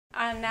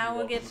Now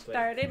we'll get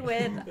started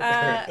with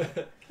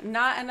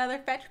not another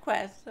fetch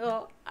quest.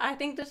 So I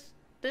think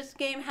this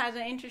game has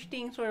an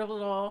interesting sort of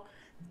little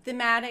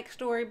thematic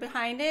story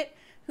behind it.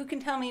 Who can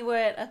tell me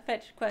what a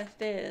fetch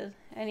quest is?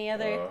 Any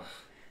other?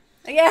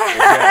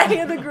 Yeah, I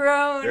hear the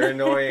groan. They're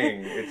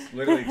annoying. It's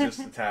literally just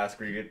a task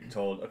where you get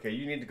told, okay,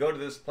 you need to go to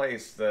this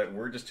place that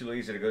we're just too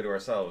lazy to go to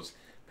ourselves.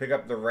 Pick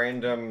up the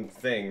random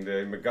thing,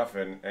 the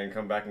MacGuffin, and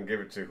come back and give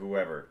it to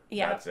whoever.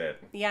 Yep. That's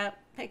it. Yep.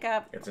 Pick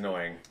up. It's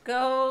annoying.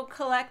 Go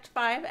collect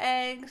 5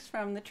 eggs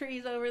from the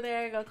trees over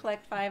there. Go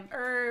collect 5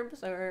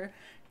 herbs, or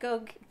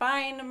go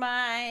find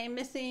my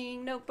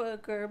missing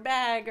notebook or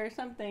bag or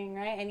something,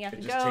 right? And you have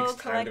to go collect. It just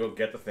takes time to go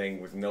get the thing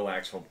with no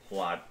actual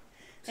plot.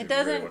 It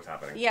doesn't. Really what's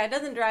happening. Yeah, it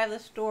doesn't drive the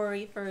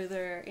story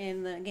further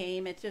in the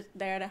game. It's just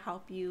there to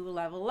help you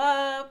level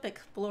up,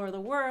 explore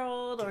the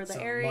world or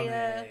the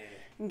area.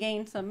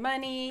 Gain some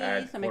money,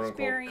 some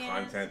experience.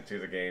 Content to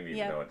the game,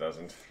 even though it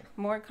doesn't.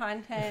 More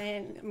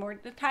content, more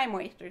time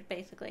wasters,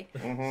 basically.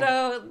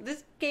 So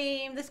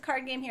this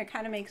card game here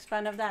kind of makes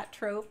fun of that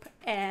trope,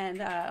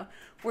 and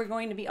we're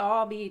going to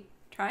be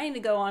trying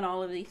to go on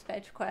all of these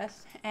fetch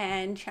quests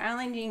and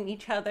challenging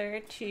each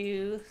other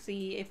to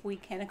see if we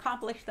can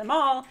accomplish them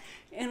all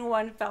in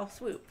one fell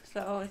swoop.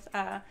 So it's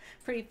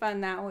pretty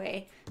fun that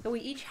way. So we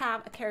each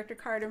have a character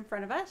card in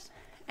front of us.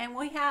 And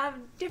we have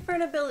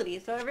different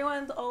abilities, so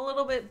everyone's a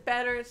little bit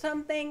better at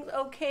some things,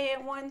 okay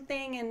at one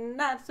thing, and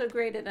not so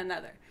great at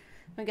another.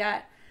 We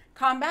got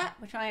combat,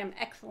 which I am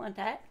excellent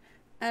at,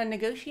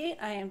 negotiate,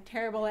 I am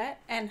terrible at,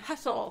 and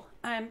hustle,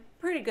 I'm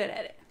pretty good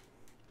at it.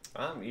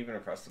 Even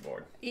across the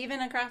board.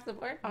 Even across the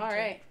board? All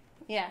right.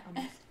 Yeah.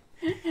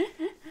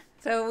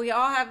 So we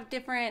all have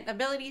different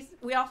abilities.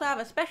 We also have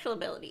a special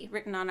ability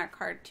written on our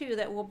card, too,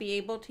 that we'll be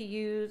able to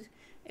use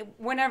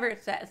whenever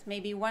it says,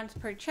 maybe once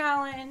per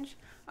challenge,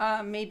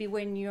 maybe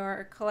when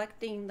you're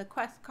collecting the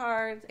quest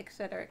cards,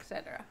 etc.,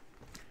 etc.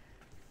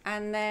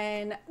 And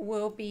then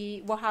we'll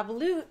have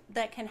loot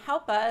that can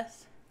help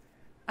us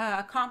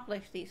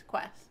accomplish these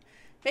quests.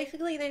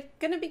 Basically, there's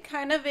going to be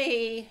kind of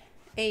a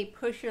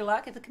push your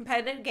luck. It's a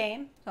competitive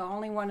game, so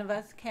only one of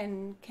us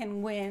can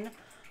win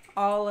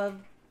all of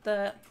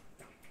the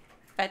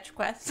fetch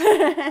quests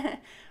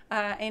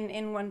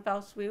in one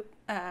fell swoop.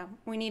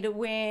 We need to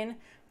win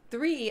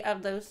 3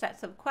 of those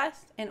sets of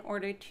quests in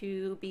order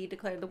to be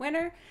declared the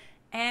winner.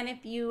 And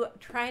if you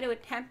try to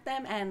attempt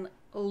them and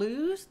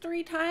lose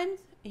 3 times,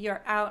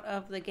 you're out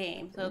of the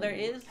game. So there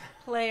is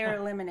player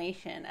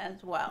elimination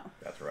as well.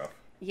 That's rough.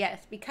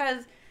 Yes,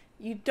 because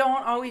you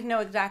don't always know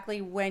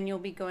exactly when you'll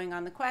be going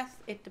on the quest.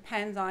 It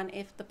depends on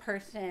if the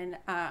person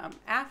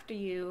after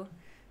you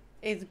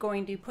is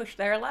going to push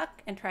their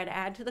luck and try to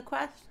add to the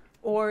quest,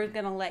 or is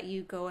going to let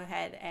you go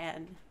ahead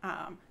and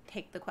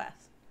take the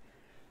quest.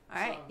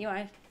 All right, you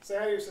want to say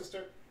hi to your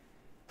sister?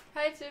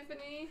 Hi,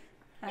 Tiffany.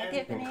 Hi, and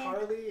Tiffany.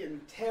 Carly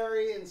and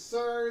Terry and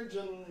Serge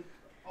and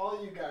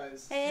all you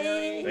guys.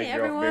 Hey, Thank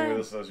everyone. you all for being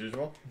with us as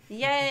usual.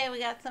 Yay, we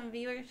got some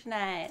viewers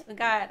tonight. We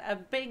got a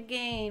big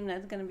game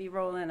that's going to be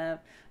rolling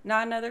up.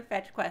 Not another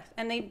fetch quest.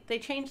 And they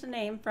changed the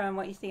name from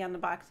what you see on the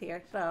box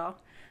here, so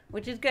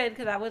which is good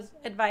because that was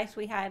advice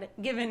we had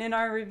given in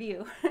our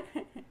review.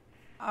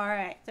 All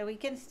right, so we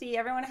can see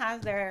everyone has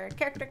their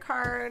character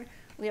card.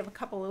 We have a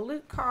couple of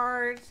loot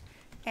cards.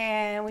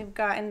 And we've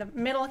got in the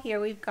middle here,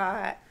 we've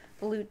got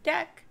the loot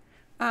deck,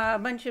 a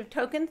bunch of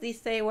tokens.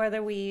 These say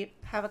whether we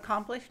have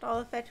accomplished all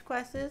the fetch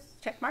quests,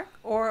 check mark,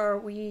 or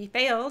we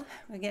failed,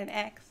 we get an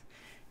X.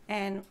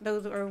 And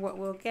those are what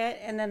we'll get.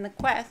 And then the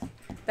quest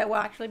that we'll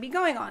actually be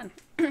going on.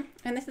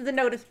 And this is the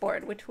notice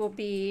board, which will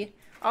be,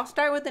 I'll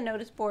start with the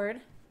notice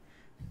board.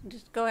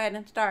 Just go ahead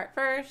and start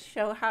first,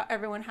 show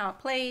everyone how it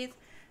plays,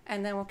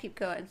 and then we'll keep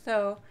going.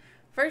 So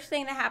first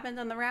thing that happens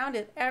on the round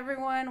is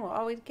everyone will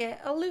always get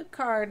a loot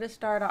card to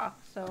start off.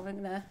 So I'm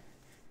going to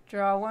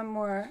draw one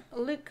more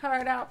loot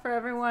card out for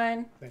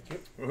everyone. Thank you.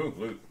 Woohoo,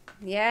 loot.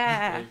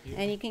 Yeah,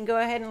 and you can go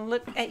ahead and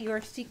look at your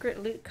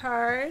secret loot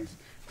cards.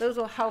 Those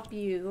will help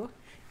you.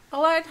 A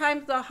lot of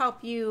times they'll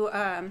help you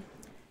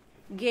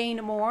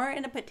gain more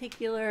in a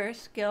particular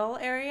skill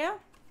area.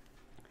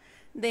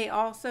 They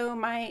also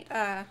might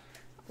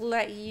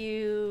let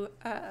you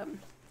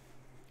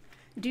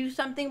do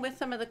something with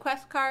some of the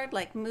quest cards,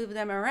 like move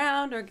them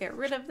around or get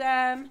rid of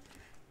them,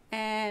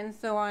 and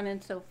so on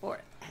and so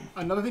forth.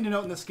 Another thing to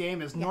note in this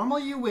game is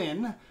normally you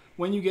win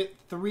when you get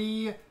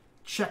 3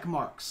 check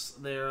marks.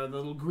 They're the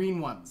little green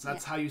ones.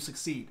 That's how you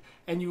succeed.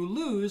 And you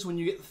lose when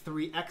you get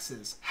 3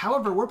 X's.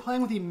 However, we're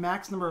playing with the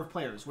max number of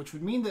players, which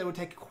would mean that it would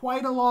take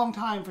quite a long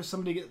time for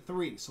somebody to get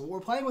 3. So what we're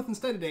playing with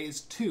instead today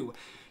is 2.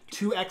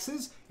 2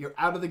 X's, you're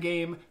out of the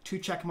game. 2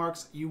 check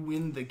marks, you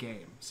win the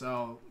game.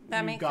 So That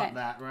you makes got sense.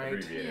 that, right?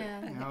 Abbreviated.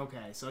 Yeah.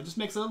 Okay, so it just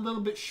makes it a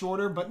little bit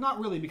shorter, but not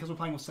really because we're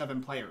playing with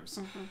 7 players.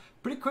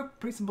 Pretty quick,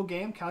 pretty simple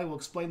game. Callie will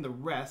explain the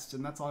rest,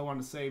 and that's all I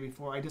wanted to say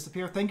before I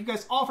disappear. Thank you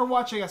guys all for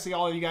watching. I see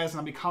all of you guys, and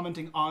I'll be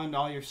commenting on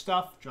all your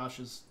stuff. Josh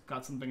has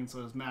got something, and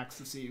so does Max,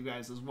 to see you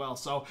guys as well.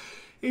 So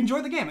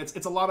enjoy the game.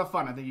 It's a lot of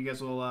fun. I think you guys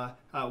will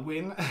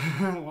win.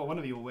 Well, one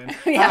of you will win.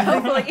 Yeah,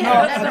 hopefully.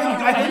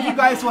 I think you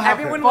guys will have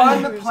Everyone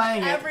fun will lose.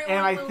 playing it, Everyone and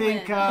I will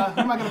think win.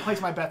 who am I going to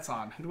place my bets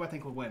on? Who do I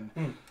think will win?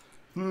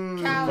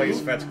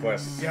 Plays fetch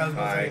quests. Yeah, I was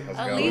gonna Hi, say, how's it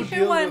going? Alicia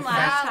Deal won with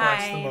last fetch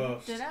quests the time.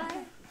 most. Did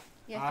I?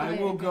 Yes, I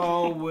you will did.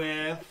 go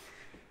with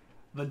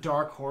the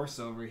dark horse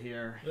over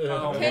here.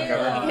 Oh, Okay.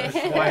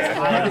 my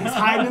God. He's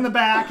hiding in the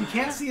back. You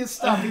can't see his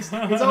stuff. He's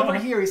over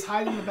here. He's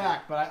hiding in the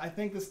back. But I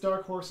think this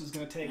dark horse is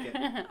going to take it.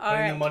 All Putting the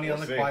right. money on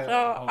the We'll see. quiet. So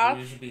I'll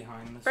usually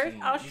behind the first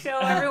scenes. I'll show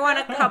everyone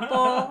a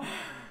couple.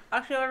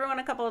 I'll show everyone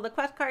a couple of the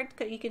quest cards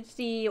so you can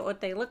see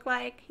what they look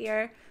like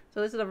here.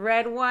 So this is a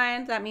red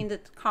one. That means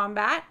it's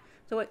combat.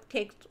 So it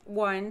takes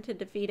 1 to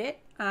defeat it.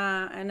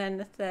 And then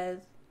this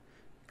says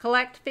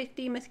collect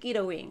 50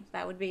 mosquito wings.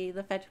 That would be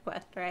the fetch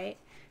quest, right?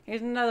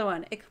 Here's another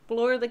one.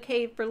 Explore the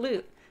cave for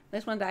loot.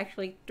 This one's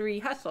actually 3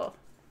 hustle.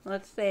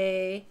 Let's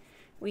say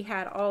we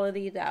had all of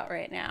these out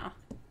right now.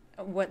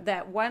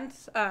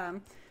 Once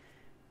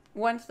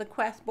the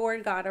quest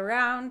board got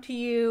around to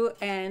you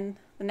and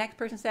the next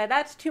person said,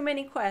 that's too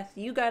many quests,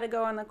 you got to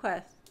go on the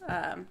quest.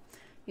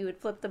 You would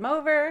flip them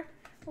over,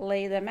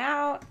 lay them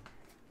out,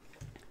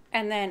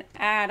 and then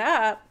add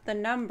up the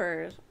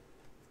numbers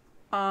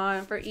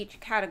for each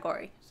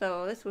category.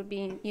 So this would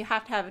be, you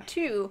have to have a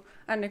 2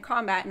 under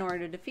combat in order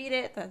to defeat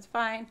it. That's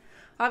fine.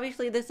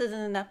 Obviously, this isn't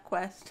enough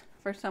quest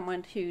for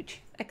someone to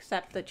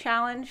accept the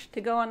challenge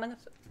to go on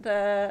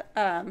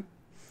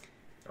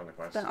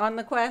on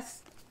the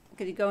quest,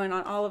 because you go in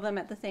on all of them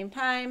at the same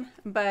time,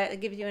 but it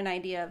gives you an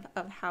idea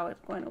of how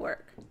it's going to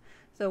work.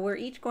 So we're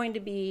each going to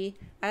be,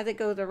 as it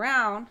goes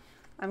around,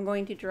 I'm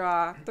going to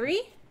draw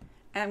 3,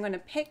 and I'm going to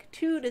pick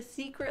 2 to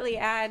secretly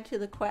add to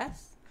the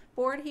quest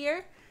board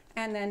here,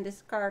 and then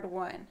discard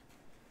 1.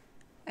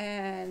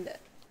 And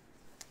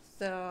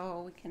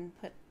so we can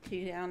put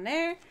 2 down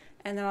there,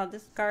 and then I'll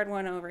discard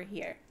 1 over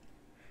here.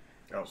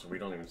 Oh, so we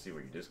don't even see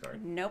what you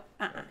discard. Nope.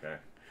 Okay.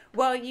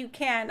 Well, you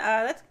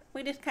can.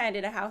 We just kind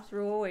of did a house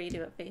rule where you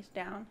do it face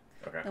down.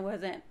 Okay. It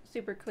wasn't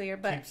super clear,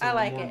 but Keeps it I a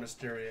like little it. more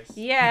mysterious.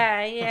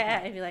 Yeah,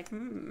 yeah. I'd be like,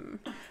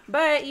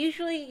 But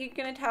usually you're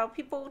going to tell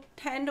people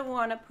tend to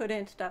want to put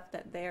in stuff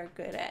that they're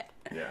good at.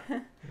 Yeah.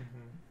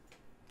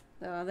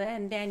 So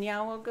then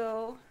Danielle will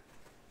go.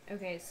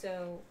 Okay,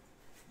 so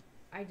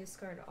I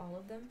discard all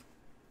of them.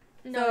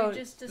 No, So you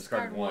just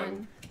Discard discard one.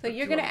 one. So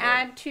you're 2 going to on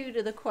the board. add 2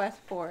 to the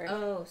quest board.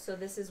 Oh, so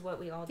this is what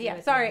we all do. Yeah,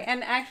 at sorry. the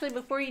And actually,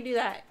 before you do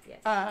that, Yes.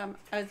 I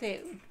would say,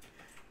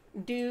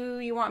 do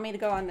you want me to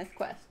go on this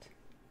quest?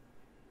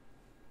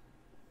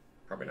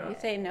 Probably You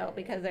not. say no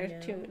because there's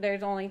No. 2.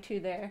 There's only 2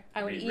 there.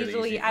 I would It'd be really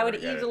easily, easy for I would her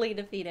to get it. easily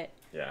defeat it.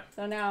 Yeah.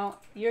 So now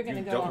you're going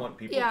You to go don't on. want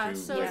people Yeah, to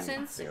so win,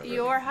 since you know,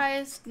 your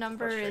highest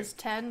number frustrate. is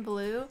 10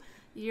 blue,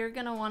 you're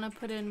going to want to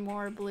put in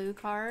more blue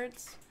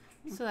cards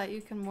so that you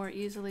can more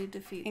easily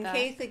defeat In that.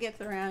 case it gets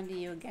around to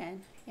you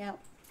again. Yep.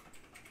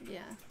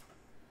 Yeah.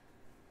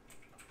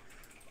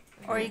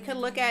 Or you could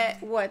look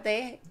at what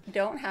they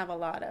don't have a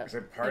lot of.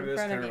 So part of in this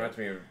front kind of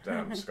you.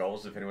 reminds me of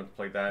Skulls. If anyone's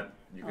played that,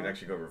 you can Oh.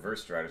 actually go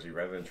reverse strategy.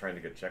 Rather than trying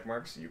to get check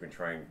marks, you can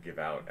try and give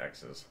out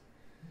X's.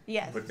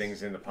 Yes. Put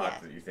things in the pot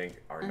Yes. that you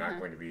think are not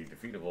going to be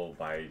defeatable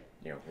by,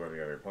 whoever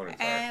the other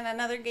opponents And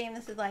another game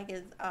this is like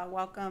is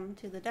Welcome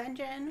to the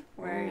Dungeon,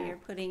 where you're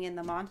putting in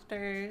the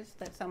monsters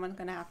that someone's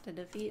going to have to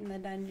defeat in the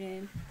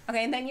dungeon.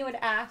 Okay, and then you would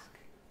ask,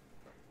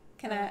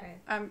 Okay.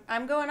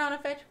 I'm going on a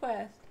fetch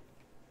quest.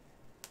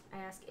 I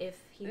ask if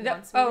he No,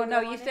 wants me to oh, go no,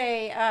 on you it.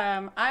 say,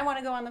 I want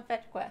to go on the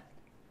fetch quest.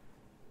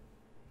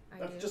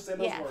 I do. Just say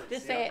those Yeah, words.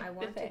 just yeah. say it. I just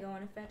want say to it. go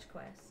on a fetch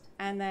quest.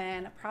 And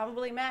then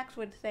probably Max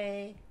would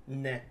say,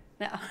 Nah.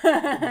 no.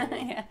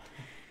 Yeah.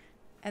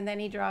 And then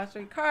he draws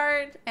 3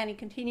 cards, and he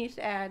continues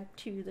to add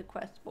to the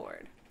quest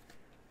board.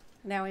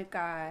 Now we've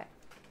got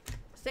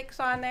 6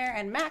 on there,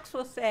 and Max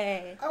will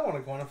say, I want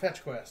to go on a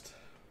fetch quest.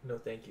 No,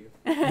 thank you.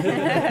 go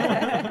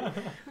I'd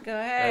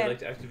ahead. like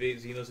to activate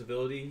Xeno's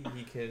ability.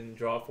 He can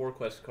draw 4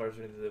 quest cards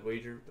into the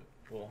wager.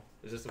 Well,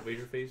 is this the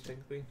wager phase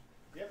technically?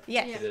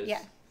 Yes, It is.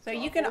 yes. So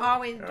Draw you can 4?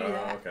 always do are.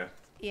 that. Okay.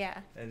 Yeah.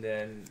 And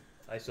then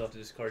I still have to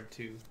discard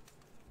 2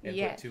 and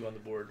Yes. put 2 on the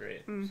board,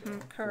 right? Mm-hmm. So,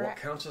 What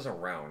Correct. counts as a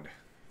round?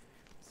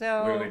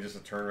 So Literally just a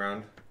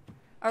turnaround?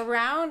 a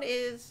round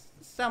is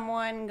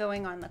someone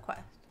going on the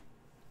quest.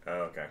 Oh,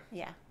 okay.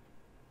 Yeah.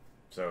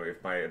 So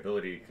if my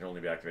ability can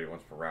only be activated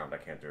once per round, I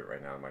can't do it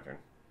right now in my turn.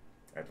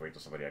 I have to wait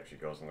till somebody actually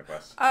goes on the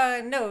quest.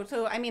 No.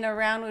 So I mean, a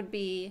round would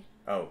be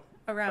Oh,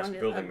 a round. that's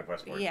building the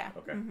quest board. Yeah.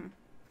 Okay. Mhm.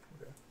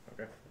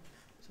 Okay.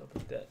 so I'll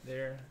put that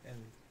there and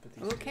put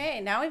these.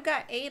 Okay. Now we've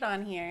got 8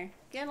 on here.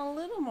 Getting a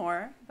little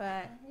more,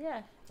 but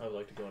yeah. I would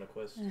like to go on a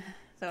quest. So Can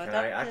it's I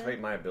up to- activate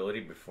my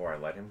ability before I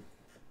let him?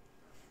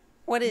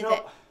 What is No.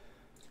 it?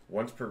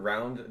 Once per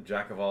round,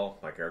 Jack of all,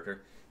 my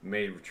character,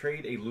 may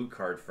trade a loot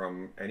card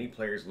from any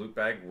player's loot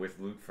bag with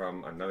loot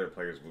from another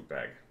player's loot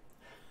bag.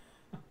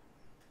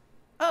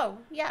 Oh,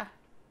 yeah.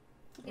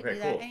 You can Okay, do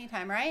that cool.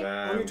 anytime, right?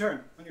 On your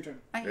turn. On your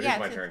turn. It Yeah, is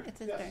my it's turn. It's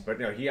his Yes. turn. But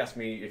no, he asked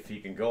me if he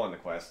can go on the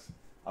quest.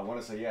 I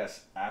want to say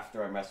yes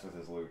after I mess with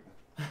his loot.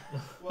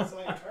 Well, it's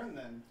not your turn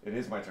then. It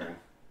is my turn.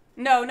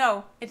 No.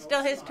 It's No, still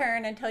it's his not.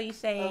 turn until you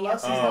say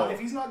Unless yes. he's Oh. not, if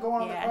he's not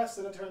going on the Yeah. quest,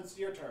 then it turns to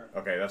your turn.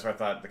 Okay, that's what I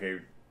thought. Okay,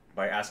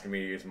 by asking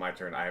me it's my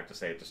turn, I have to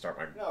say it to start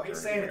my No, turn. he's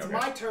saying it's Okay.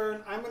 my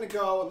turn. I'm going to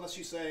go unless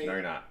you say. No,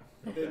 you're not.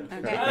 Then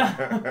Okay.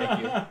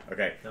 Thank you.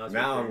 Okay, Now it's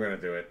now my I'm turn. going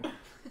to do it.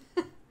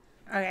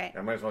 Okay.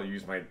 I might as well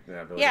use my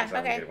abilities. Yeah, I only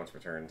okay. get it once per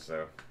turn,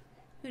 so.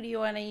 Who do you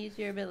want to use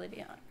your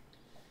ability on?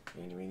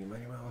 Eeny, meeny,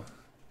 miny, moe.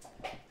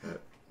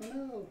 Oh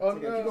no. Oh,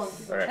 Okay, no. keep going,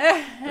 keep going.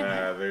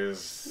 Okay.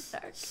 There's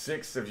Dark.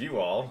 6 of you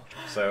all,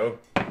 so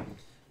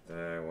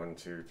 1,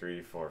 2,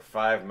 3, 4,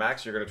 5.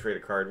 Max, you're gonna trade a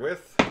card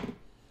with.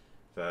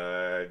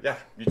 Yeah,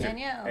 you two.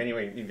 Danielle.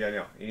 Anyway,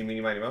 Danielle. Eeny,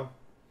 meeny, miny, moe.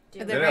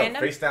 Is No, it no,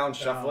 random? face down,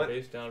 shuffle it.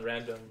 Face down,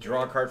 random.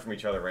 Draw a card from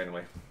each other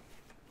randomly.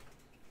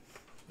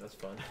 That's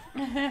fun.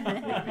 You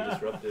can be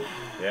disruptive.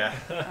 Yeah.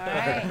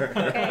 Alright,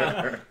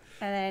 okay.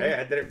 And Hey, then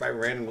I did it by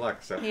random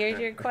luck. So here's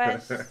your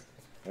quest.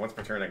 Once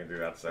per turn, I can do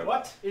that. So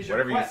What is your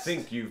whatever quest? you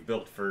think you've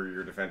built for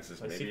your defenses,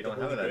 I maybe seek you the don't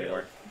have Holy it Grail.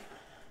 anymore.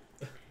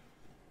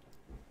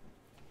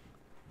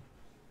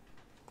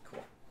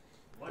 Cool.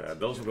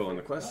 Those will go on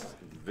the quest. This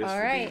will be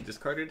Alright.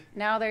 discarded.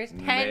 Now there's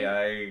 10. May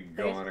I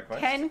go There's on a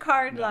quest? 10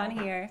 cards No. on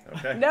here.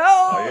 Okay. No!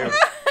 Oh,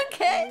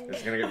 Okay.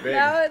 It's gonna get big.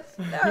 Now it's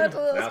a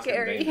little Now it's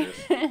getting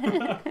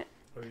scary.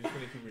 Are we just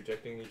gonna keep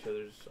rejecting each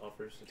other's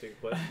offers to take a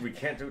quest? We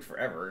can't do it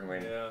forever. I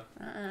mean,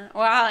 Yeah.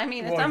 Well, I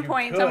mean, at Well, some you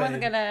point, could, someone's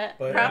gonna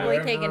But probably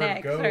whoever take an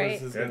X, goes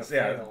right? is gonna it's,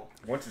 yeah. fail.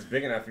 Once it's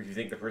big enough, if you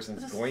think the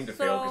person's going to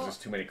fail because So- there's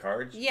too many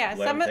cards, Yeah,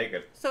 let some them of take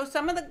it. so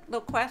some of the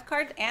quest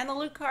cards and the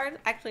loot cards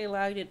actually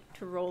allow you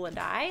to roll a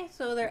die,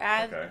 so there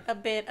adds Okay. a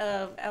bit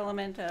of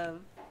element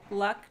of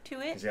luck to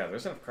 'Cause, it. yeah,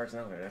 there's enough cards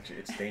now that actually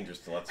it's dangerous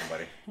to let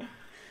somebody.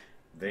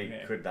 They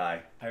Okay. could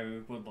die. I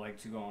would like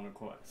to go on a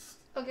quest.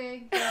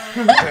 Okay.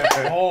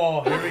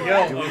 Oh, here we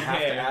go. Do we have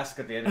to Okay. ask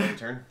at the end of the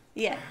turn?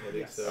 Yeah, I think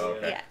Yes. so.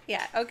 Okay.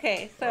 yeah.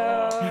 Okay,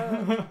 so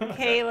Oh.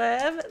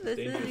 Caleb, this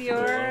Dangerous is to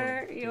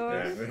your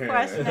Yeah.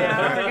 quest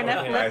now. We're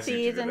gonna I flip see what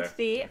you these did and there.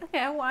 see.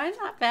 Okay, one,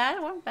 not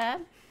bad, one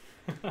bad.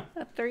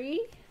 A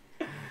 3.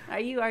 Are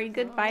you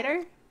good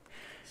fighter?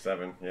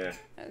 7, yeah.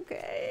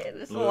 Okay,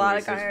 there's Blue, a lot it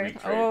of says cards.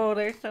 weak trait. Oh,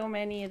 there's so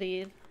many of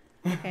these.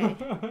 Okay.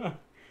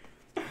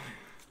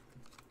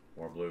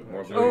 More blue,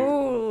 more blue.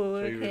 Oh,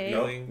 So you're okay.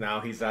 Nope, revealing- now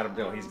he's out of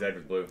no, he's dead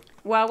with blue.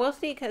 Well, we'll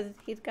see because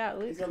he's got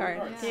loot He's got cards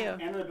cards. too,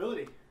 And an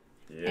ability.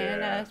 Yeah.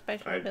 and a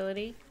special I-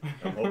 ability. I'm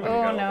hoping Oh, you got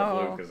all the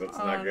no. blue because that's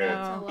Oh, not good. no.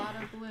 That's a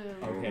lot of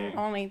blue. Okay.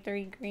 Only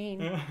 3 green.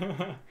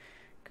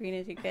 Green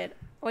is your good.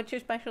 What's your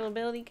special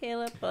ability,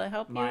 Caleb? Will it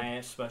help you? My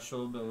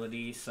special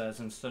ability says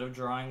instead of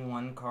drawing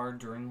one card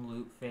during the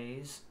loot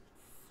phase,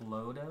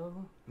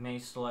 Floto may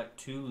select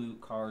 2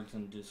 loot cards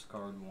and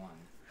discard 1.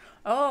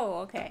 Oh,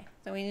 okay.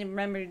 So we need to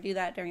remember to do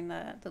that during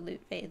the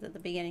loot phase at the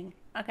beginning.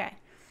 Okay.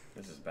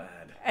 This is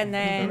bad. And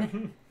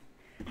then,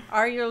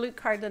 are your loot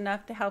cards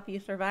enough to help you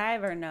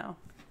survive or no?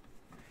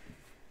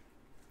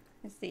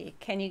 Let's see.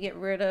 Can you get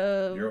rid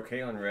of? You're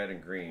okay on red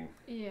and green.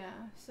 Yeah.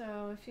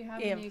 So if you have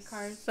You have any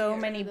cards, so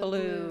get many rid of the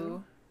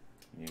blue.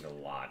 You need a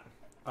lot.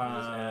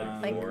 Just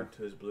add Like- 4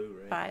 to his blue,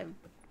 right? 5.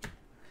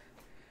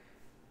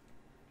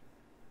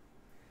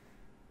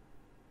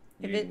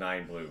 You If need it-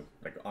 9 blue,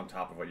 like on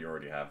top of what you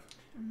already have.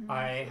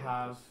 I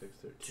have 6,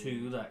 13.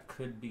 2 that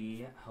could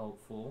be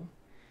helpful.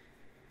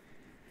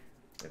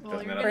 It Well,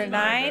 doesn't you're matter For if it's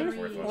gonna nine, need red, nine, it's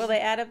worthless. will they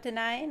add up to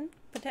 9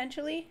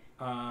 potentially?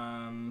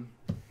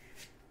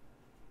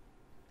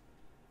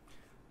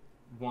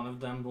 One of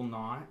them will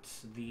not.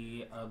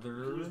 The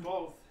other. Use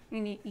both.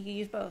 You can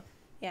use both.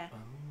 Yeah.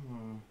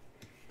 Oh.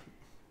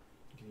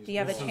 Do you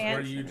have a This is chance?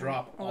 where you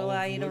drop Will all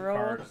allow of you the to loot roll?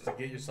 cards to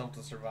get yourself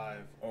to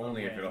survive.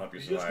 Only if Okay. it'll help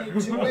you You just survive.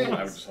 need 2 wins.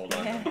 I would just hold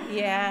on. to them.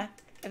 Yeah.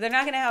 If they're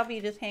not gonna help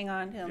you, just hang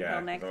on to them Yeah, until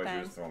 'cause next otherwise you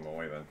time. just throw them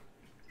away then.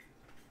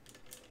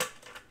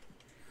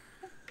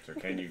 So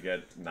can you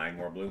get 9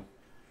 more blue?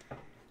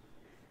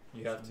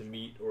 You have to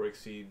meet or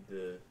exceed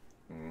the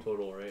Mm.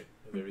 total, right?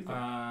 Of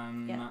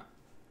everything. Yeah.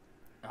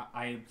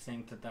 I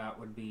think that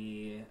would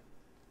be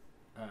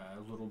a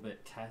little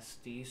bit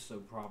testy, so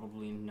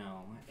probably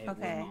no. It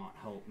Okay. will not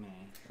help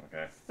me.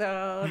 Okay.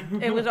 So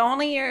it was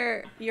only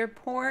your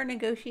poor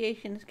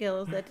negotiation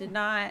skills that did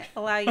not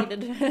allow you to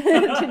do,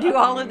 to do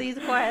all of these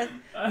quests.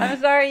 I'm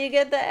sorry, you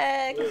get the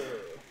X.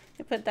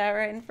 You put that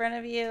right in front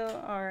of you.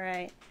 All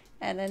right,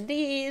 and then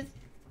these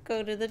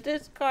go to the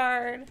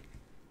discard.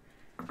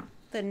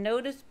 The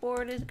notice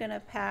board is gonna I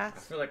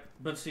pass. feel like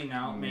But see,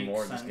 now it makes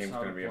more of sense this game's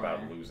how going to to be play.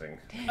 about losing.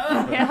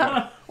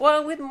 Yeah.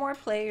 Well, with more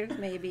players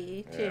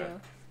maybe too. Yeah.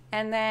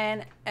 And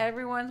then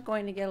everyone's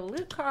going to get a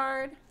loot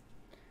card.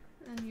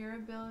 And your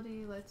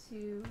ability lets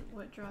you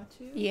draw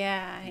 2?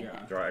 Yeah. I Yeah.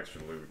 know. Draw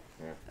extra loot.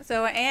 Yeah.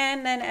 So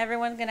and then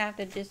everyone's gonna have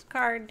to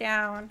discard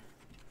down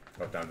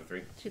Oh, down to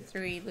 3. to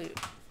 3 loot.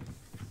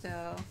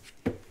 So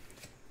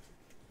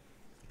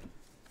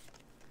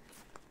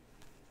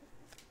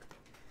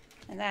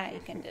And that you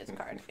can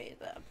discard phase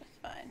up. It's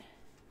fine.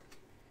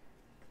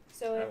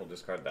 So I will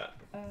discard that.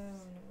 oh,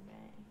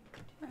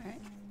 no, All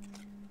right.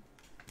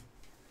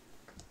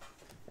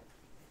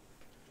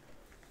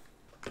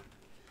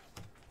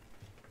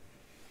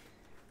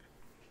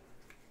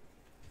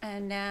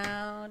 And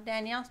now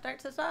Danielle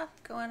starts us off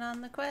going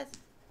on the quest.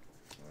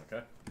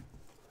 Okay.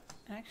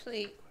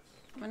 Actually,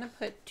 I'm gonna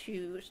put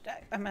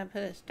I'm gonna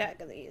put a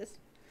stack of these.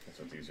 That's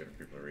what's easier for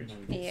people to reach.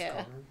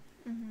 Yeah.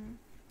 Mhm.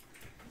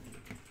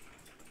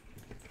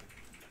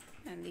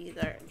 And these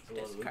are It's a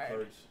lot of loot discard.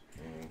 cards.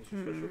 It's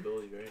your special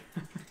ability, right?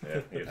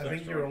 Yeah, he has I think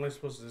extra you're one. only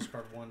supposed to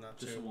discard one, not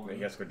Just two. one.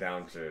 He has to go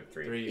down to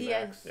 3. 3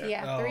 Yes, max. Yeah.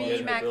 yeah, Oh, He 3 has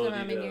the maximum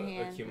ability in to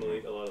your hand.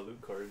 accumulate a lot of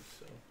loot cards.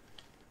 So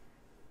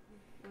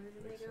where do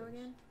Makes they go sense.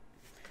 again?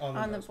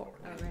 On the board.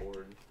 on Oh, the right.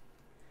 board.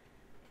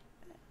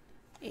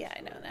 Yeah,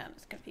 I know now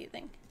it's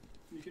confusing.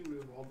 You can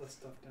move all this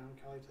stuff down,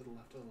 Callie, to the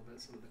left a little bit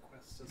so that the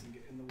quest doesn't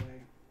get in the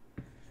way.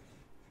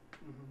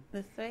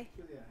 This way?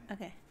 Yeah.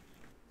 Okay.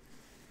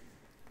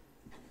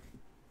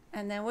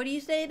 And then what do you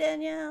say,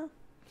 Danielle?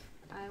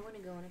 I want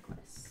to go on a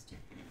quest.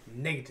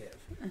 Negative.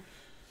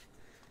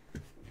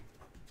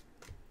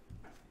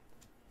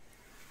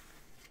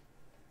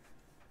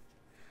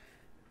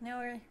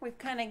 Now we've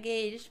kind of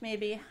gauged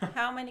maybe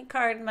how many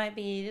cards might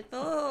be. It's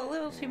a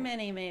little too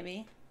many,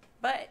 maybe.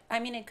 But I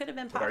mean, it could have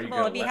been But are you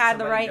possible gonna if you let had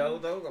the somebody right go,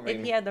 though? I mean,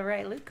 if you had the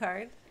right loot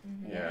card.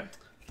 yeah.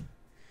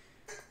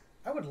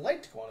 I would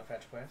like to go on a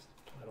fetch quest.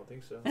 I don't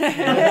think so. The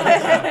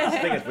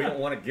thing is, we don't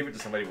want to give it to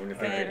somebody when we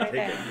think Right, they right take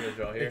there. it. I'm gonna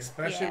draw here.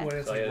 Especially Yeah. when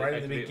it's So I like right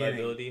in the activate my beginning.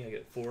 ability. I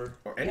get 4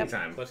 Or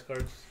anytime. quest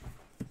cards.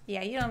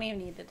 Yeah, you don't even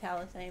need to tell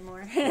us anymore.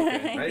 Not you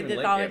even just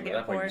late always game, but get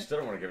that point you 4. still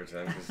don't want to give it to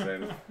them because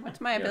then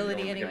What's my you don't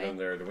ability want to give anyway?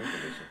 them the win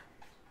condition.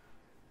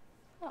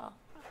 Oh,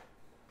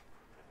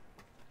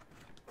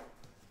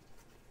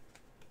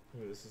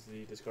 Ooh, this is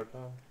the discard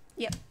pile.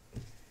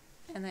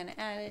 and then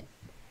add it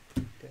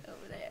Okay. over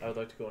I there. would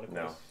like to go on a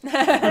No.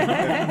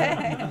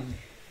 quest.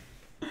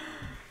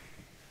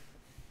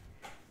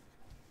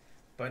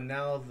 But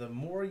now, the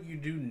more you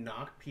do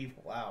knock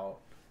people out,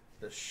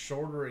 the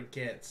shorter it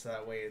gets.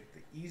 That way,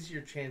 the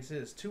easier chance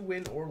is to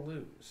win or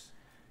lose.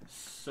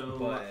 So,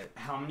 But-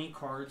 how many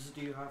cards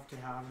do you have to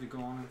go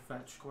on a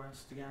fetch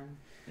quest again?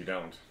 You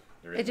don't.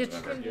 There It isn't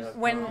just- a number. Yeah.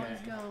 When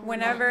Okay.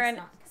 whenever It's and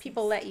not-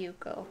 people let you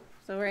go.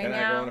 So right Can I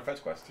go on a now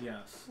fetch quest?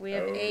 Yes. we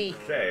have 8.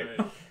 Okay.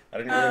 Alright. I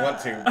didn't really want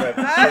to, but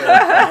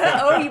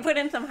Oh, you put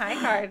in some high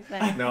cards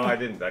then. no, I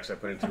didn't. Actually, I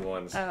put in 2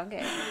 ones. Oh,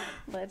 okay.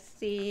 Let's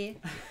see.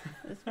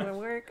 This will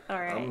work. All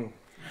right. I'm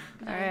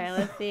All right.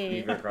 Let's see.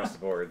 even across the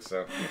board,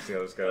 so let's see how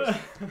this goes.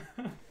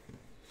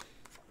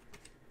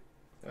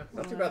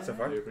 Not too bad so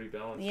far. You're pretty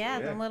balanced. Yeah,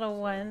 Yeah. some little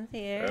ones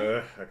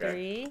here. Okay.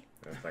 3,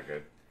 That's not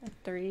good.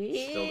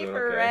 3 Still doing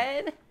for okay.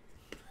 red.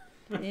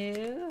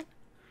 2.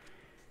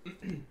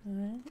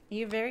 1.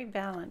 You're very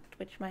balanced,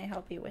 which might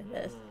help you with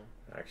this.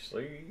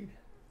 Actually,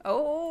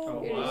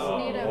 Oh. You just Wow.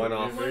 need a- One You're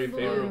off. very blue.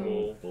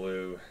 favorable.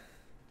 blue.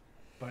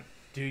 But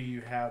do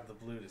you have the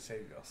blue to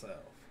save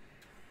yourself?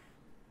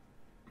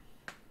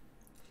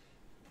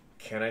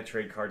 Can I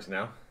trade cards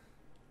now?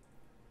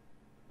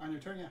 On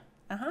your turn, yeah.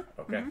 Uh-huh.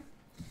 Okay. Mhm.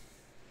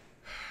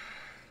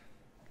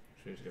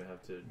 She's gonna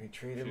have to. We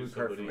trade a Choose loot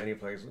card from somebody. any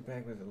player's loot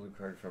bag with a loot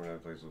card from another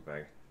player's loot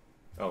bag.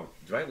 Oh,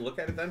 do I look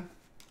at it then?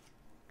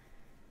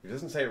 It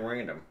doesn't say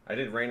random. I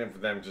did random for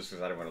them just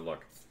because I didn't want to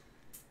look.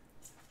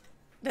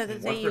 Does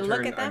it say Once you per look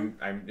turn, at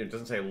them? it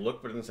doesn't say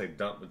look, but it doesn't say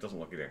dump. It doesn't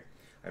look either.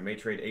 I may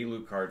trade a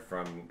loot card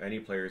from any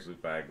player's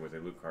loot bag with a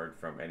loot card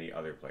from any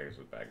other player's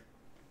loot bag.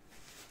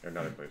 Or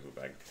another player's loot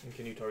bag. And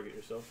can you target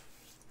yourself?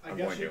 I I'm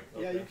guess going you,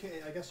 to. yeah, Okay. you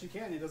can. I guess you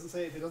can. It doesn't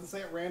say if it doesn't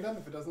say at random.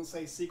 If it doesn't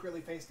say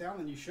secretly face down,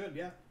 then you should.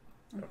 Yeah,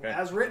 Okay.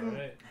 as written.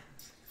 Alright.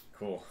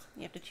 Cool.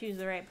 You have to choose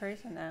the right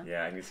person now.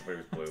 Yeah, I need somebody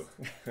with blue.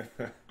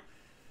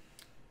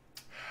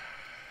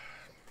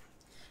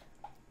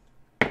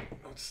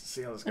 Let's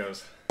see how this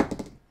goes.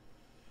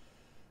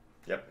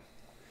 Yep.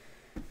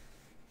 Would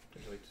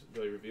you like to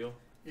really reveal?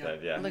 Yeah.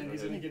 Yeah. And then Look,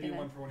 he's gonna give you look at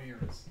one for one of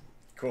yours.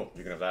 Cool.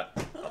 You can have that.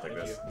 I'll take Thank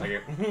this.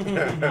 you.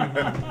 Thank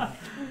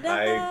you.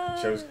 I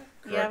chose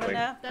You have correctly.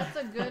 enough? That's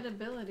a good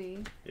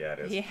ability. Yeah, it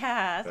is.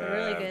 Yeah, it's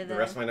really good. The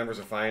rest of my numbers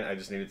are fine. I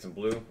just needed some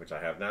blue, which I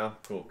have now.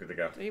 Cool. Good to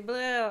go. 3 blue.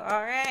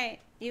 All right.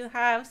 You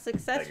have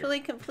successfully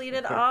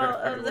completed all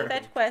of the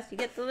fetch quests. You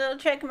get the little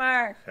check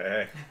mark.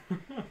 Hey.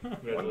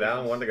 One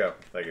down, one to go.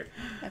 Thank you.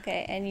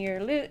 Okay, and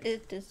your loot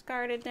is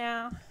discarded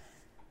now.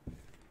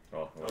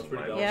 Oh, That was wasn't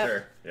pretty mine. balanced.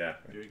 Sure. Yeah.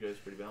 You guys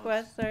pretty balanced.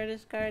 Quests are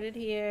discarded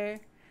here.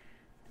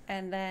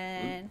 And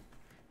then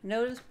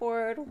notice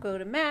board will go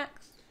to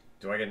max.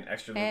 Do I get an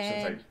extra loot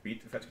since I And-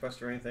 beat the fetch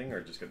quest or anything, or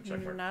just get a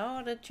check mark?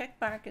 No, the check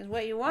mark is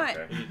what you want.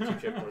 Okay. You need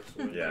 2 check marks. to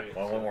win, Yeah. right?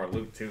 Well, I want more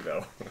loot too,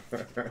 though.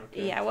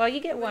 Okay. Yeah, well, you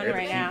get one I have to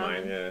right keep now.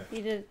 mine, yeah.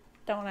 You just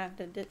don't have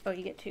to. Oh,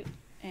 you get 2,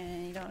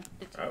 and you don't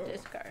have to Oh.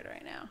 discard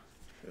right now.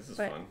 This is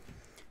But- fun.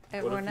 What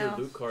Everyone if your else.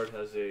 loot card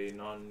has a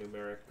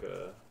non-numeric?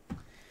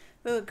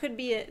 Well, it could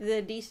be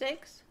the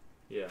D6.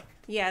 Yeah.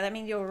 Yeah, that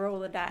means you'll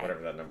roll a die.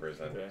 Whatever that number is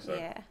then. Okay. So,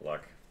 Yeah.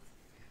 luck.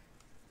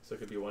 So it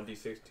could be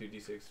 1d6,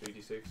 2d6,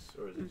 3d6,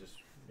 or is it just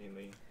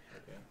mainly.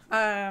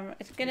 Okay.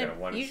 It's gonna got a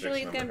 1 and 6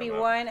 usually it's gonna number be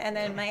coming up. 1, and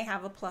then might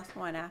have a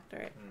 +1 after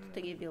it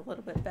to give you a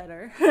little bit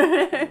better.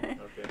 Okay.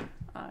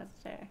 Odds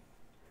there.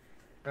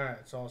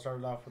 Alright, so I'll start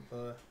it off with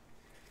the.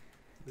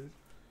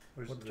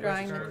 Where's the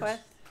Drawing the discards?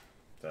 quest.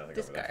 So I think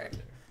over there. Discard.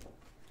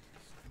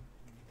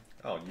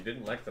 Oh, you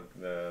didn't like the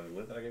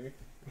lid that I gave you?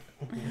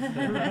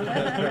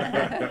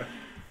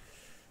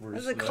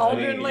 This is a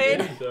cauldron Hey.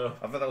 lid. So,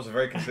 I thought that was a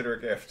very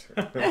considerate gift.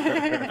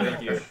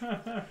 thank you.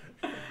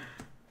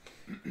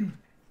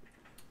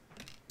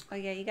 Oh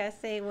yeah, you guys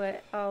say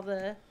what all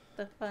the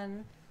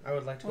fun. I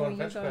would like to go Oh, on you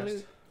fetch got quest.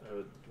 loot. I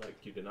would like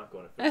you to not go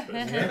on a fetch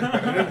quest.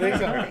 I didn't think so.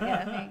 There you go.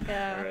 There you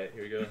go. All right,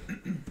 here we go.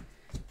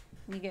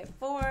 You get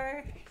 4.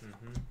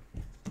 Mm-hmm.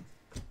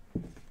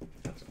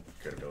 That's a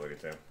good ability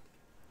too.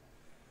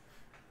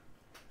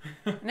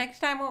 Next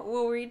time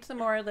we'll read some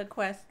more of the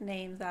quest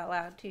names out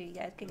loud too. You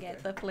guys can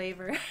get the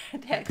flavor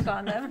text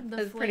on them.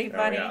 The It's pretty flavor.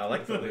 funny. Oh, yeah, I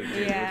like the lid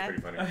too. Yeah. It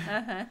was pretty funny.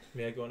 Uh-huh.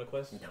 May I go on a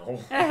quest? No.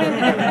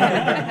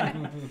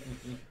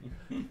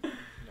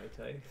 Might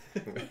I?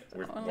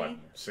 With Only- what?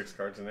 6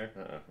 cards in there?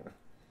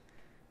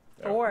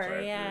 Oh, 4, so I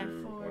yeah.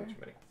 threw 4. One too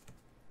many.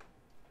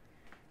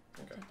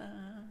 Okay.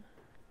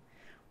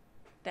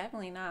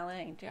 Definitely not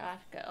letting Josh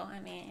go. I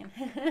mean,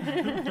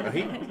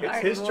 It's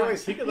Hard his one.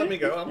 choice. He can let me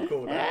go. I'm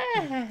cool with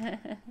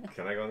that.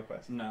 Can I go on the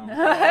quest? No.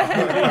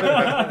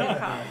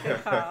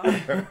 Good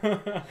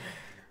call.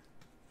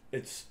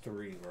 It's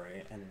 3,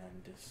 right? And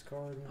then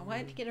discard. I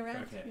wanted to get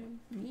around Okay.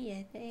 to me,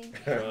 I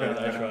think. I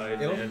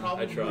tried, It'll man.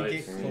 probably I tried.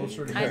 get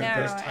closer to I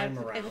know. this time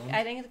around.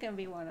 I think it's gonna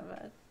be one of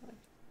us.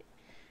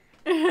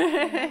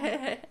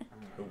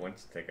 Who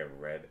wants to take a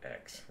red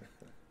X?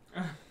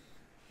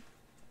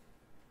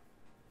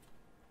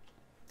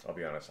 I'll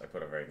be honest, I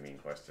put a very mean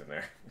quest in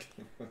there.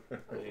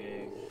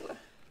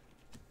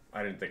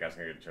 I didn't think I was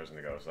going to get chosen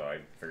to go, so I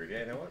figured, yeah,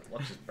 you know what?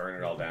 Let's just burn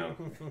it all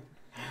down.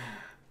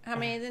 How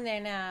many is in there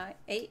now?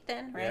 8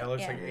 then, right? Yeah, it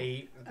looks like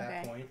 8 at that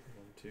Okay. point.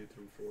 1, 2,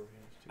 3, 4.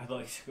 I'd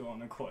like to go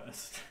on a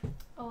quest.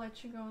 I'll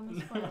let you go on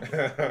this one.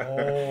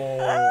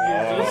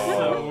 Oh, You're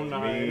so mean.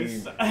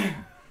 nice.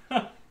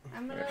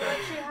 I'm gonna let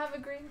you have a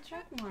green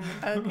check mark.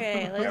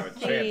 Okay, You have a let's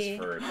chance see.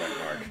 for a check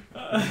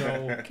mark.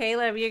 No.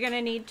 Caleb, you're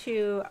gonna need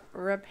to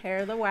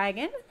repair the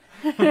wagon.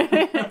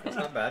 That's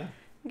not bad.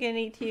 You're gonna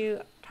need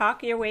to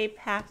talk your way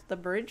past the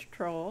bridge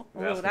troll.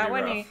 That's Ooh, that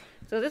gonna be one. rough.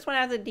 So this one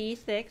has a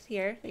D6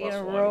 here. So you're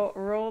Plus gonna one.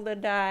 roll the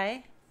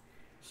die.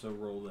 So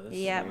roll this.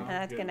 Yep, Mhm. and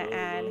that's Get gonna low,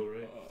 add low,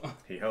 right?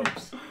 He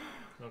hopes.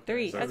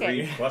 3. So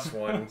Okay. 3 plus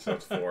 1, so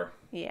it's 4.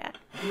 Yeah.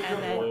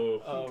 And then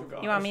Oh, Oh,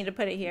 God. you want me to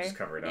put it here? Just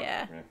cover it up.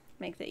 Yeah.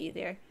 Makes it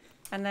easier.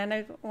 And then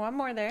there's one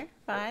more there.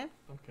 5.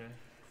 okay.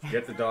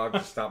 Get the dog to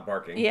stop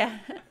barking. Yeah.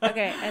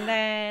 Okay. And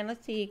then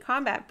let's see.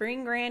 Combat.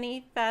 Bring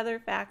Granny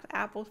Featherfax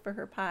apples for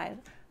her pies.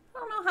 I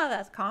don't know how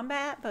that's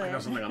combat, I know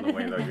but something on the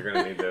way, though. You're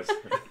going to need this.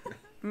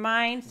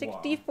 mine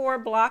 64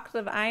 blocks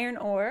of iron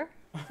ore.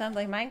 Sounds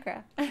like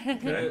Minecraft.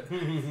 Okay.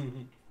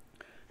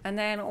 And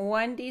then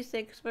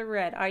 1d6 for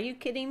red. Are you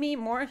kidding me?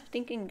 More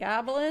stinking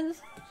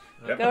goblins?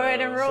 Yep. Go ahead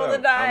and roll So, the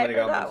die how many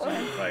for that goblins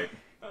did one. you fight?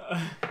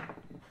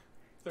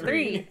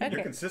 3. You're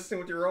Okay. consistent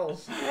with your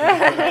rolls.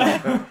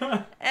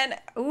 And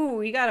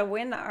ooh, you gotta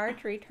win the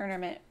archery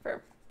tournament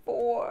for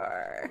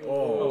 4.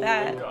 Oh,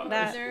 That gosh.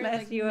 that There's messed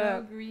like you no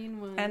up. green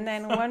ones. And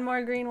then one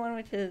more green one,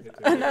 which is It's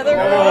a- another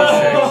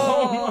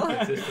Oh, roll.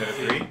 Is it a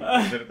 3?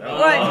 Is it a,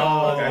 What?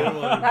 oh, okay.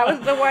 That was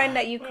the one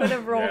that you could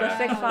have rolled Yeah. a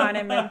 6 on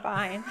and been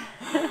fine.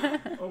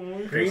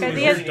 Green, Because you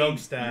he has- only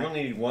need, you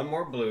only need 1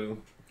 more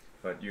blue,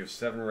 but you have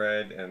 7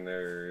 red, and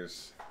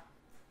there's...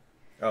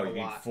 Oh, you A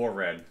need lot. 4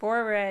 red.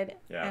 4 red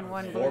Yeah, and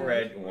 1 4 blue.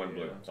 red and 1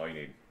 blue. That's all you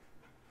need.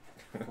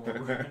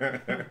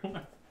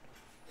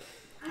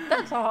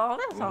 That's all.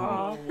 That's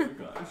all. Oh my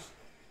gosh.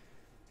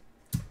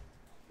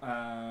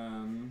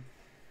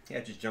 Yeah,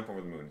 just jump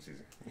over the moon. It's easy.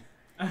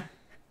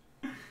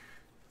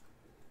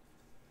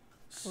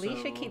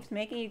 Alicia so- keeps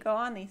making you go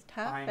on these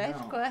tough I fetch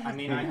know. quests. I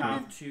mean, I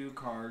have 2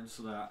 cards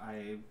that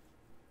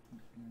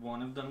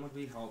one of them would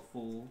be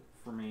helpful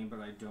for me, but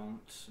I don't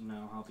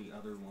know how the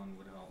other one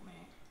would help me.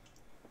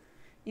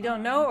 You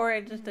don't know, or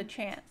it's just a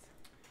chance?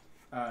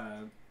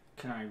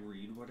 Can I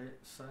read what it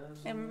says?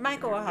 And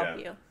Michael will help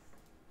Yeah.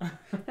 you.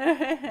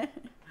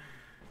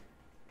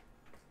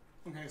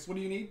 Okay, so what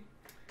do you need?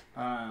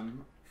 4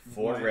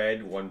 what-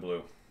 red, 1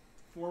 blue.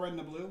 4 red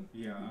and a blue.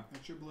 Yeah.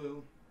 That's your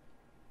blue.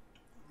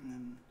 And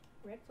then,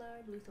 Red flower,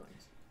 blue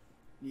thorns.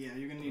 yeah,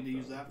 you're gonna need to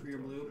use that for your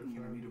blue, and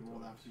you're gonna need to roll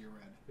that for your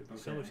red. It'd be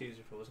so much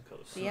easier if it wasn't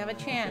colorful. So you have a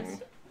So-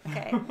 chance.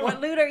 Okay.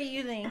 What loot are you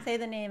using? Say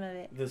the name of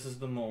it. This is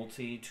the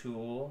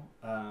multi-tool.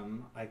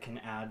 I can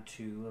add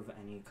 2 of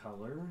any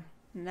color.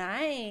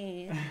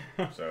 Nice.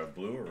 So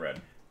blue or red?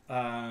 The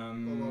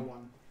low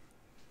one.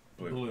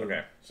 Blue.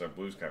 Okay, so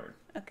blue's covered.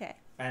 Okay.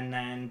 And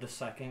then the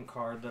second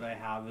card that I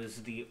have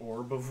is the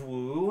Orb of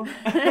Woo.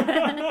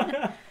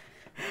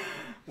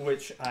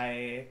 Which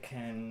I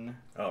can,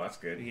 Oh, that's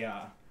good.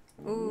 yeah.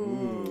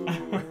 Ooh.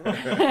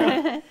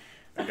 Okay,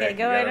 Okay, you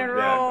go ahead gotta- and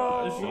yeah,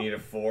 roll. you need a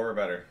 4 or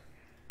better.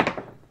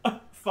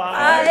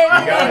 5.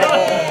 You got it.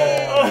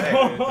 Yay!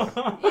 Oh,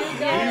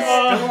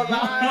 Still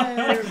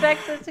alive.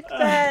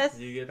 Success.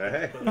 You get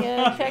Hey. the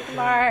Yeah, check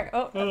mark.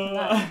 Oh, that's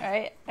not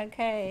right.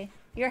 Okay.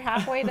 You're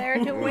halfway there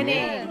to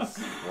winning.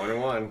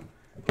 1-1.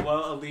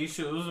 Well,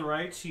 Alicia was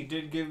right. She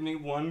did give me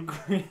one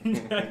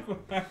green check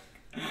mark.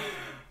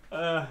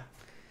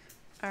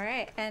 All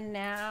right, and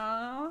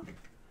now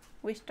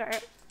we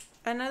start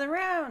another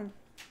round.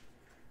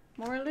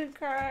 More loot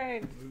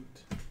cards. loot.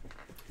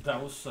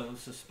 That was so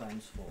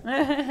suspenseful.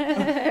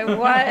 It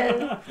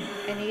was.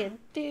 I need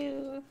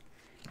 2.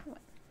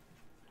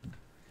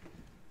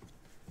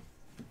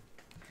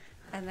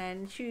 And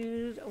then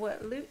choose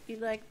what loot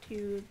you'd like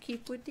to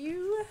keep with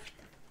you.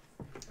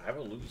 I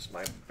will lose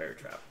my bear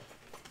trap.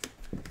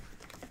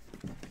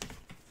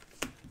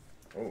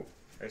 Oh,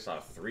 I saw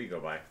 3 go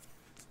by.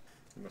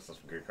 You must have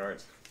some good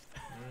cards.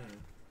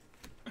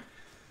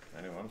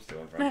 I know I'm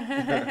stealing from.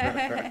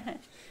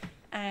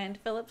 And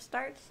Philip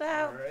starts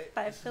out Alright,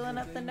 by this is filling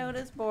the up the thing.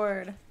 notice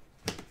board.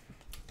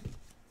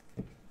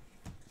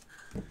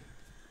 Alright,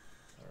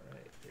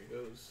 here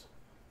goes.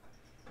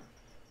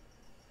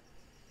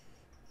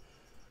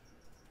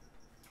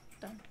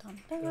 Dun, dun,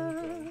 Dun, dun.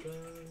 dun, dun. Here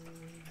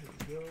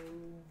we go.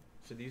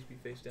 Should these be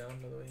face down,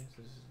 by the way?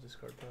 So this is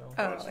discard pile.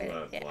 Oh, That's wait,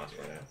 the yeah. last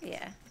one,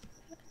 Yeah.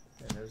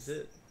 And that's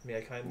it. I mean,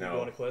 I kind of No.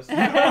 go on a quest.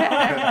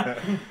 yeah.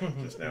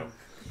 Just no.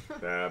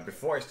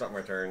 Before I start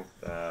my turn,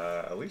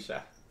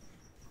 Alicia,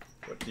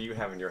 what do you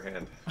have in your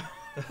hand?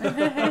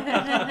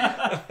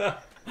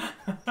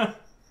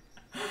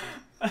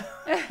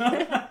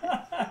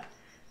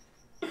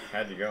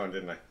 Had you going,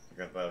 didn't I?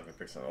 I thought I was gonna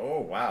pick some.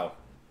 Oh wow.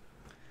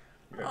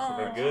 You got some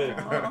They're big-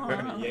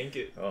 good. Yank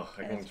it. Oh,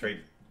 I can only trade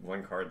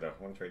 1 card though.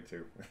 1 trade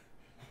 2.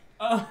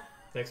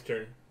 Next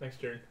turn. Next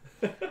turn.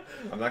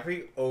 I'm not gonna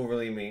be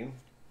overly mean.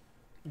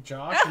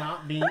 Josh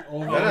not being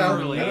over. No,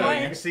 Overly no,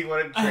 mean. you can see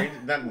what it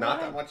changed. Not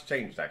that much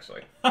changed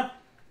actually.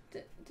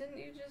 Didn't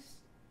you just?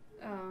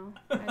 Oh,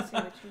 I see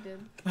what you did.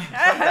 It's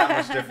not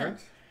that much different,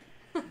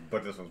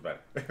 but this one's better.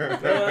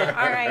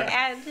 All right,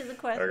 add to the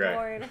quest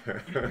board.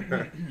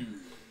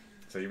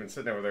 So you've been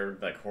sitting over there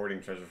like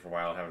hoarding treasure for a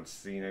while, haven't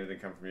seen anything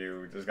come from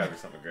you. There's got to be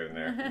something good in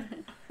there.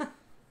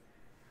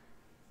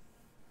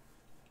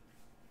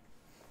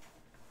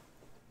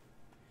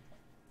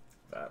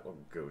 That will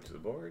go to the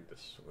board.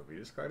 This will be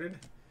discarded.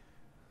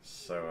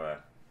 So,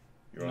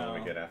 you want to let me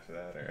No. get after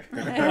that, or?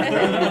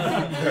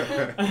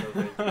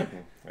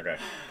 Okay,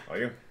 all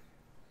you.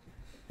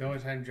 The only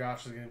time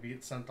Josh is going to be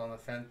sent on the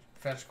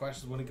fetch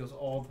quest is when it goes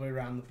all the way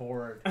around the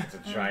board. It's a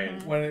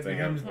giant When it thing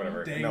becomes of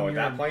whatever. dang No, at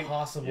near that point,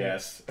 impossible.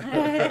 yes.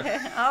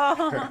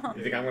 Oh.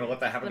 You think I'm going to let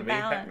that happen The to me?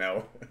 Heck balance.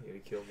 no. You're gonna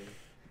kill me.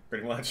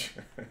 Pretty much.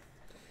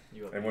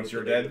 You want And me once to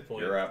you're delay dead, the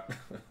point. you're up.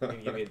 You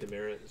can give me a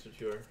demerit, that's what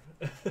you are.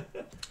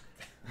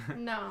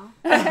 No.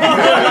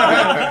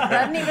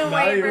 Doesn't even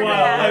Not wait even for Wow,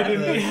 let I that.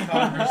 didn't- the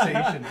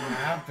conversation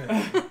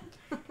happen.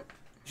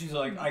 She's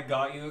like, I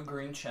got you a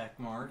green check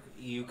mark.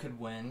 You could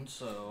win,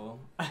 so.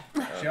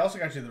 She also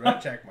got you the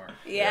red check mark.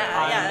 Yeah,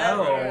 I yeah.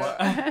 know.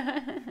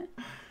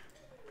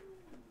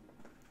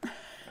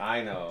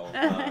 I know.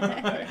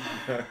 Okay.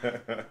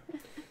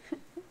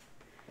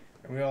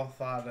 And we all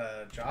thought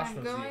Josh I'm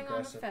was the going on a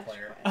aggressive fetch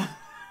player. quest.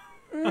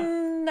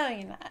 No,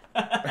 you're not.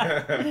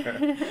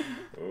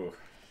 Ooh.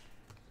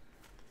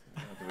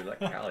 Do we let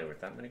Callie with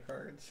that many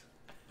cards?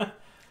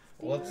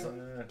 Well,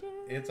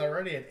 it's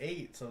already at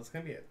 8, so it's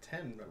going to be at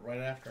 10, but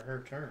right after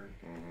her turn.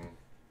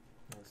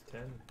 That's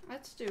 10.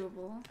 That's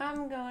doable.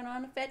 I'm going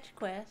on a fetch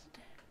quest.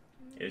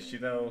 Is she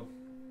though?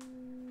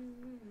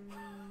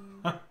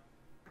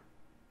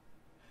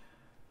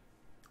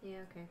 Yeah,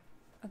 okay.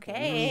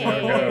 Okay.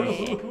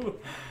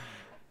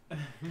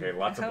 Okay,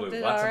 lots I of hope blue.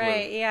 that- Lots all of blue.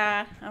 right,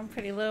 yeah, I'm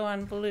pretty low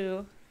on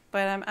blue,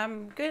 but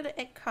I'm good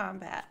at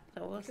combat,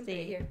 so we'll You can put it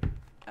see. here.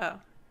 Oh,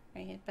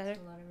 right here's better. There's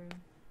a lot of room.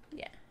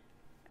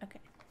 Okay.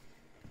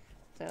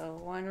 So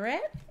 1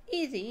 red,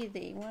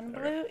 easy. 1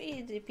 blue,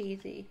 easy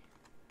peasy.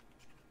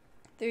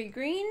 3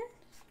 green,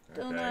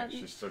 still Okay, not.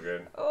 she's still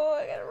good. Oh,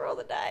 I gotta roll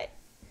the die.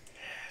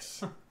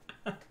 Yes.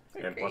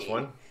 And plus Green.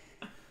 1?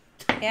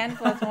 And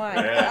plus 1.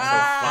 Yeah,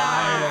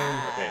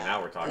 Ah! so 5. Okay, now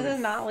we're This talking. is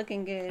not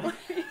looking good.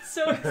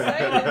 So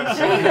excited.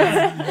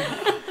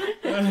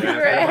 Yeah,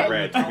 Red.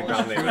 red. You can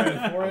dominate red.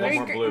 I want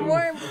more Three blue.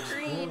 more Explore the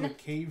green.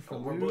 cave for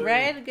More loot. blue.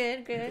 Red,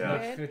 good.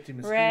 Yeah. 50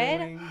 mosquito Red.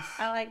 wings.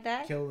 I like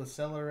that. Kill the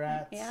cellar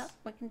rats. Yeah,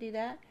 we can do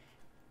that.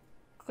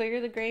 Clear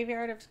the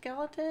graveyard of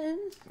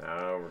skeletons.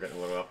 No, we're getting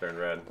a little up there in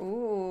red.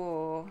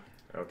 Ooh.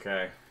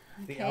 Okay.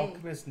 The Okay.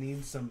 alchemist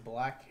needs some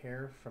black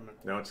hair from an.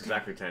 No, it's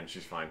exactly 10.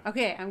 She's fine.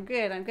 Okay, I'm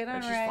good. I'm good on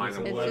And she's red. fine It's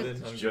on just, 11.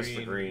 It's I'm just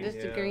the green. just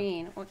the Yeah.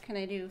 green. What can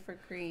I do for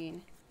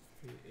green?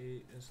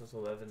 8, this is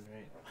 11,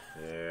 right?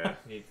 Yeah.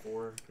 You need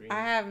 4 green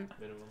I have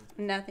minimum.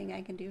 nothing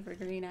I can do for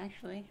green,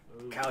 actually.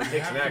 Ooh. Callie You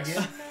takes have to next.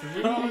 get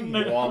 3. Womp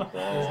There's no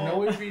womp.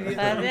 way for you to get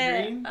That's 3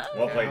 it. green.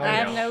 Well played, I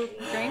have Danielle. no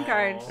green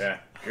cards. Yeah,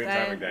 good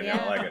That- timing, Danielle.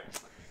 yeah. I like it.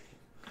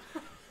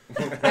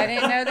 I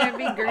didn't know there'd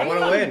be green. I want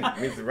to win. It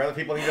means the other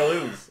people need to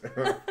lose.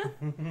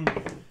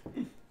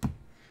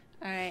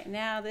 All right,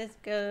 now this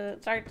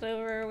starts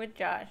over with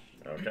Josh.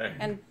 Okay.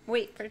 And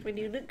wait, first we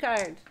do loot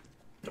cards.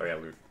 Oh yeah,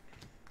 loot.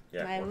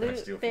 Yeah, My what can I loot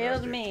steal from the failed rest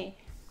of you? me.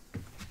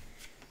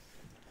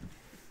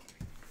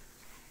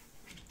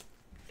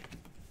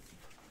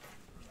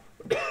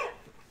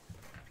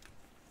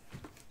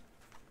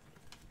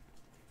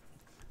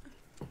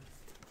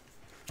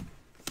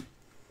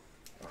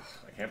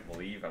 I can't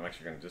believe I'm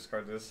actually going to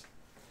discard this.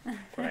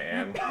 But I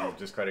am. I'm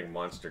discarding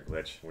Monster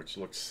Glitch, which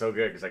looks so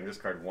good because I can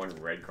discard one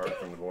red card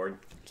from the board.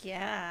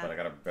 Yeah. But I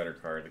got a better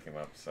card that came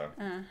up, so.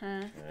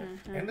 Uh-huh.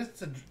 And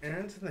it's in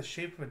the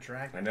shape of a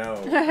dragon. I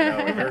know.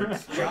 It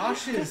hurts.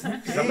 Josh is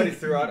Somebody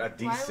threw out a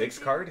Why would D6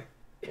 you- card?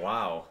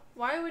 Wow.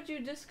 Why would you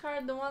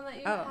discard the one that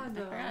you Oh, had I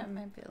though? forgot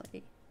my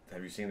ability.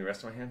 Have you seen the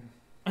rest of my hand?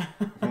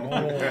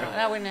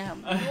 That wouldn't help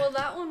me. Well,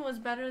 that one was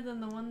better than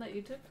the one that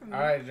you took from me.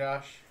 All right,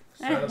 Josh.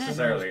 Not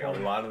necessarily. A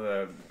lot of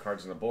the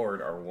cards on the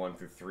board are 1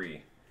 through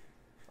 3.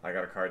 I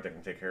got a card that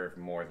can take care of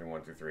more than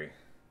 1 through 3.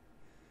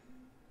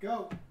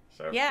 Go.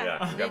 So, Yeah.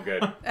 I'm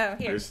good. Oh,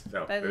 here.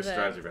 There's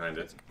strategy behind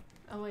it.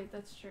 Oh wait,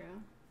 that's true.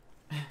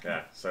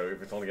 Yeah, so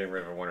if it's only getting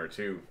rid of a 1 or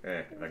 2,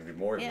 if I can do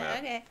more than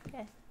Yeah, that.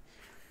 okay.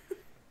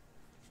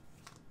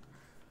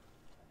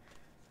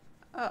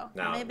 Oh,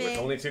 Now, maybe. with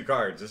only 2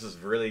 cards, this is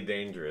really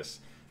dangerous.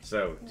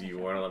 So, do you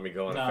want to let me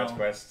go on a No. fetch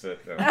quest? No.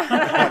 No,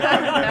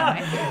 I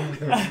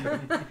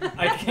don't.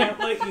 I can't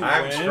let you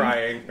I'm win.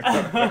 trying.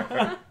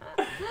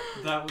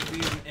 That would be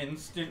an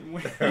instant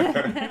win.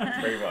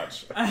 Pretty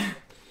much.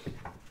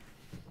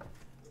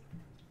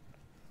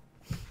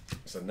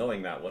 So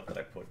knowing that, what did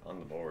I put on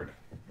the board?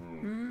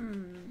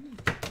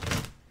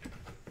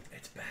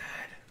 It's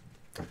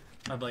bad.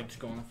 I'd like to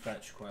go on a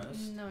fetch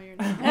quest. No, you're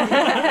not.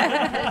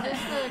 Is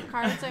this the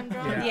cards I'm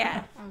drawing?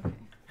 Yeah. Okay.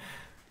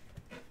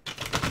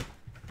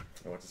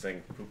 What's the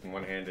saying? Poop in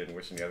one hand and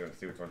wishing the other and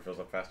see which one fills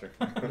up faster.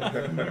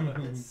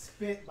 It's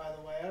spit, by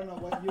the way. I don't know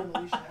what you and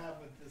Alicia have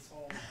with this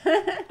whole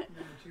number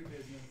 2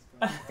 business.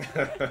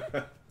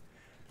 But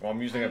Well,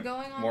 I'm using I'm a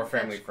going on more a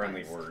fetch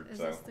family-friendly quest. word, Is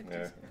so this the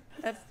yeah.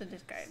 That's the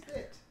discard.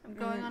 spit. I'm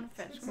going on a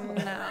fetch It's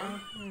quest.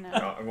 No.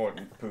 I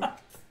want poop.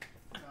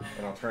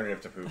 An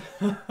alternative to poop.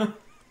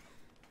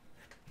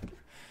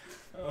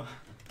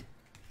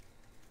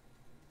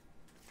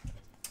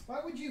 Why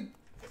would you,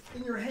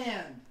 in your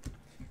hand?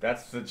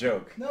 That's the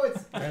joke. No,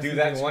 it's Do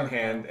that in one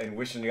hand and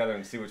wish in the other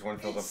and see which one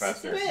fills up It's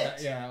faster. spit.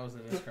 Yeah, that was a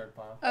discard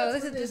pile. Oh,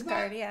 this is It's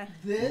not discard, yeah.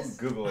 this.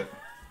 Google it.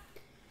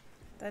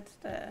 That's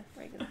the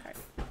regular card.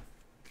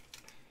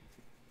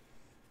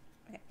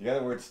 The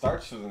other word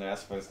starts with an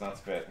S, but it's not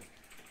spit.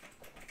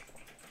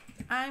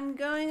 I'm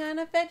going on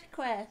a fetch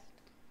quest.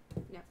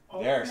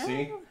 Oh, There, No?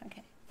 see?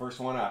 Okay. First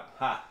one up.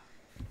 Ha!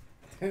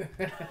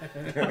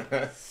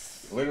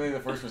 Literally the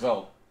first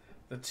result.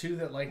 The 2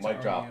 that like Mic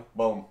to drop. argue.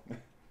 Boom.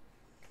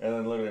 And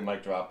then literally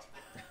mic dropped.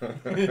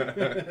 Got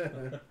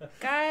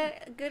a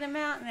good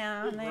amount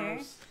now in there.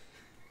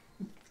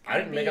 I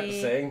didn't make up the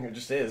Be saying, it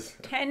just is.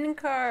 10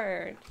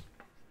 cards.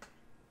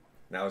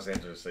 Now his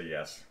answer is say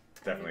yes.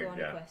 Definitely, I'm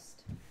gonna go on yeah. a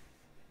quest.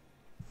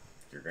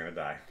 You're gonna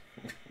die.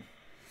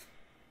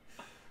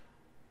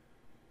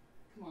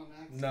 Come on,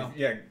 Max. No,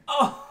 Yeah.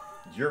 Oh!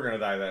 You're gonna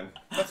die then.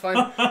 that's fine.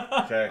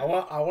 Okay. I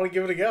want to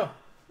give it a go.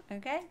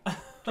 Okay.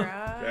 Draw.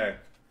 Okay.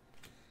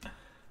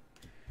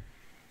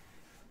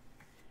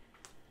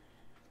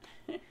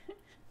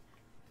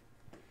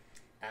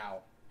 Ow.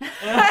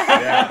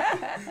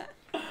 Yeah.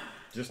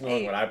 Just knowing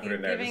Hey, what I put you're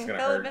in there, this is giving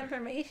gonna full of hurt.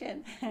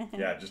 information.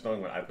 Yeah, just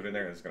knowing what I put in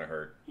there, this is gonna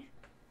hurt.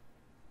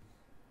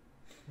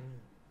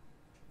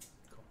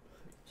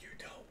 You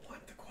don't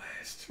want the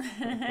quest.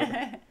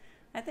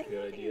 I think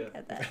Good we idea. can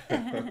get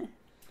that.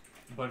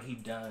 But he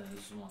does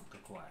want the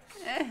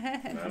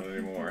quest. Not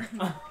anymore.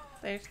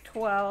 There's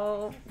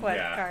 12 quest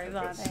Yeah, cards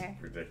on that's there.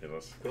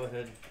 ridiculous. Go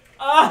ahead.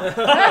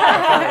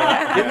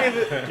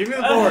 Give me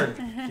the board.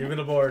 Give me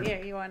the board.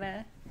 Here, you want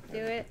to do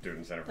it? Do it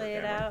in center for Play the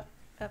it camera.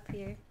 out up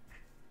here.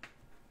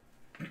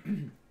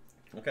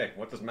 Okay,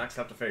 what does Max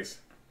have to face?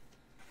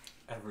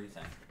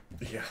 Everything.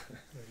 Yeah.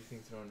 Everything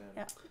thrown at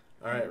Yeah. him.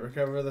 All right,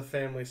 recover the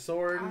family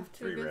sword. Off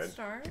to a 3 good red.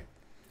 start.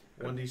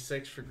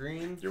 1d6 for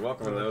green. You're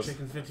welcome to those.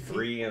 Chicken 50 feet.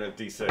 3 and a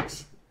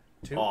D6.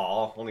 2.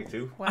 Aw, only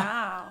 2?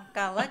 Wow,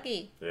 got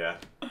lucky. Yeah.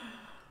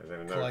 And then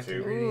another Collect 2.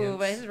 ingredients. Ooh,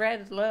 but his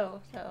red is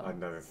low, so.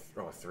 Another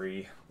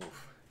 3.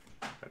 Oof.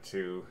 A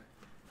 2.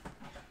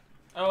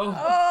 Oh!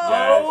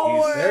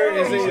 Yeah, There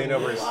is he's a in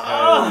over his head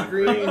lot on of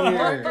green More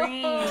here.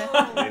 green.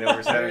 In over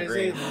his head There on is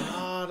green. a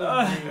lot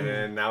of And green.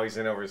 then now he's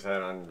in over his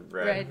head on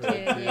red. Red too,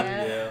 yeah.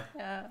 Yeah.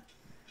 Yeah.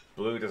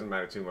 Blue doesn't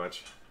matter too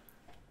much.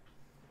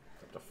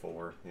 Up to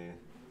 4. Yeah.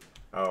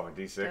 Oh,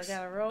 a Still D6.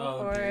 gotta roll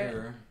Oh for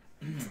dear.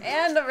 it.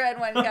 And the red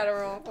one gotta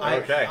roll for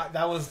it. Okay.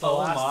 That was the Oh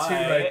last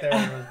my. 2 right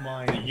there. Was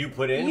mine. You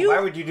put in? You- Why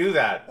would you do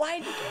that? Why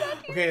did you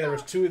not do Okay, there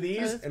was 2 of these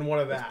Those and 1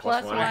 of that.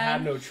 plus one. I had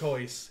one. no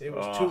choice. It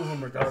was Oh, 2 of them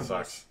that regardless.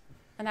 sucks.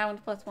 And that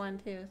one's plus 1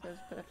 too, so it's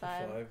put a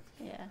 5. 5.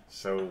 Yeah.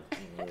 So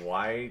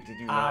why did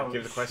you not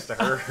give the Ouch. quest to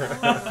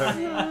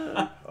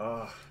her?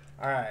 Oh,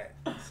 All right,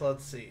 so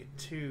let's see.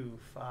 2,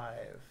 5,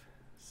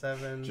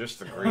 7. just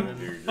the green,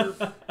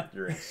 dude.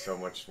 You're in so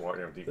much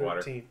water, deep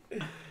water. 13.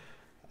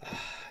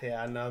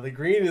 Yeah, no, the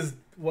green is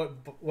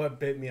what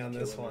bit me on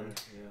this one.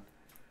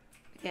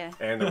 Yeah. Yeah.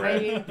 And the Are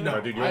red. you, No,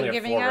 dude, you are only you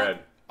have giving 4 up? red.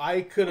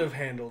 I could have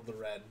handled the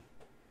red.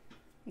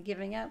 You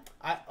giving up?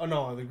 Oh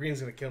no, the green's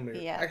gonna kill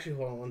me. Yeah. Actually,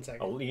 hold on one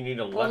second. Oh, you need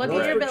 11 Well, look at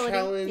red. your For ability.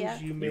 challenge, Yeah.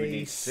 you You may would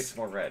need 6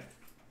 more red.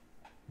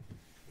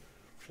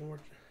 Four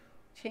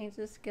Change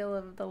the skill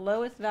of the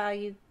lowest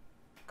value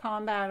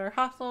combat or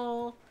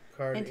hustle.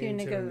 card Into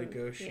into nego-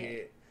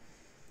 negotiate.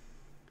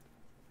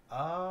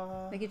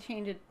 They could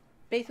change it.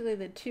 Basically,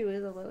 the 2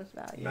 is the lowest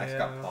value. Max Yeah.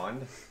 got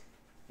pawned.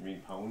 You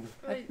mean pwned?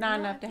 That's not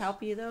enough to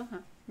help you, though, huh?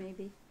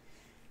 Maybe.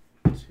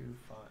 2,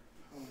 5.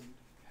 How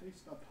do you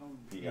spell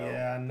pwn?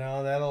 Yeah,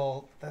 no,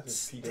 that Is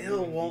it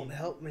still PWND? won't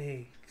help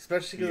me.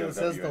 Especially because it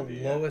says the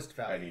PWND, yeah. lowest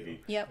value. IDD.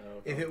 Yep.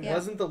 Oh, If okay. it Yeah.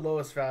 wasn't the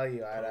lowest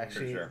value, I'd For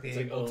actually sure. be It's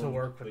like able to owned,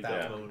 work with like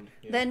that one. owned,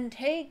 yeah. Then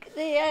take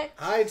the X.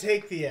 I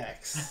take the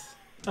X.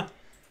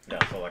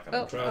 Yeah, so like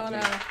Oh, I'm oh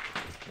no.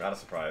 not a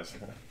surprise.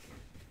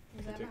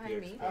 Is that Take behind the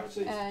me?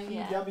 Actually, it's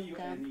yeah,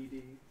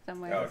 PWNED.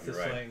 Somewhere. Oh, That's the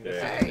you're right. slang. Yeah.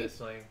 That's Sorry. the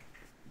slang.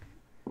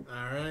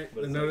 Alright,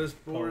 But the it's notice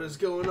like board pwn. is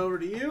going over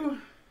to you.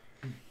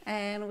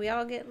 And we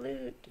all get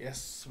loot.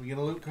 Yes, we get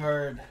a loot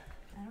card.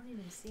 I don't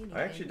even see anything.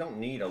 I actually don't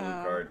need a loot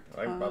Oh. card.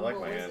 I like What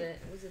my was hand. it?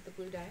 Was it the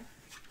blue die?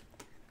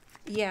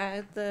 Yeah,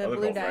 it's the Oh, they're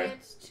blue both die. red.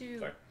 It's 2.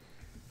 Sorry.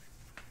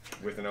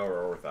 With an O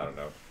or without an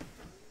O.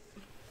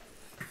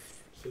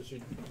 So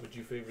would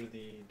you favor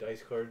the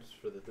dice cards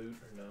for the loot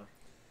or no?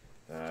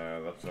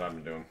 That's what I've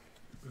been doing.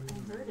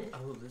 I heard it.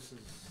 Oh, this is.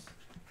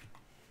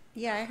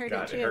 Yeah, I heard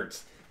God, it too. it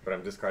hurts. But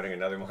I'm discarding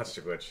another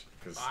monster glitch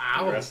because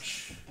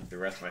Ouch. the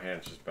rest of my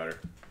hand's just better.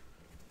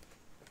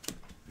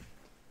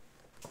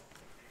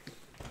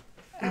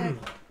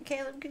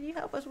 Caleb, could you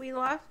help us? We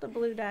lost the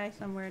blue die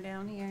somewhere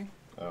down here.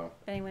 Oh,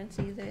 If anyone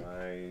sees it.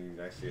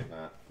 I see it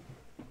not.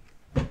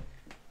 Yeah,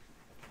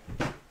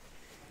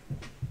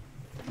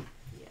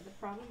 the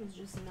problem is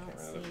just not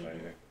Can't remember seeing that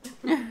it.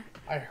 either.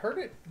 I heard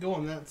it go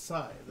on that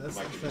side. That's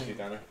Mike, the did you see thing. it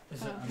down there?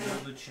 Is it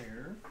under the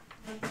chair?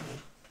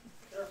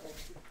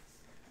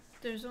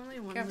 There's only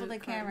one Careful loot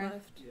the card camera.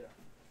 left.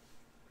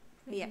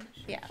 Yeah,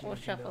 yeah, we'll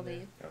shuffle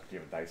these. Oh, do you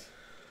have a dice?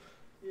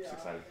 Yeah,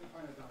 Six sided. I can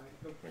find a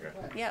die.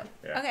 Okay. Play. Yep.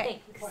 Yeah.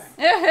 Okay.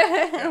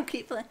 Thanks. I'll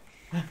keep playing.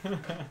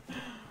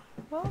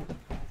 Well,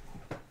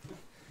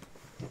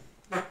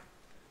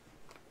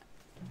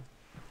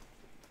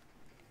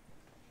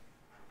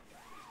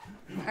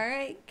 all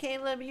right,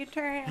 Caleb, your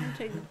turn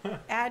to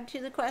add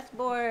to the quest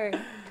board.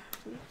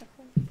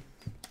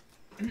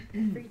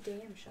 Every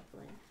day I'm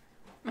shuffling.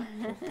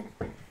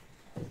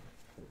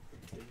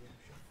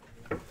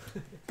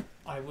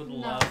 I would No.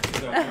 love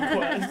to go to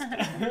quest.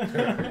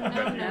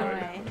 Bet you No would.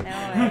 way, no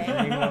way.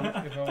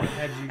 If I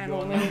had you And go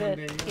we'll on move that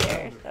it one day,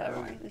 here so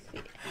everyone can see.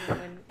 You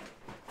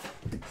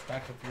wouldn't-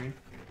 Stack of 3. Mm-mm.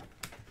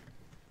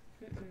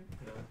 No, it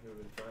would have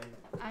been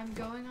fine. I'm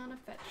going on a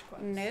fetch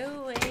quest.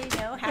 No way,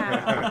 no how.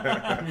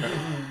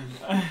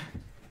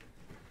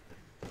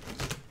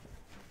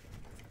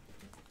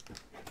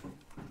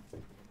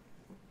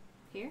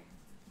 Here?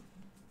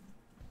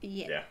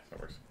 Yeah. Yeah, that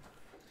works.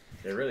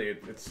 Yeah, really,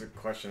 it's a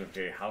question of,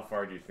 okay, how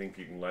far do you think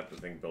you can let the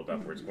thing build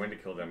up where it's going to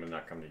kill them and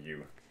not come to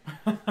you?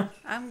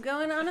 I'm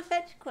going on a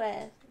fetch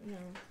quest. No.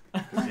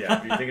 'Cause, yeah,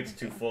 if you think it's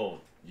too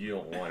full, you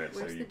don't want it,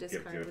 so Where's you the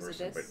give it to the other discard? Was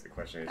person. it this? But the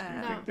question is, do you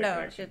No. think they No,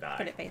 can actually just die?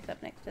 put it face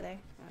up next to there.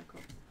 Oh,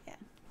 cool. Yeah.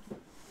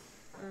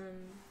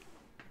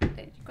 Um, There's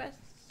your quests.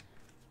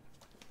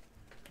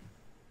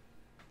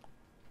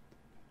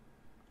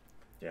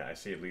 Yeah, I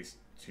see at least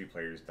 2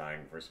 players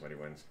dying before somebody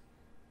wins.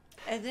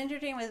 It's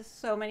interesting with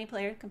so many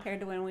players compared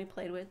to when we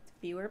played with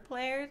fewer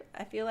players.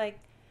 I feel like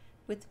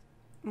with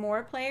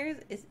more players,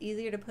 it's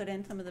easier to put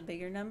in some of the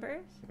bigger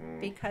numbers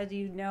because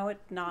you know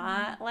it's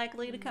not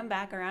likely to come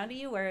back around to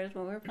you. Whereas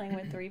when we were playing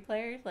with 3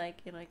 players, like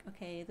you're like,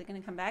 okay, is it going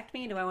to come back to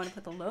me? Do I want to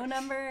put the low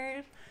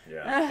numbers?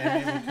 Yeah.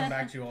 And it would come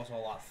back to you also a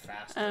lot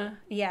faster.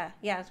 Yeah,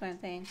 that's what I'm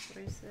saying.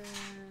 where's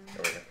the...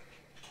 Over here.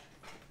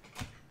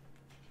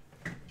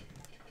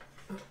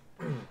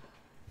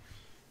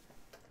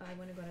 I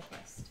want to go to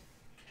quest.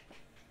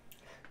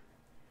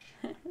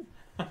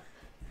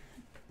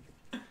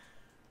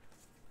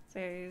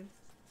 There's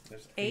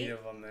There's 8? 8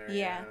 of them there.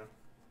 Yeah.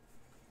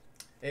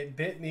 It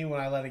bit me when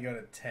I let it go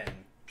to 10.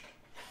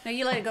 no,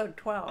 you let it go to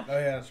 12 Oh,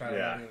 yeah, that's right. Yeah.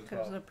 I let it go to because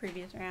of 12. the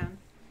previous round.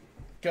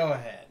 Go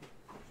ahead.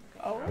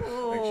 I think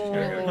she's going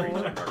to get a green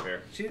Oh, check mark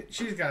there.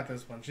 She's got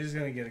this one. She's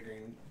going to get a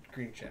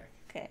green check.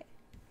 okay.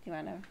 Do you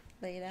want to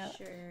lay it out?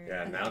 Sure.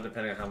 Yeah, now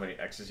depending on how many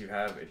X's you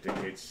have, it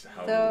dictates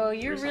how So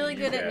you're risky really you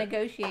good at get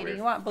negotiating. with-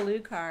 You want blue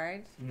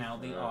cards. Now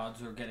the Yeah.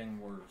 odds are getting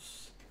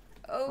worse.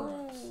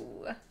 Oh,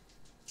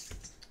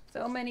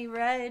 so many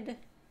red.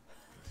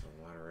 That's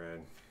a lot of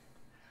red.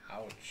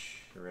 Ouch.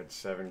 Red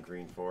 7,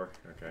 green 4.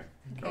 Okay.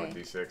 Go Okay.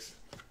 with D6.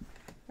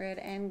 Red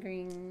and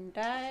green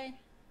die.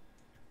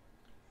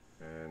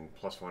 And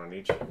 +1 on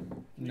each.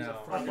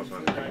 No. Or +1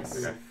 on the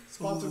green. Okay.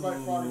 Sponsored by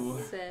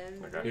Farm.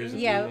 Seven. Okay. Here's a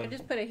Yeah, blue one.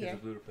 just put it Here's here. a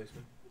blue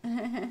replacement.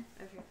 Okay.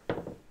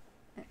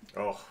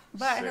 Oh,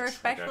 But her 6.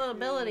 special Okay.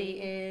 ability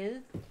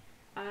is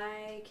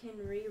I can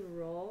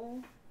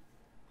re-roll.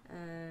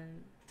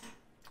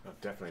 I'll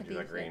definitely Could do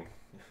that be green.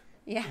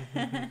 yeah.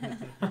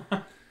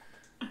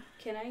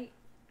 Can I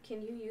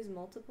Can you use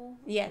multiple?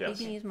 Yeah, Yes.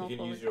 you can use You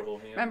multiple. can use your whole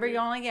hand. Remember, you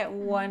yeah. only get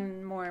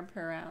one more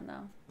per round,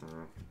 though.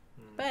 Mm.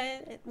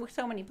 But with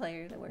so many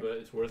players, it works. But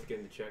it's worth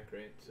getting the check,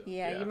 right? So.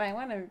 Yeah, Yeah. you might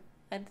want to,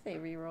 I'd say,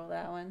 re-roll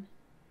that one.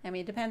 I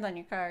mean, it depends on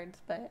your cards,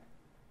 but...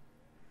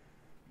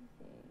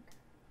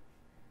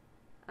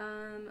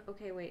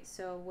 Okay, wait.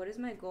 So, what is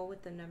my goal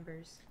with the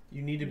numbers?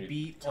 You need to You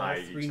beat all tie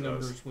each 3 of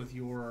those. numbers with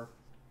your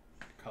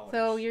colors.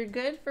 So you're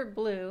good for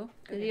blue,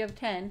 because Okay. you have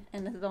 10,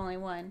 and this is only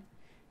 1.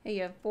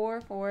 You have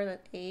 4, 4,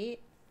 that's 8,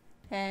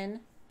 10,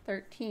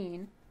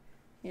 13.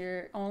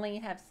 You only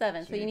have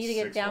 7, so you need to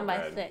get 6 down more by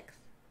red. 6.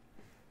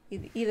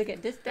 You either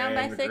get this down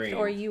And by the 6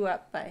 or green. you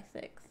up by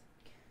 6.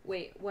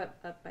 Wait, what?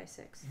 Up by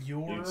 6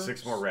 your You need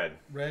 6 more red.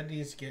 red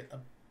needs to get a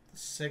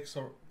 6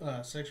 or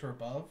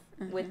above.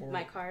 with Or-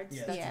 my cards.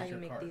 yeah, That's Yeah. how with you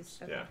your make cards.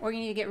 these. Okay. Yeah. Or you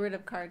need to get rid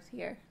of cards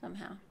here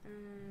somehow.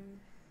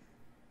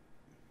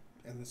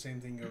 And the same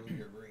thing goes with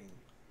your green.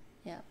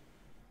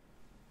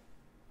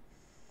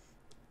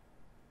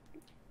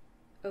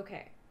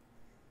 Okay.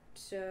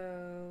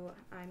 So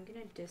I'm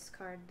gonna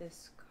discard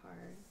this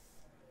card.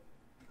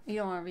 You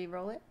don't want to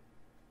re-roll it?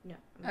 No,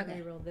 I'm gonna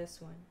Okay. reroll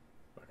this one.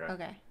 Okay.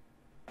 Okay.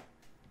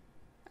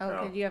 Oh,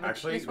 because you have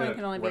actually, this one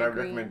can only be what a I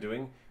green. recommend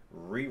doing,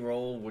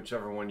 re-roll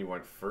whichever one you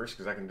want first,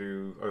 because I can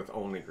do with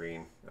only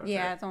green. Okay.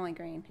 Yeah, it's only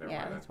green. Never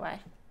yeah, mind that's why.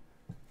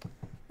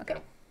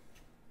 Okay.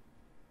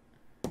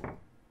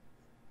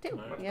 2.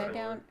 Much Yeah, better.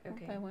 down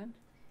Okay. by 1.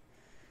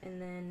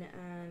 And then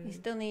You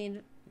still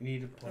need You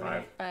need to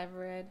play. 5.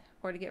 red,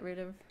 or to get rid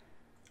of.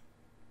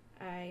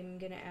 I'm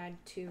gonna add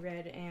 2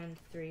 red and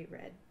 3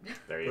 red.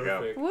 There you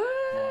Perfect. Woo!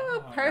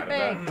 Wow.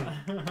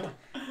 Perfect.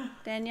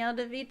 Danielle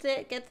defeats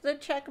it, gets the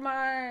check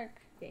mark.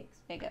 Thanks.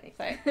 There you go.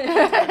 Sorry.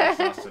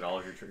 Exhausted all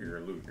of your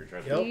loot, your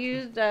treasure. Yep. You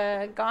used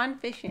gone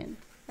fishing.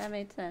 That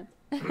made sense.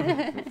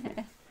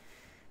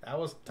 That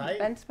was tight.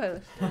 Fence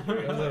post. That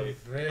was a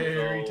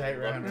very tight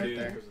round right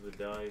there. Because of the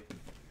die.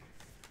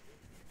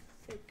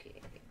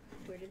 Okay.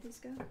 Where did this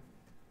go?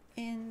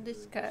 In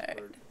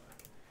discard.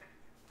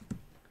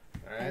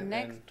 All right, And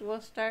next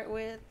we'll start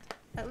with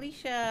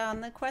Alicia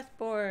on the quest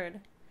board.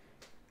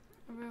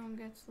 Everyone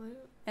gets loot.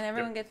 And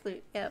everyone gets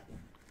loot. Yep.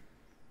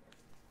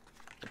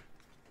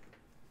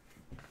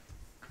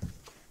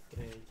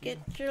 Get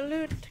your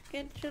loot.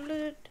 Get your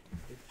loot.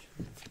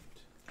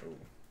 Oh.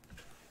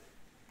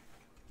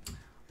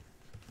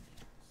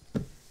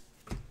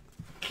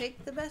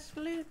 Take the best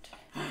loot.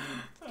 Do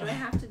I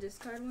have to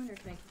discard one or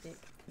can I keep it?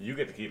 You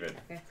get to keep it.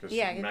 Okay. Because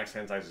Yeah. max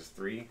hand size is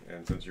 3,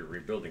 and since you're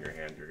rebuilding your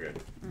hand, you're good.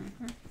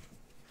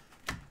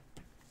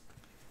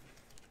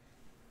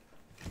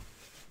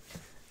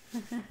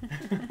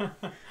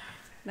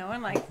 No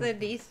one likes the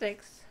D6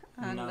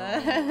 on No.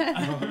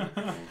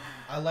 the.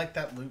 I like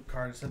that loot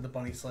card. It said the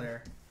Bunny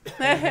Slayer.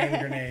 Hand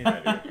grenade.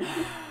 I do.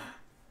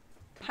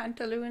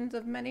 Pantaloons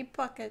of many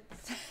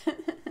pockets.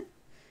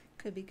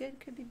 Could be good,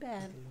 could be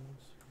bad.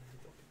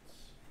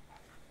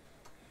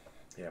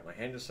 Yeah, my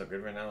hand is so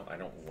good right now, I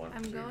don't want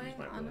I'm to going use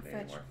my on a ability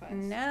fetch anymore. quest.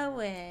 No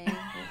way.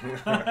 2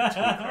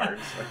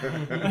 cards.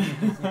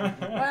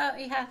 Well,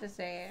 you have to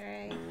say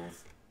it, right?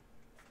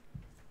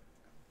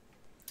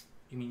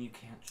 You mean you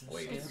can't just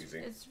Wait. skip? Easy.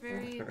 It's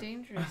very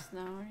dangerous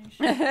now. Are you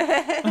sure?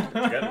 It's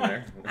getting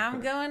there.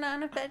 I'm going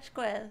on a fetch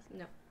quest.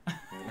 No.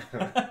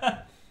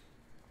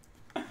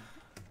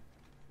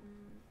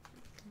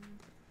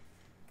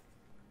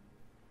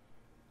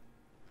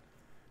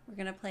 We're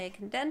gonna play a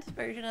condensed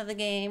version of the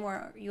game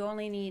where you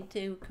only need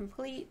to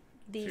complete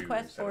the 2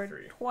 quest instead of board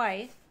 3.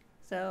 twice.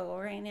 So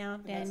right now,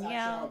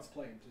 Danielle. it's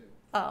played too.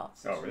 Oh,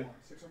 really?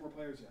 6 or more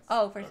players, yes.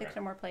 oh, for Okay. 6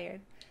 or more players.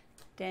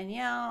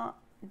 Danielle,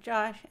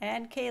 Josh,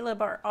 and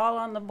Caleb are all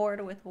on the board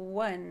with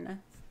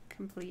 1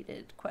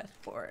 completed quest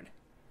board.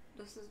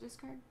 This is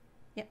discard?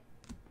 Yep.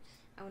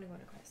 I want to go on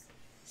a quest.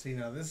 See,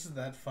 now this is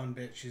that fun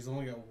bit. She's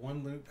only got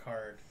 1 loot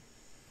card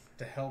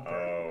to help her.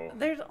 Oh.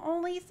 There's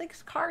only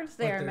 6 cards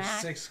there, but there's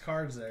Max. 6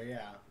 cards there,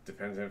 yeah.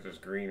 Depends if there's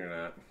green or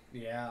not.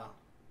 Yeah.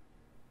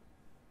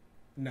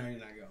 No, you're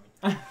not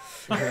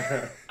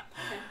going.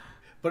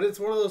 But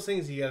it's one of those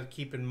things you gotta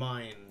keep in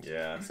mind.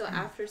 Yeah. So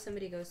after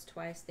somebody goes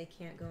twice, they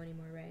can't go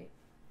anymore, right?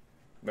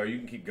 No, you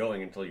can keep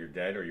going until you're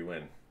dead or you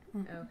win. Oh,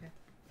 okay.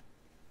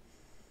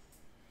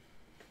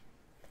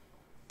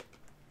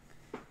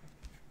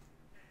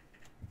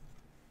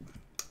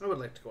 I would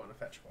like to go on a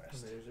fetch How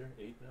quest. many is there?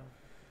 8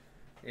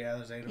 now? Yeah,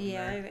 there's 8 of them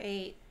Yeah, I there. have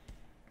 8.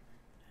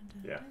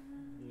 Yeah.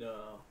 No,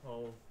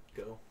 I'll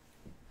go.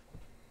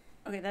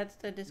 Okay, that's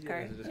the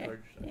discard. there's a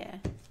discard. Yeah.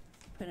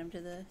 Put them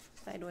to the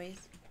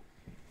sideways.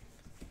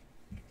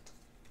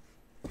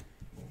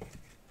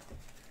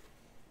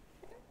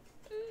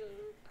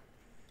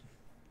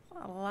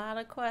 A lot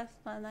of quests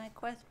on that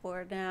quest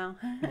board now.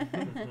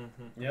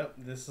 Yep,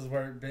 this is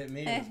where it bit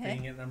me, was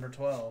being at number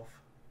 12.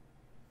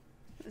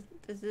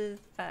 This is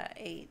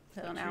 8,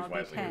 so Choose now it'll be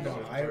wisely. 10. No,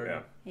 Yeah.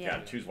 Yeah. Yeah,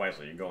 choose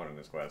wisely. You're going on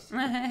this quest.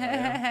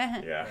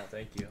 Yeah, Yeah.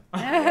 thank you.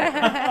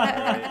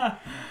 Alright,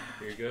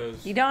 here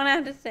goes. You don't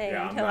have to say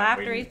Yeah, I'm until not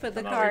after waiting- he's put the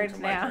I'm not waiting cards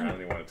till my turn. I down. don't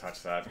even want to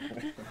touch that.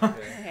 Okay.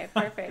 Okay,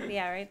 perfect.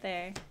 Yeah, right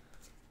there.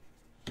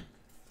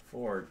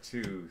 4,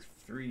 2,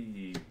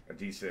 3, a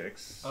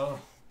D6. Oh,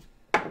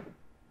 2.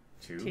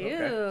 Two. Okay,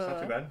 it's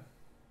not too bad.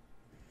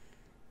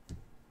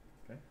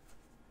 Okay.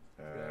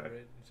 Yeah, right.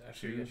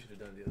 Actually, I should have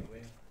done it the other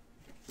way.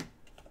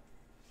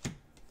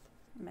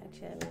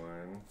 Match it.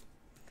 1.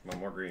 Come on,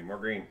 more green, more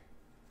green.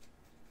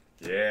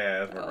 Yeah,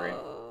 that's more green.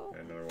 Oh.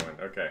 And another 1.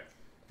 Okay.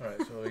 Alright,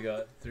 so we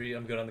got 3.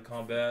 I'm good on the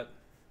combat.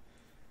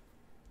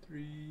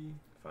 3.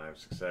 5,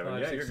 6, 7. 5,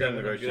 Yeah, 6, you're good 7, in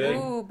I'm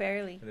negotiating. Ooh,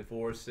 barely. And then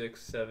 4,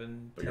 6,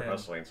 7, But 10. your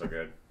hustling so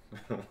good.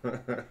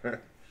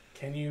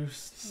 Can you?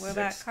 What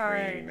about 6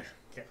 cards? green.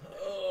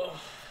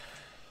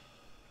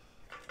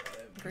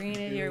 Green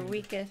is your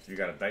weakest. If you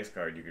got a dice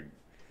card, you could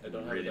I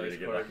don't really, have a really dice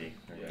get card.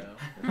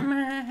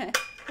 lucky.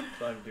 Yeah.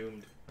 So I'm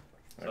doomed.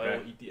 So I Okay.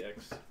 will eat the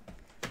X.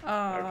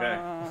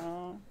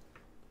 Oh.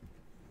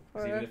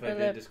 'Cause even if I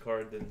did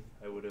discard, then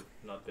I would have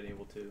not been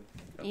able to.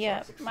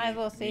 Yeah, succeed. might as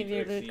well save Need to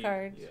your loot exceed.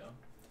 cards. Yeah.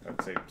 I'd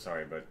say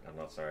sorry, but I'm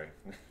not sorry.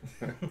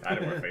 I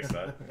didn't want to face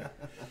that.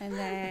 And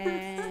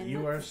then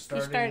You are you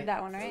starting. started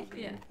that one, right?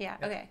 Yeah. Yeah.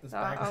 Yeah, Okay. it's So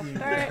back I'll to you.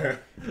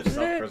 start.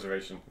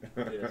 Self-preservation.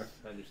 Yes,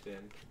 I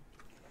understand.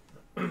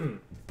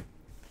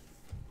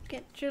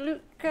 Get your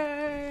loot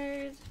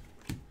cards.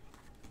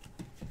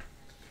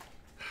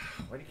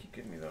 Why do you keep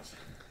giving me those?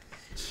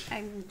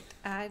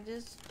 I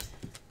just.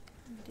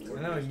 Do.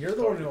 I know you're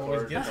the one who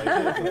always gets it.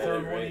 The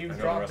third one I you know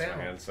the drop rest of my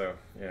down. hand, so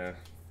yeah.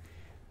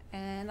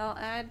 And I'll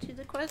add to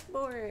the quest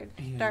board.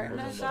 Yeah. Starting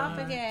Those us are off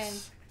nice. again.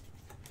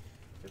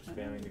 Just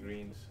spamming the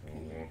greens.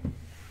 Mhm.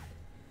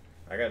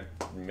 I got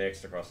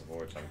mixed across the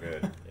board, so I'm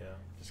good. Yeah.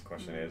 Just the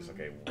question is,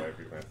 okay, what are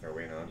people going to throw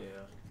in on? Yeah.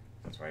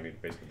 That's why I need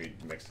to basically be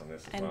mixed on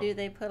this as And well. do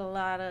they put a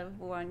lot of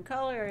one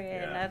color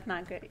in? Yeah. That's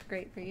not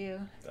great for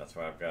you. That's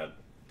why I've got.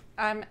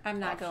 I'm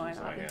not going,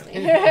 Options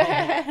obviously.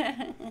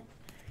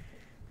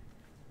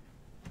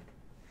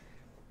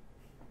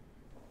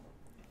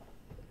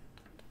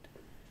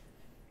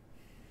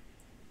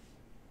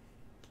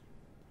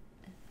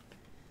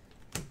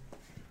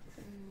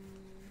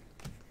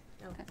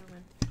 Oh, never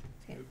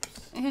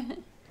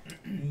mind.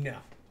 No.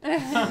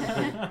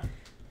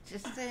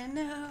 Just say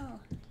no.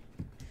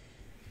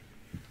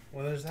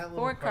 Well, there's that little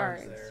 4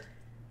 cards cards. there.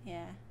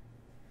 Yeah.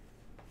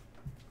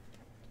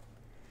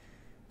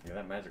 Yeah,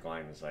 that magic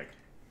line is like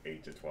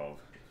 8 to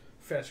 12.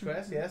 Fetch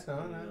quest? Yes.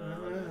 No. No. No.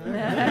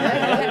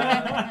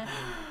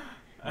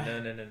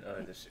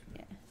 Oh, this shit.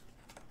 Yeah.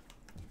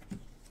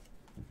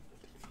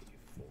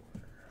 84.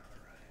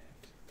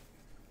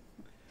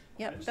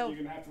 Yep. Eventually So, you're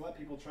gonna have to let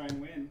people try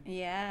and win.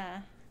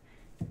 yeah.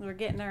 We're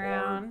getting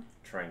around.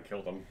 Try and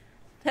kill them.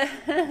 Yep.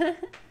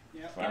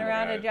 Wow. Getting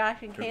around to Okay.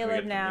 Josh and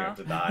Caleb now, You have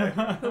to die.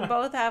 who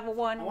both have I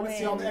one want to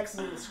see all the win. X's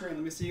on the screen.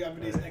 Let me see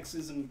everybody's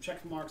X's and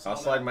check marks. I'll all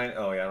slide that. mine.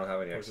 Oh, yeah, I don't have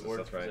any Where's X's. the word?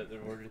 That's right. Is that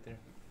the word right there?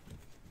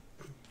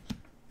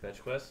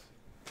 Fetch quest?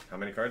 How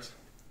many cards?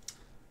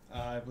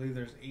 I believe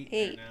there's 8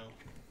 8. right now.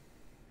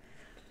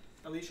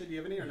 Alicia, do you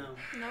have any or no?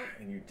 Nope.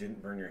 And you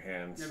didn't burn your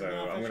hand, Never so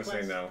know, I'm going fetch to say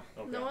quest. no.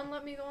 Okay. No one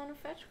let me go on a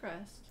fetch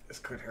quest. This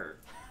could hurt.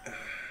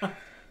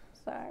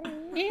 Sorry. No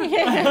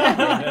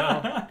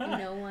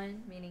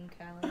one, meaning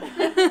Callie.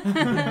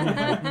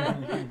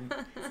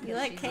 You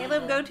let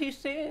Caleb go too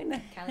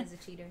soon. Callie's a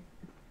cheater.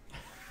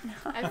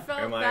 I felt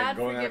Am I bad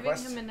for going on a giving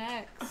quest? him an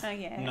X.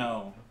 Okay.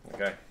 no.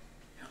 Okay.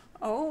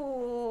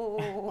 Oh.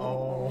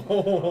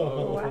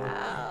 Oh.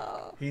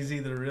 Wow. He's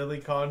either really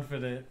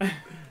confident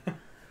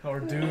or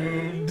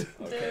doomed.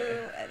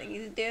 Okay. I think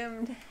he's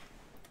doomed.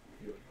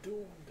 You're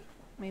doomed.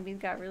 Maybe he's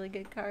got really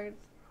good cards.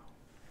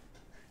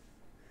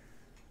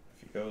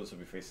 If he goes, he'll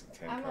be facing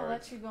 10 I'm gonna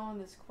cards. let you go on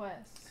this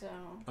quest, so.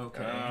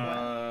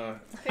 Okay.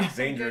 Pick It's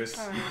some good dangerous.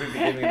 You cards. could be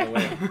giving him the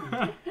wind.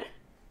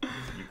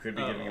 You could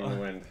be giving him the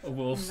wind.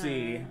 We'll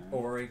see. No.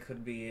 Or it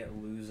could be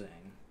losing.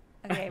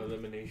 Okay,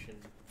 Elimination.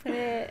 put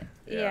it.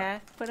 Yeah. Yeah,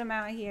 put him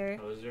out here.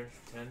 Oh, is there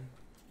 10?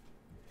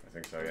 I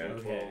think so, yeah.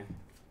 Okay. I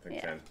think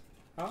Yeah. 10.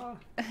 Ah.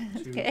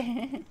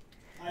 Okay.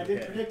 I did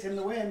Okay. predict him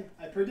to win.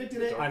 I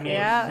predicted it. I mean,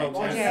 Yeah, so okay.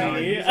 let's Right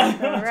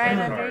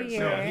see. under cards.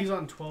 No, here. he's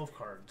on 12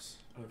 cards.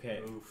 Okay.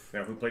 Oof.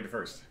 Now, who played it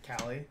first?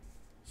 Callie.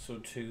 So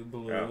 2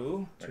 blue. Yeah.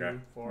 2, Okay.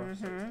 4,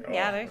 6. Mhm. Oh,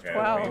 Yeah, there's okay.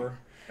 12. 4,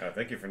 Oh,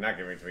 thank you for not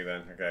giving it to me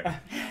then. Okay.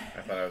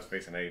 I thought I was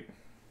facing 8.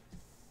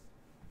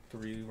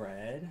 3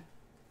 red.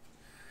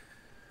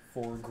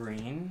 4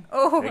 green.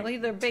 Oh, Take-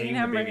 these are big tame the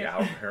numbers. baby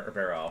owl,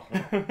 bear owl.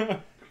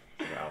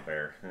 Owl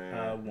bear.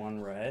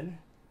 1 red.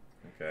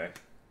 Okay.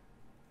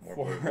 More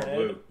 4 blue. More red.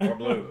 blue. More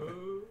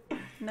blue.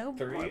 No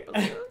 3. more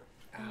blue.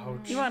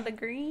 Ouch. You want the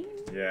green?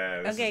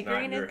 Yeah, this Okay, is not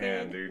green your is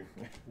hand, good.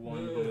 dude.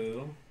 1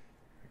 blue.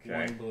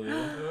 Okay. 1 blue.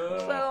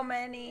 So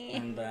many.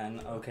 And then,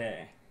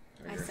 okay.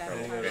 I You're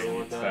sabotage trouble. it.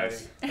 Roll a die.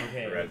 Nice.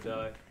 Okay. Red.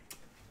 Die.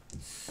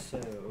 So,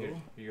 Here,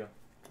 you go.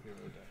 Here,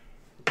 roll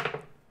a die.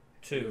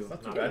 2.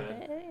 Not too Not bad.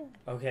 bad.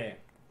 Okay.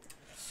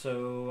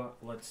 So,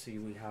 let's see.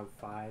 We have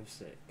 5,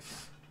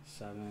 6,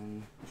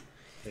 7,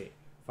 8.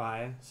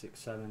 5, 6,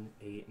 7,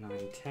 8, 9,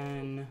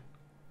 10.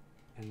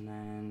 And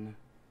then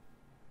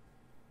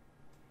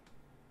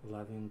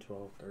 11,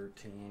 12,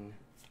 13.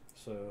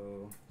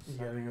 So, You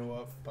gotta go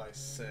up by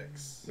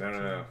 6.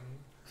 No.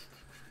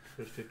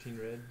 There's 15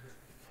 red.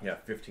 Yeah,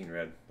 15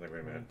 red. Like,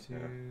 wait a minute. 2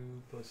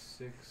 plus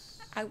 6.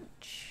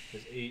 Ouch.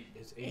 There's 8.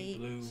 There's 8 8.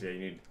 blue. So yeah, you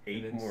need and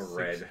 8 then more 6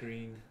 red.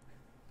 green.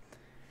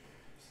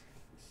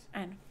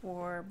 And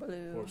 4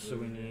 blue. 4 So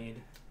we need.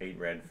 8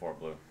 red, 4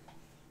 blue.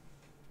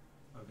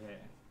 Okay.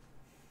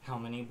 How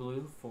many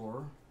blue?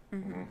 4.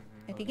 Mm-hmm.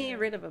 If you can get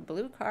rid of a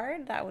blue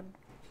card, that would.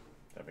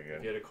 That'd be If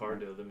good. you had a card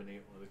to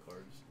eliminate one of the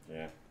cards.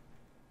 Yeah.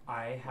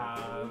 I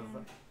have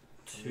A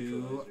 2.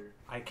 neutralizer.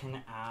 I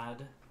can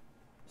add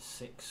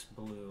 6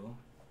 blue.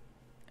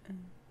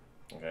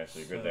 Okay, so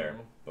you're good there.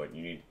 So- But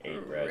you need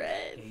 8 red.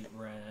 8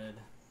 red.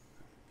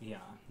 Yeah,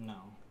 no.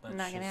 That's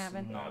Not gonna just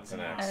happen? Not That's an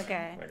gonna X.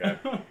 happen. Okay.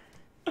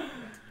 Okay.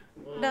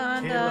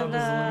 Dun, Caleb dun, is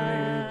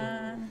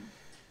dun.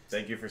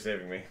 Thank you for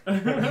saving me.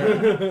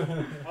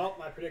 Oh,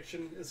 my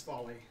prediction is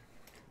folly.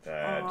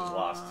 Just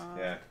lost. Aw.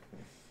 Yeah.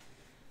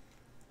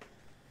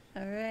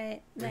 All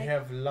right. We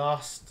have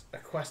lost a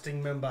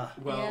questing member.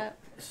 Well, Yep.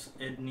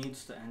 it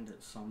needs to end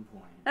at some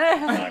point.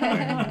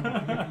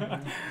 Now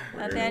We're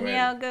gonna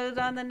Danielle win. goes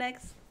on the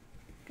next.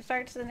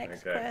 Starts the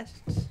next Okay. quest.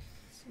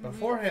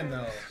 Beforehand,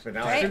 though, But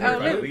now Right? I should Oh,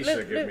 let Luke, Alicia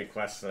Luke, give Luke. me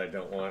quests that I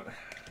don't want.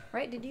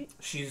 Right? Did you?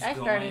 She's I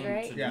going started,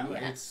 right? to yeah, do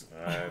it. it's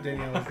Depends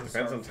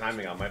Danielle. on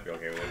timing. I might be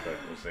okay with it, but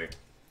we'll see. If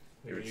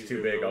Maybe it's use too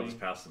your big, I'll ability. just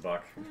pass the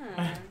buck.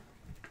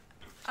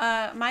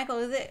 Michael,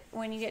 is it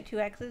when you get 2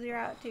 X's you're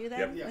out too then?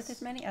 Yep. With Yes.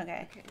 this many?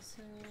 Okay. Okay,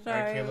 so All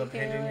Sorry, right, Caleb,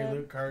 hand in your Caleb.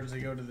 loot cards. They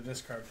go to the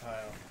discard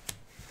pile.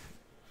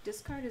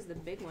 discard is the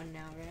big one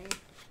now, right?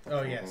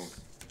 Oh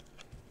yes.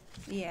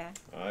 Yeah.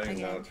 I am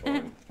Okay. now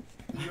torn.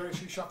 You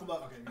already shuffled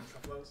up. Okay, you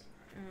shuffle those.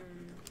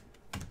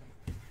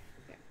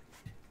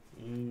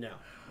 No.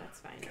 That's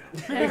fine.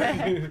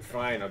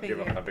 Fine, I'll give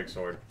up Figure. a big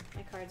sword.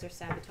 My cards are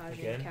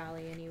sabotaging Again?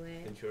 Callie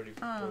anyway. Didn't you already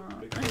Aw. broke the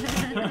big card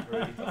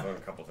already? I've done a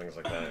couple things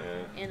like that.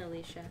 Yeah. And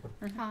Alicia.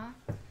 Huh?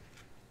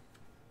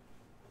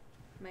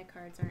 My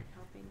cards aren't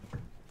helping.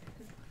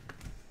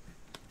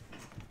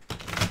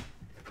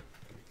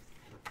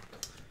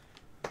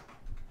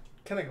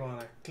 Can I go on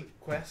a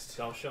quest?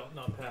 Thou shalt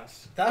not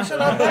pass. Thou shalt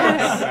not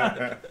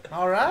pass.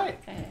 All right.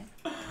 Okay.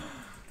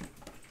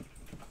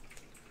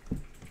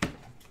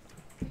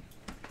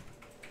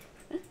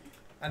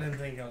 I didn't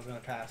think I was gonna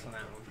pass on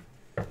that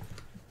one.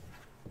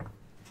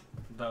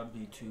 That would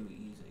be too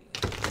easy.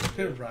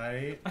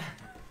 Right.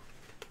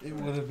 It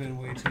would have been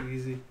way too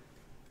easy.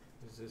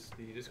 Is this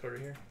the discard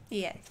right here?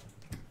 Yes.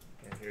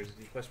 And here's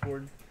the quest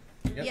board.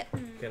 Yep. Yep.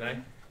 Can I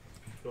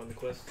go on the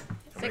quest?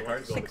 How many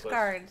cards? Go on the 6 quest.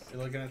 cards.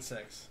 You're looking at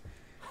 6.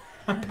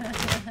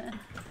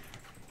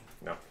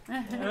 No.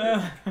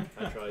 I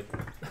tried.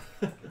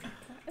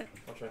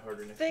 I'll try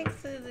harder next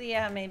 6 time. is,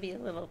 yeah, maybe a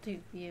little too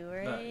few,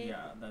 right?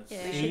 That's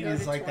Yeah. We should 8 go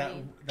is to like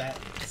 20. that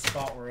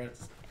spot where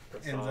it's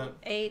That's ends on- up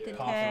 8 to yeah,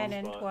 10 on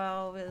and spot,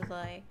 12 is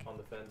like. on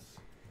the fence.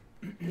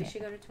 We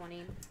should go to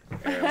 20.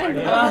 Okay, am I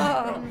going,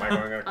 Oh. am I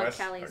going on a quest?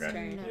 Callie's Okay.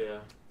 turn. Yeah.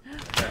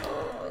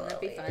 Wouldn't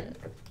that be fun?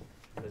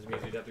 This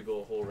means you'd have to go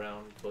a whole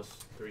round plus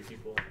 3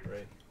 people, right?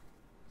 I So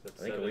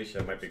that's think 7.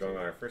 Alicia might be going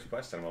on her first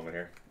quest in a moment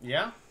here.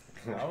 yeah,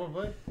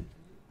 probably.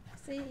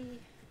 See.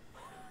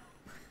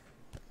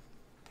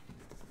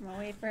 I'm gonna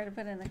wait for her to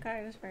put in the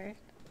cards first.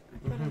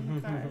 Put in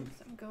the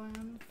cards. I'm going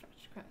on the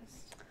fetch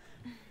quest.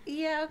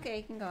 Yeah, okay,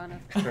 you can go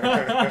on.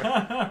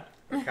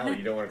 Callie,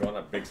 you don't want to go on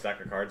that big stack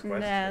of cards No,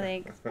 quest?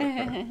 thanks.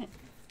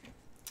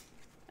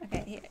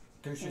 okay, here.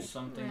 There's just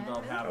something Red.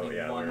 about having Oh,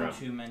 yeah, one we're or on.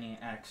 too many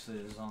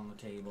X's on the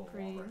table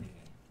Green. already.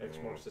 X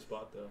marks the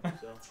spot though.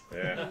 So.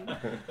 Yeah.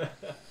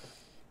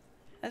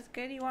 That's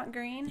good. You want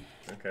green?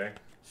 Okay.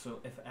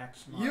 So if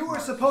X You were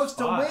marks the supposed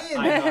to spot, win.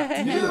 I got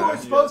two. You were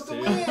supposed to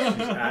Yes, win.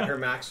 She's at her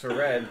max for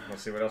red.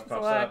 Let's see what else It's a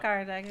pops lot of up.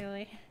 cards,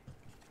 actually.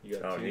 You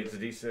got Oh, it 2. needs a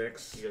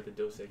D6. You got the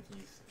Dos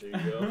Equis. There you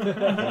go.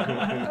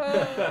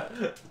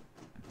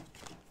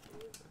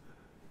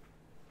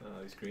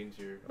 These greens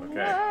are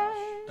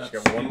Okay. That's She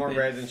got one more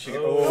stupid. red and she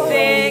got. Oh.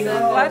 Six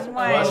Oh, plus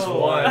one. Plus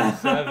one.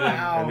 7.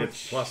 And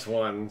it's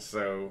 +1,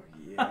 so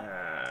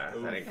yeah,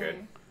 that ain't good.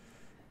 Okay.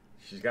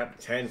 She's got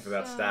 10 for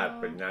that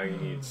stat, but So- now you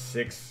need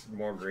 6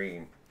 more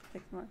green.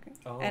 6 more green.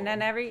 Oh. And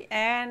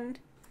then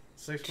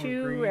 6 Two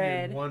more green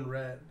red. and 1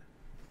 red.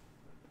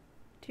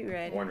 2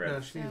 red. 1 red.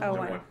 No, she needs Oh,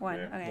 one. one.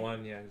 Yeah. Okay.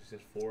 1, yeah, it's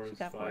just 4. She It's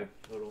got 5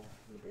 total on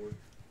the board.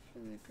 For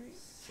the green.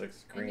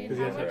 6 I green, need Because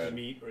you how have much? to red.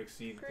 meet or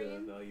exceed the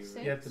Green? value.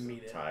 Six? You have to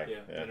meet it. Tie. Yeah,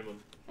 Yeah. minimum.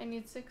 I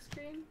need 6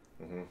 green.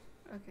 hmm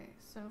Okay,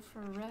 so for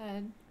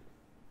red.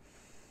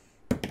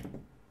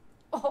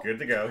 Good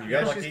to go. You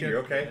Yeah, got she's lucky. good. You're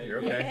okay. You're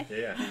okay.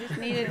 Yeah. You just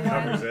needed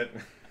Covers one. it.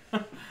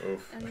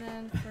 Oof. And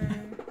then for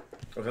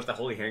Was that the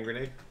holy hand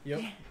grenade?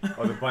 Yep.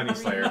 Oh, the bunny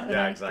slayer. Yeah,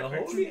 The exactly.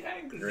 holy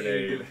hand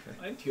Grenade. grenade.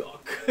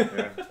 Antioch.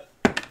 Yeah.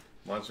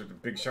 Monster with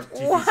the big sharp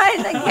teeth. What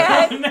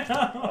again?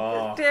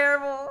 Oh.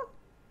 Terrible.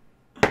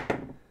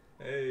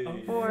 Hey.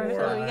 4, so we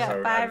So got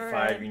out 5 of or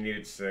 5, red. you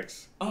needed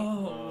 6.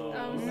 Oh.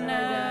 Oh,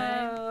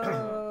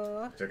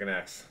 No. Took an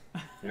X.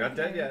 You're not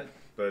dead yet,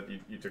 but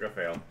you took a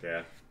fail.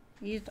 Yeah.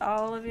 Used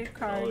all of your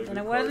cards, of and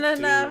it your wasn't cards,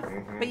 too. enough.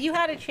 Mhm. But you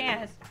had a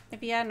chance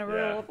if you hadn't Yeah.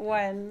 rolled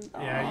one.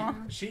 Yeah,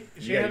 Aw. she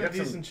Yeah, had you a got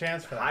some decent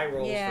chance for High that.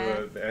 rolls Yeah.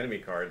 for the enemy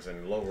cards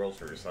and low rolls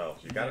for yourself.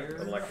 You got There-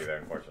 unlucky there,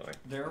 unfortunately.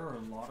 There are a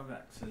lot of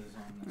X's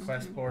on this.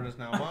 Quest board is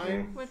now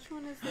mine. Which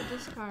one is the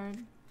discard?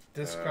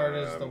 Discard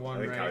is the I one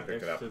think Kylie right.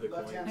 picked it Next up. to the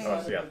Left-hand coin. Oh,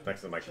 side so yeah, of the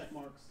next to the mic. check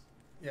marks.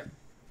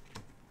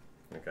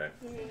 Okay.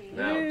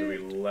 Now, do we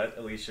let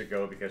Alicia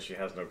go because she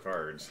has no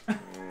cards?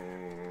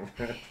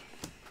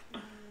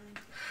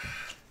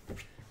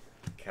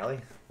 Callie,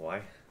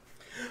 why?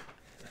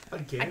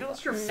 Again? I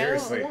don't know.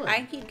 Seriously.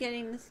 I keep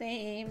getting the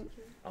same.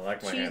 I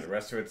like my She's hand. The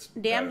rest of it's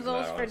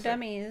Damsels better for than that,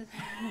 dummies.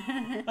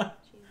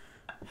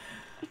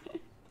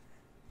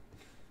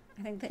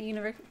 I think the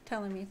universe is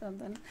telling me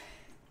something.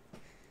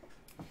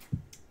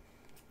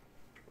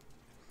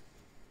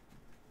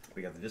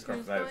 We got the discard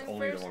Who's for that. It's going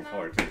only the first one now?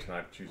 color, too. It's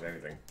not choose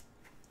anything.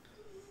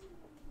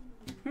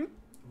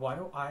 Why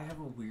do I have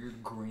a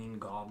weird green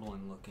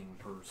goblin looking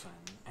person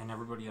and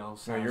everybody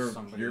else No, has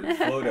somebody? you're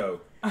Frodo,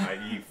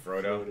 i.e.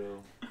 Frodo. Frodo.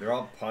 They're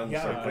all puns.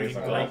 Yeah, so it plays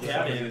I like mean, I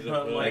all the get stuff.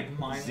 it, but like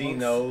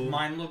Xeno.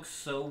 mine looks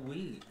so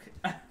weak.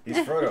 He's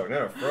Frodo.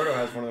 No, Frodo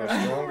has one of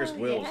the strongest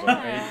wills of yeah.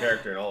 any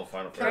character in all of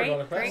Final Great,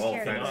 Fantasy. great All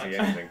character. fantasy,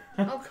 anything.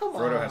 Oh, come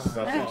on. Frodo has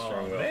such a Oh,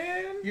 strong will.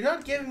 man. You're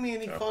not giving me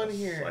any So, fun I'll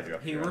here. slide you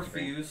up He here on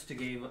screen. refused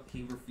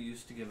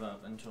to give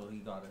up until he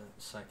got a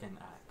second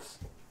axe.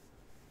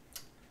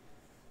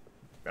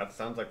 That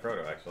sounds like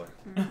Frodo, actually.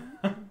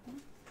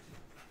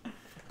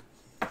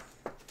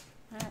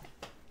 Alright.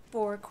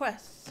 4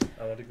 quests.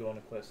 I want to go on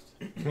a quest.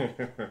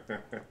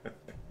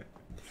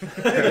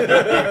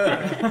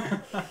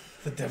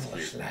 The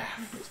devilish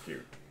laugh. It's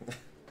cute.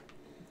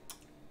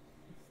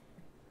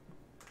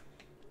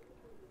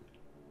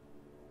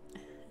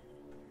 Is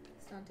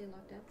Dante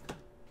locked up?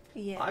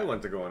 Yeah. I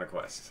want to go on a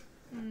quest.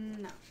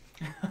 No.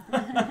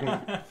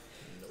 Callie,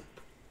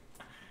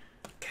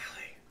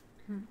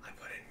 I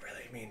put in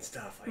really mean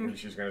stuff. I knew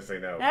she was going to say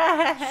no.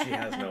 She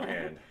has no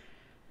hand.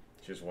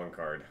 She has one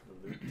card.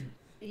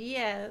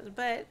 Yeah,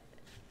 but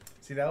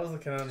See, that was the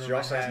conundrum. She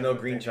also I has had no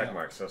with green Danielle. check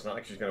marks, so it's not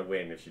like she's going to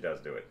win if she does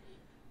do it.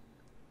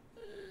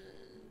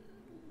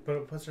 But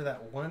it puts her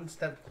that one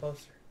step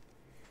closer.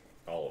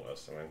 All of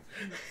us, I mean.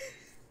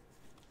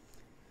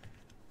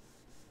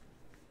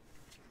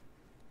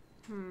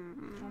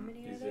 How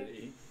many are Is there? it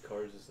 8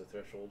 cards is the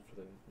threshold for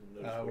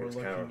the notice We're board? It's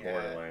kind of looking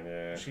at. borderline,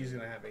 yeah. She's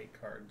gonna have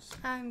 8 cards.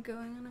 I'm going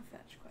on a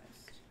fetch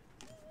quest.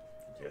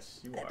 Yes,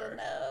 you I don't are.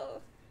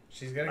 know.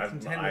 She's got to I've-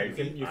 contend I- with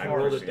You I'm can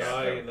roll the personally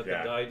die at and let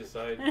yeah. the die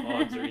decide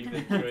odds or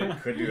evens,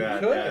 right? Could do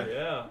that, Could. yeah.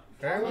 Yeah.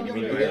 Very well. You You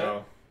mean can do right that.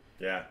 now?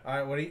 Yeah. All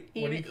right, what are you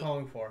Even-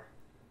 calling for?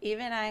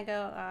 Even I go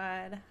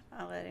odd.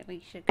 I'll let it. We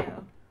should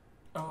go.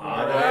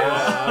 Odd.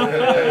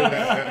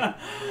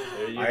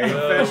 There you I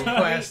go. fetched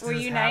Quest were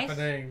is you nice?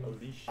 happening.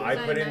 Alicia. I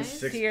that put in nice?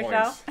 6 To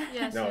yourself? points.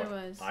 Yes, No, it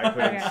was. I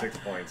put in Okay. 6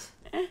 points.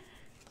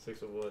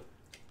 6 of what?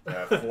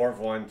 4 of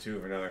one, 2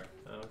 of another.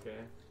 Okay.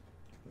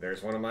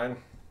 There's one of mine.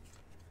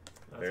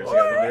 That's There's all the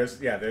I other.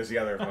 got. There's the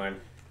other of mine.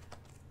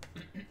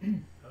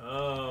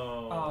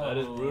 Oh, that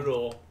is Oh.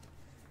 brutal.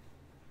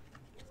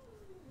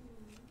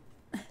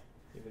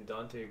 Even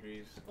Dante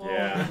agrees.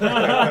 Yeah.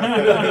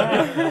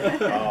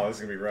 Oh, this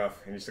is gonna be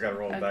rough, and you still gotta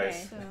roll the Okay.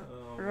 dice. So,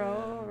 Oh,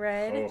 Roll man.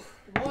 red.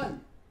 Oh,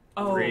 1.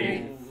 Oh.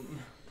 Three.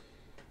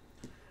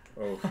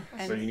 oh.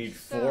 So you need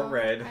 4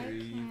 red. I 3,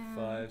 can-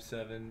 5,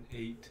 7,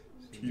 8.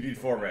 You need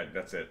 4 red.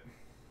 That's it.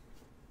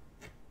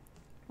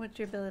 What's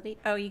your ability?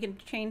 Oh, you can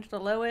change the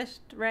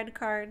lowest red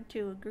card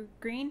to a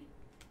green?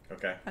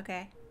 Okay.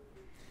 Okay.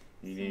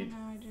 You so need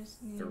now I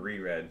just need 3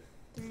 red.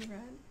 3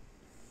 red.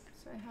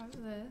 So I have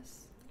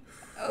this.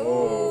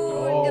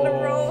 Oh, I'm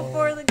gonna roll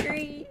for the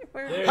green.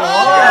 For There you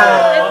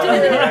Oh!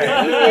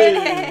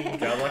 Yeah.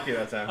 Got lucky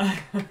that time.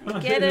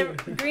 Get a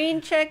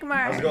green check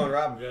mark. How's it going,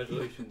 Rob?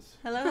 Congratulations.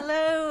 Hello,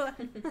 hello.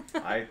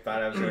 I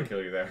thought I was gonna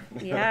kill you there.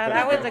 Yeah,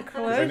 that was a 'Cause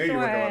close I knew you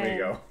weren't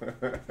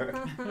gonna let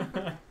me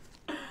one. go.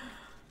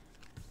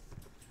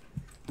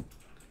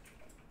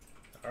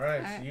 All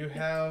right, so Alright. you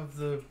have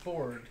the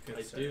board. Good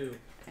I sir. do.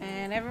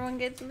 And everyone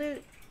gets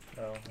loot.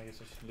 Oh, I guess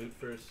I should loot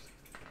first.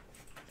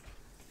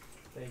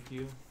 Thank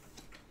you.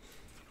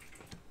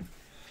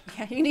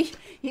 Yeah, you need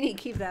to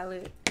keep that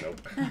loot. Nope.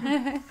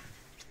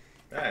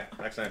 Hey,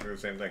 next time do the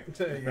same thing.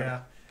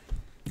 Yeah.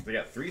 They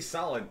got 3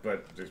 solid,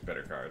 but there's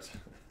better cards.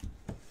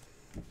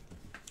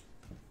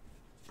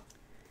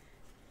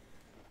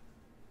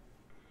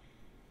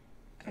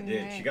 I did. She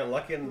Alright. got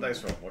lucky in the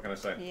dice roll. What can I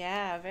say?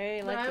 Yeah,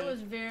 very But lucky. I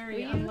was very Were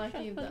you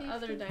unlucky the shuffling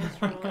other these? dice Oh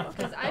my roll God.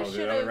 because I Oh, the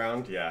should other have.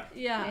 round? Yeah.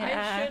 Yeah,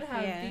 Yeah, I should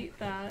have yeah. beat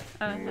that.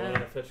 I'm going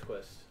on a fetch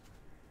quest.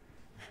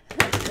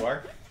 Yes, you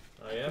are?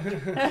 I am.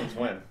 Since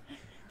when?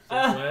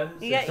 Since when?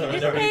 You got- you Since just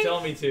whenever you say-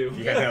 tell me to. You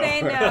Yeah, just I know.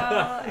 say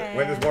no.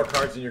 When there's and- more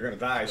cards than you're gonna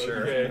die,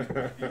 sure.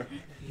 Okay.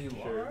 You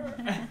Sure. are.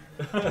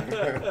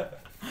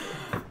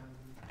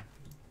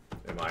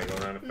 Am I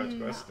going on a fetch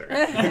No. quest?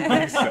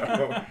 There.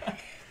 So,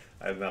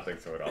 I did not think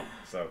so at all.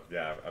 So,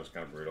 yeah, I was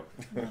kind of brutal.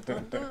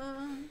 Dun,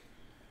 dun.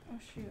 Oh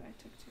shoot, I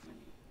took too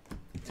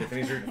many.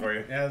 Tiffany's rooting for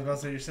you. Yeah, I was about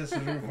to say your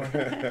sister's rooting for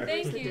you.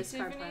 Thank the you,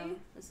 discard Tiffany. pile.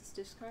 Is this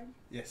discard?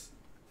 Yes.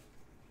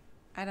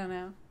 I don't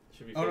know.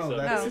 Should be Oh, no, face up.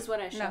 that- This is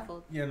what I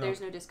shuffled. Yeah, no. There's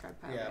no discard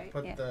pile, Yeah, right?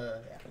 put Yeah. the.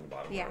 On the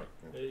bottom. Yeah. Of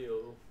it. Hey,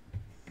 yo.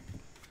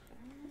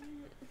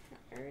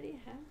 I already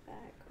have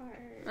that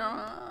card.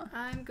 Aw.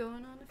 I'm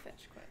going on a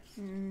fetch quest.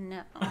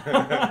 No.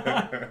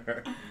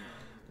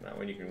 Not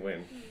when you can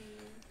win.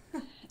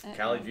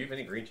 Callie, do you have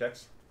any green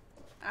checks?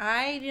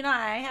 I do not.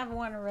 I have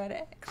one red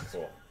X.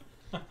 Cool.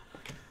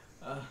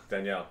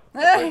 Danielle,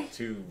 I put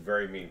 2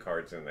 very mean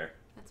cards in there.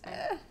 That's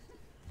fine.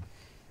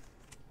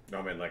 No,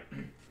 I mean like.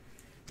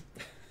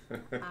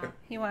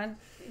 He won.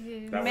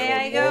 That May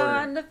I was go order.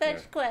 on the fetch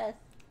Yeah. quest?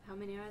 How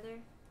many are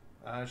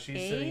there?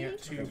 She's sitting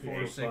at 2,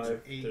 4, 6,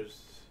 8.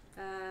 There's.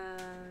 Uh,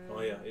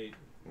 Oh yeah, 8.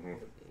 Mhm.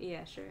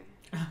 Yeah, sure.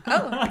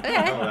 Oh,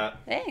 okay. Know that.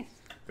 Thanks.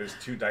 There's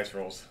 2 dice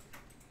rolls.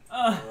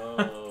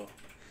 Oh.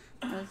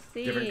 Let's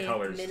see. Different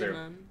colors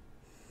Minimum.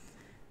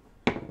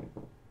 too.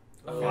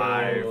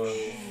 5. Oh.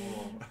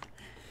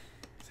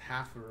 It's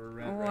half of a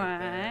red right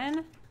there.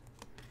 1,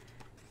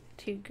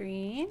 2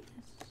 green.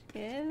 That's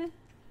good.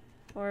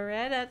 4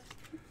 red. That's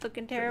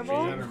looking She's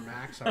terrible. at her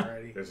max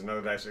already. There's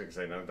another dice. You can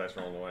say another dice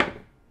roll on the way.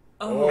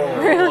 Oh,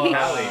 Really?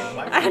 Callie,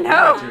 why I you do know.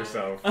 that to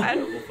yourself?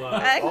 Double 5.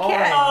 I Oh.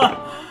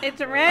 can't. It's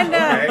a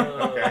random.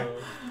 Okay.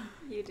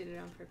 You did it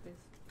on purpose.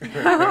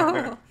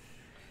 No.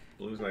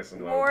 Blue's nice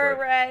and low. More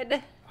too.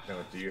 red.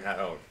 No, do you have?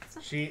 Oh,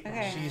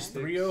 Okay. She's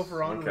 3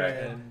 over on Okay.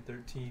 red. 10,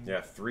 13.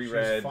 yeah, 3 She's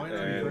red fine on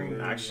and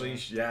green. actually,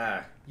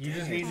 yeah, You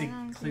just need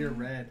to clear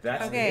red.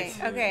 that's Okay,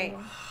 it. okay.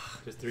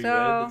 Just 3 So-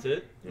 red, that's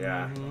it?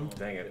 Yeah, Mhm.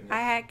 dang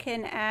it.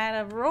 Can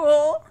add a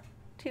roll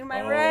to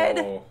my red.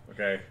 Oh,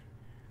 okay.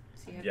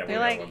 So you have Yeah, They're we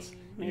got like- ones. You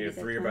maybe need a this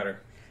 3 or one. better.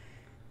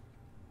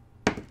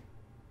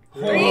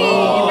 3!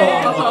 Oh.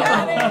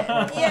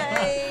 Got it. She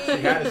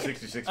Yay! had a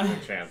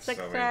 66% chance. So, I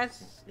mean,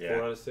 Success. 4 yeah.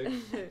 out of 6.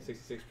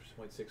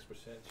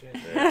 66.6% chance.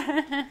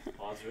 Yeah.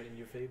 Odds are in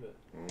your favor.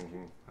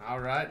 Mm-hmm. All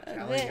right, That's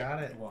Callie it.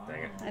 got it. Wow.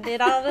 Dang it. I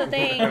did all the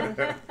things.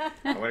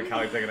 I want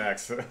Callie take an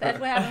X. That's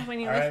what happens when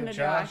you All listen right, to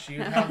Josh,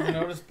 you have the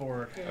notice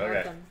board. You're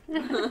Okay.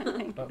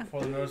 welcome. But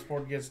before the notice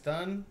board gets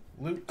done,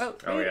 loot. Oh,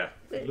 Oh, yeah.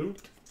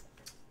 Loot.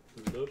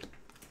 Loot.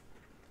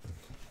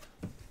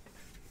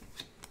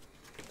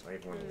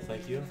 Wait, one.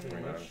 Thank you Wait,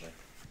 very no, much.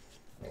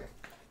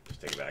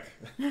 just take it back.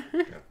 Yeah,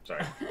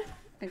 sorry.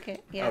 Okay.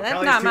 Yeah, Oh, that's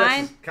Callie's not 2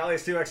 mine. X's. Callie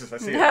has 2 X's. I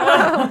see it.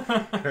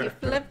 No. You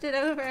flipped it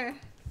over.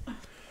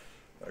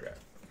 Okay.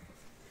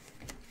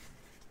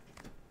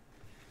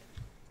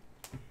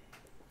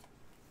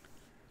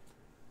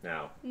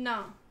 Now.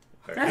 No.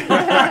 Okay.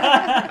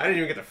 I didn't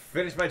even get to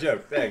finish my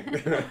joke. Dang.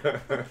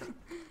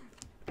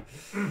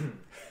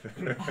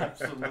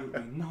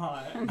 Absolutely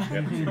not.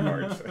 Yeah, 2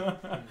 cards.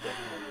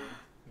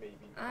 Maybe.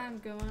 I'm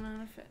going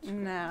on a fetch.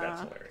 No.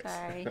 That's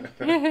hilarious.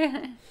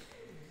 Sorry.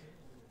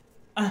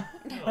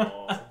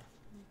 Aw.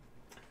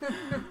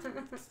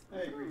 I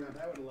agree with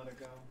that. I would have let it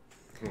go.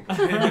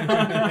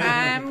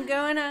 I'm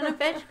going on a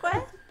fetch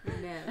quest.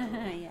 No.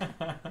 Yeah,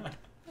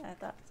 I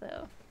thought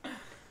so.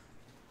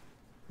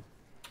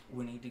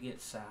 We need to get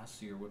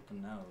sassier with the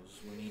nose.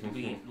 We need to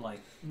be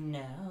like,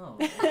 no. Why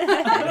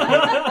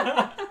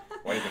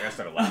do you think I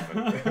started laughing?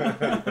 How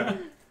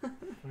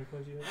many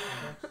points do you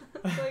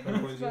have? Like, How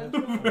many points do you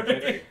have?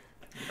 Okay.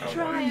 Oh,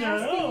 Try nice.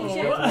 asking No.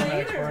 Jeff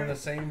We're in later. the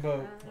same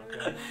boat.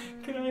 Okay.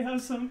 Can I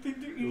have something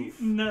to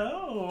eat?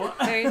 No.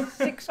 There's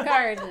 6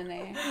 cards in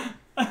there.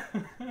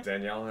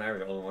 Danielle and I are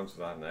the only ones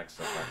without an X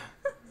so far.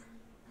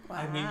 Wow.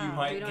 I mean, you We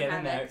might don't get have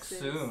an X X's.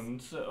 soon,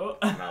 so.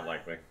 Not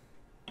likely.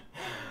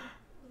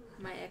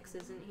 My ex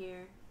isn't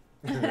here.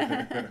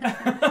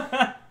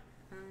 I'll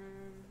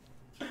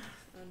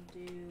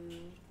do.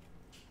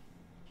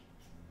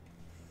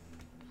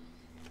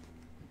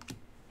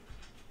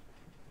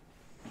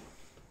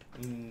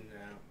 No.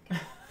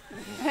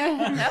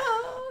 No.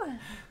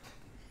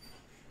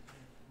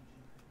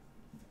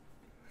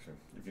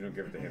 If you don't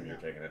give it to him, you're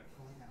taking it.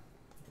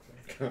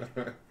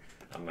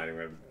 I'm not even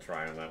going to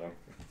try on that one.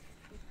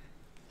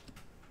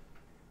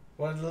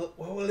 What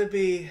will it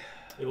be?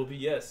 It will be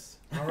yes.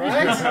 All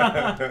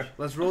right.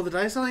 Let's roll the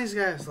dice on these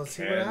guys. Let's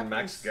see what Can happens.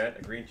 Max get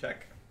a green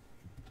check?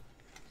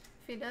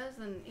 If he does,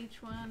 then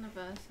each one of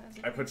us has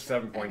a I put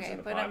 7 points Okay, in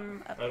the put pot.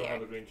 them up I don't here.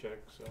 have a green check,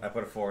 so. I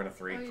put a 4 and a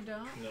 3. Oh, you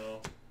don't? No.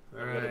 All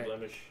I've got a right.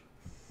 blemish.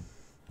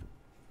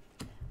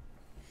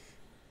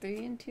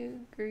 3 and 2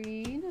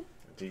 green.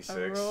 A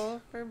D6.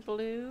 roll for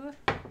blue.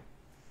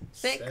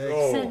 6.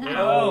 Oh,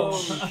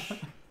 Ouch.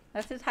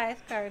 That's his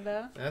highest card,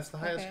 though. That's the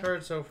highest Okay.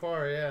 card so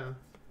far, yeah.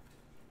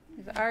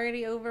 He's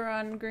already over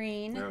on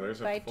green No, there's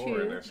by a 4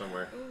 2. in there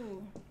somewhere.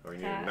 Ooh. Oh, you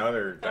need Ah.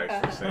 another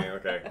dice for saying,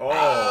 okay.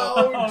 Oh,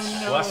 Oh,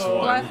 no. plus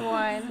 1. Plus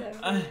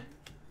 1.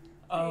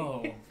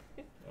 Oh.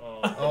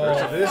 Oh,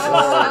 Oh, this is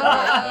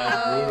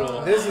That's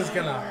brutal. this is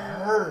gonna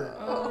hurt.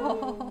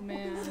 Oh,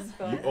 man.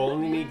 You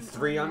only need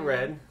 3 on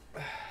red.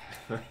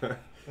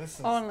 This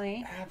is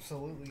Only.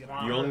 absolutely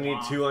gonna You only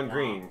need 2 on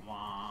green.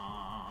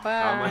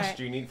 But How much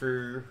do you need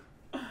for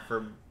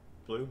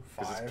blue?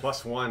 Because 5. it's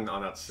plus 1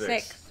 on that 6.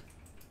 6.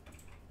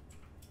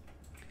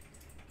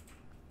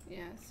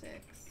 Yeah,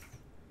 6.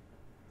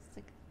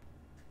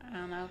 I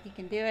don't know if you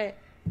can do it.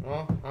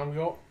 Well,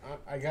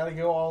 I gotta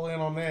go all in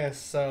on this.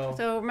 So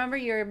So remember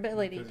your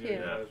ability Because too. you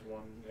has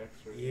one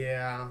extra.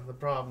 yeah, the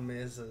problem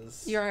is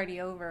You're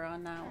already over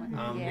on that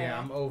one. yeah,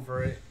 I'm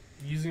over it.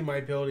 Using my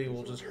ability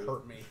will just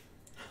hurt me.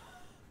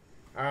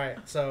 All right,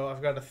 so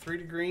I've got a 3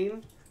 to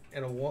green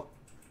and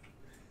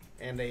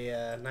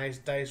a nice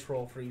dice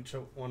roll for each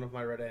one of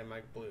my red and my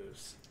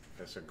blues.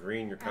 That's a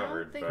green. You're I don't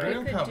covered, think but Green, you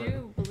I'm could covered.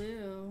 do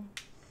blue.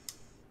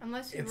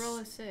 Unless you roll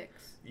a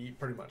 6.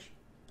 Pretty much.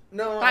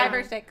 No, 5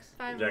 or 6.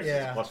 5 yeah, or 'cause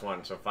Yeah. it's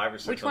 +1, so 5 or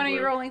 6. Which on one are you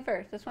blue. rolling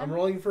first? This one? I'm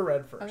rolling for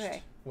red first.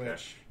 Okay.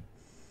 Which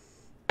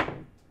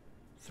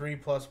 3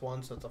 +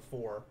 1, so it's a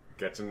 4.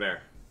 Gets him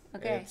there.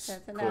 Okay, It's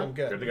that's cool. enough. I'm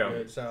good. Good to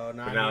go. So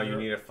now, But now you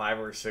need a 5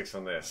 or a 6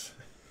 on this.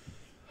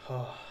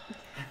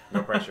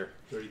 No pressure.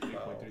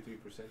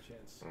 33.33%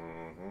 chance.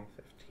 Mm-hmm.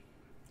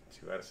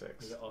 2 out of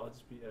 6. May the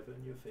odds be ever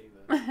in your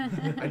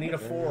favor. I need a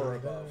 4 or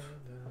above.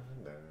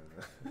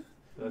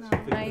 That's No,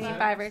 50%. Now you need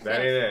 5 or 6. That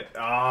ain't it.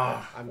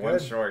 Ah, I'm one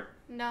good. short.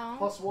 No.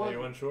 Plus No, 1. you're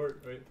one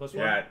short, right? +1.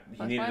 Yeah, he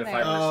Plus needed one a there.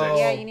 5 or a 6.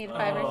 Yeah, you need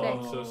 5 or 6.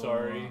 I'm so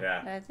sorry.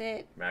 Yeah, That's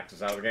it. Max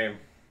is out of the game.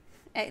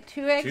 At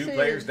 2 X's. 2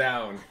 players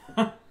down.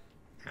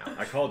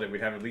 I called it.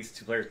 We'd have at least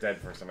 2 players dead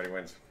before somebody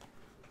wins.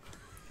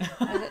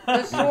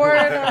 The sword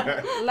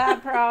of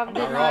Laprov did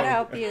not not wrong.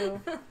 help you.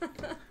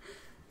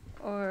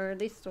 Or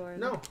the sword.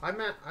 No, I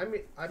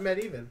met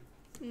even.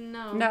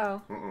 No.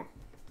 No. Mm-mm.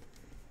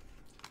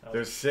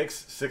 There's 6,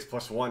 6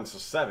 + 1, so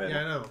 7. Yeah,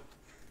 I know.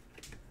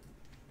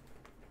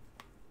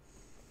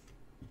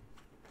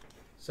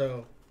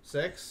 So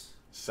 6,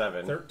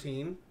 7,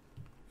 13,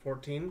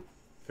 14.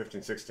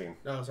 15, 16.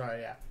 No,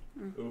 sorry, yeah.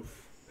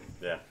 Oof.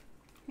 Yeah.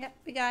 Yep,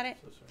 we got it.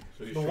 So sorry.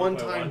 So you're The short one by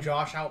time one?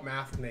 Josh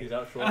outmathed me. He's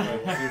out short by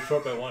one. You're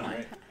short by 1,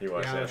 right? He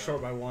was. Yeah, I was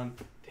short by 1.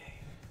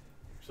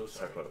 So So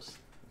sorry. close.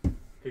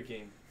 Good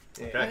game.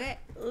 Okay. Okay,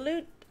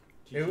 loot.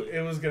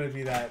 It was gonna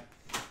be that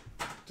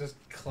just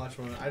clutch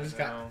one. I just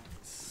got Now,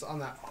 on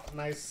that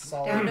nice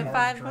solid Down to hard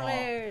 5 draw.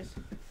 players.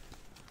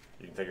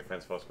 You can take your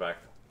fence post back.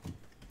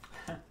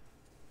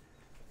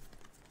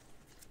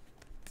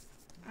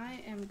 I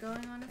am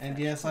going on a And fetch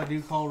yes, I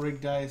do call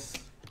rig dice.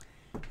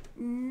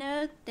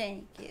 No,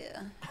 thank you.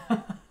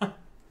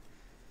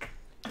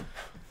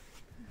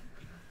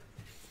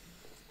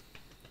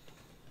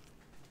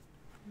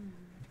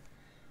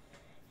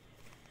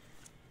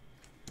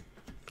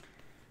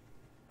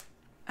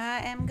 I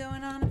am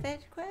going on a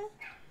fetch quest.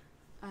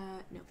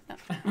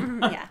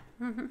 No. Yeah.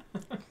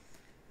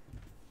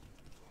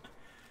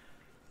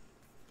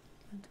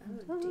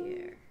 Oh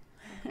dear.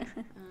 That's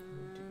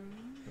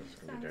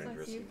gonna be Sounds like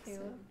dangerous. you,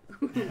 Caleb.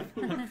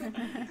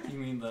 You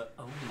mean the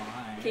oh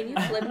my? Can you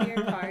flip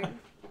your card?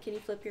 Can you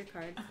flip your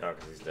card? Oh,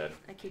 because he's dead.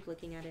 I keep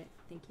looking at it.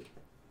 Thank you.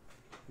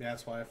 Yeah,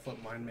 that's why I flip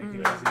mine, make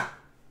it Yeah. easy.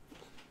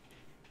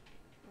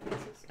 This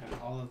is- And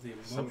all of the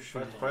Some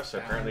emotional fetch quests are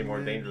apparently more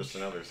damage. dangerous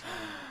than others.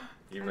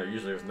 Even though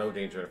usually there's no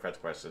danger in a fetch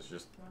quest, it's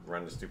just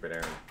run the stupid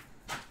errand.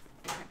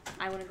 Okay.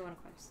 I want to go on a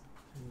quest.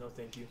 no,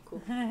 thank you.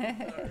 Cool.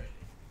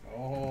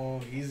 Oh,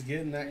 he's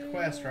getting that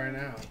quest right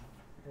now.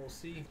 We'll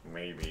see.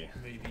 Maybe.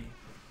 Maybe.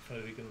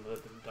 So we can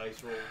let the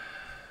dice roll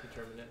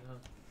determine it, huh?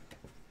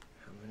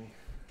 How many?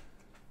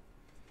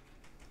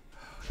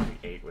 Maybe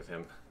 8 with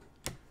him.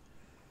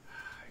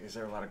 Is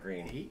there a lot of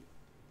green? 8?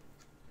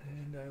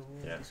 And I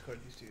will Yeah.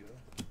 discard these two,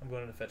 though. I'm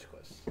going on a fetch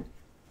quest.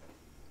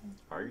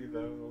 Are you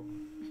though?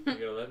 You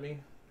gonna let me?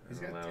 He's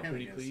I don't got know. 10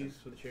 Pretty against him.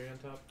 please with a cherry on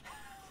top.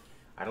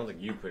 I don't think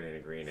you put any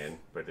green in,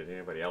 but did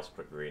anybody else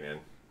put green in?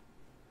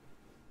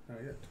 No,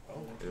 he's at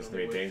 12. Is this gonna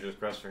be a dangerous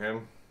quest for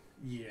him?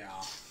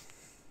 Yeah.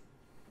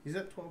 He's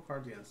at 12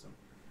 cards against him.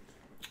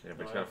 Yeah,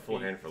 but he's got a full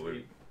hand for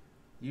loot.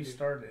 You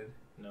started.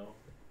 No.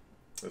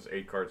 There's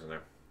 8 cards in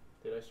there.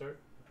 Did I start?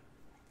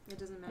 It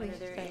doesn't We matter.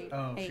 There are stayed. 8.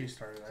 Oh, Eight. she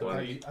started. So I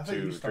thought eight, you, I thought 2,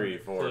 you 3,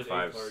 started. 4, So there's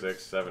 5, eight cards.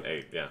 6, 7,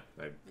 8. Yeah.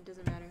 It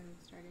doesn't matter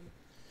who started.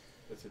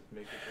 Does it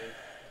make it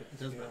It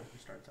doesn't matter who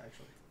starts,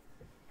 actually.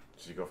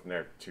 So you go from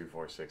there 2,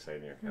 4, 6, 8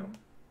 in your account.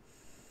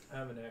 I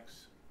have an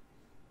X.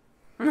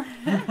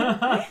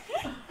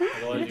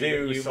 You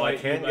do, so I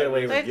can't get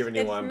away with It's- giving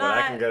you it's one, but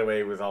I can not- get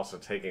away with also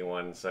taking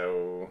one,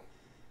 so...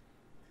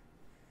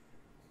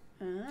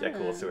 Yeah,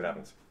 cool, let's see what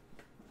happens.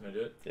 Can I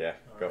do it? Yeah,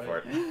 go for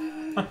it.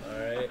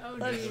 Alright. Oh,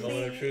 Let's Here's the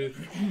moment of see.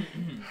 truth.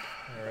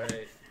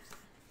 Alright.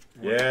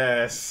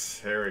 Yes,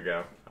 here we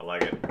go. I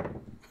like it.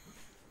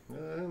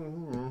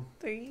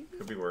 3.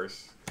 Could be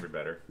worse, could be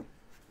better.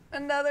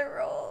 Another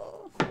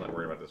roll. I'm not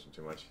worried about this one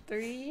too much.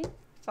 3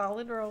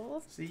 solid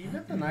rolls. See, you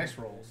got the nice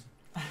rolls.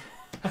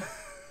 I'm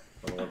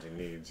the ones he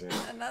needs.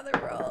 Yeah. Another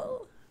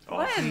roll.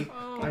 Awesome. One.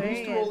 Oh, I'm there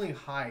used it to is. rolling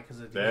high because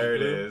it. There it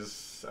Blue?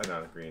 is.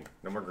 No, green.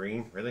 No more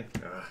green? Really?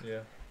 Ugh. Yeah.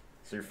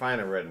 So you're fine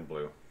at red and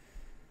blue.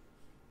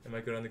 Am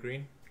I good on the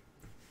green?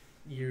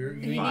 You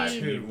You need Five.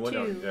 need two. Well,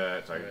 no, two.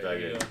 sorry, There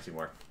you yeah, go. 2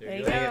 more. There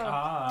you go. go.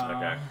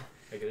 Okay.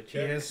 I get a He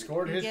check. has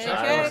scored his You check.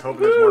 get a I was check.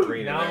 hoping there's more green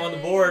in Now I'm there. on the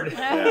board.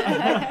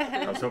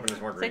 Yeah. I was hoping there's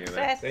more green in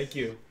there. Success. Thank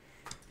you.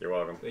 You're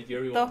welcome. Thank you,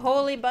 everyone. The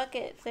holy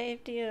bucket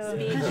saved you.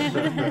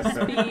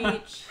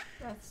 Speech.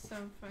 That's so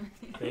funny.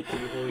 Thank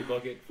you, Holy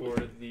Bucket, for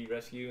the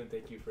rescue, and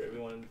thank you for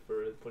everyone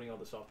for putting all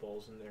the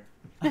softballs in there.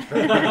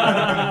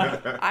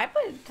 I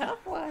put a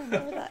tough one.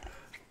 What was that?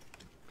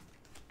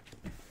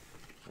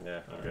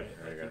 Yeah, All okay.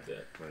 right, There you I'll go. keep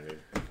that. What I need.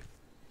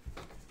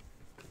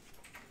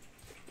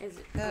 Is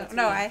it? Oh, what's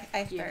no, me?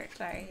 I You. start.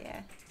 Sorry,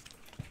 yeah.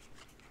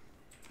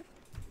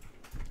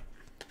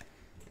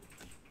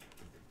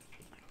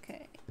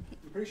 Okay.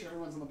 I'm pretty sure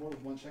everyone's on the board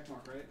with one check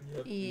mark, right?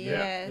 Yep.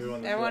 Yes.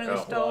 everyone- Everyone who's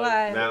oh, still well,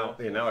 alive. Now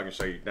I can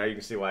show you. Now you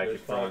can see why I There's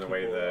keep throwing five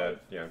away people the,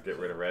 alive. get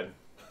rid of red.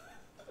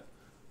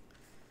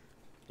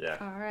 Yeah.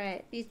 All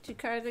right, these 2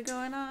 cards are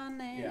going on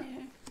there. Yeah.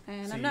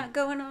 And See, I'm not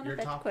going on a Your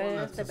fetch top one,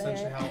 quest. that's I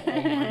essentially bet. how all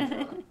mine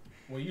were.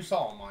 Well, you saw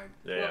all mine.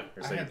 Yeah, Well,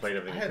 yeah. So you played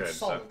everything I you had could.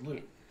 solid So.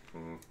 loot.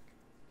 Mhm.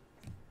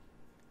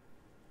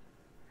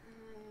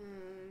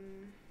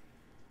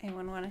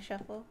 Anyone want to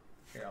shuffle?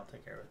 Here, I'll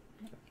take care of it.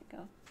 There you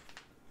go.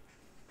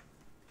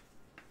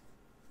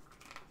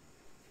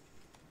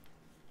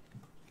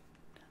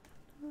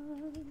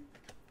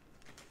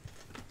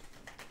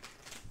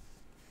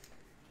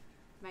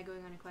 Am I going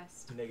on a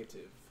quest?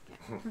 Negative.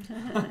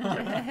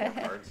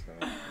 Cards.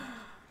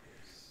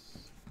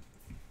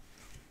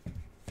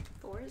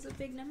 4 is a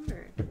big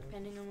number,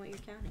 depending on what you're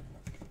counting.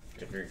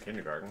 If you're in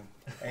kindergarten.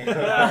 Hey,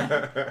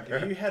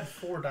 if you had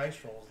 4 dice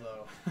rolls,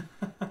 though,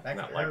 that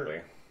Not could hurt.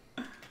 likely.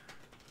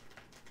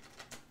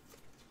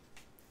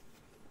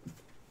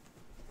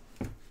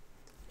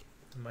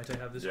 Might I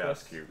have this Yeah,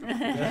 that's quest? cute.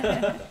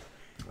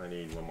 I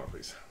need one more,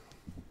 please.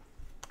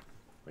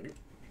 Thank you.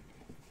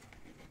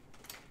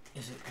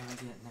 Is it gonna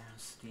get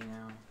nasty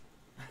now?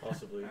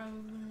 Possibly.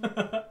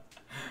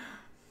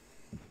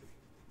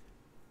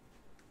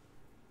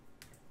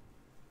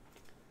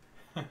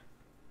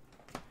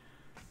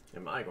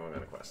 Am I going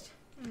on a quest?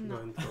 Go No.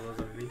 ahead and throw those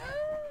underneath.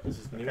 This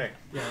is new. Okay.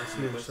 Yeah, that's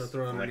new, so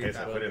throw it In that underneath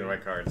case, I that. put in the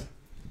right cards.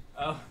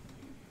 Oh.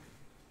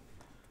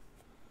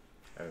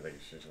 I don't think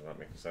you should let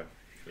me. So,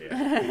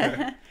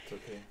 yeah. It's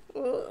okay.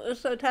 Ooh,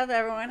 it's so tough.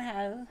 Everyone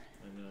has I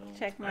know.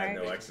 check I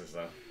have marks. no X's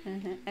though.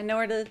 And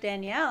nor does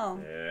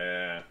Danielle.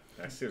 Yeah.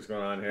 I see what's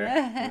going on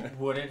here.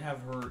 Would it have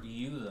hurt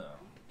you though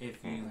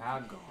if you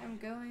had gone? I'm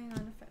going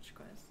on a fetch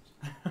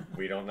quest.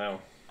 We don't know.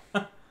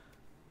 I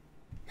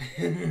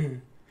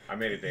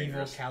made it Evil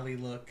dangerous. Cali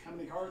look. How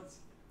many cards?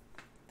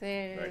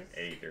 There's Like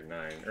 8 or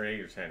 9. Or 8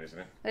 or 10, isn't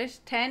it? there's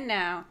 10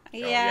 now.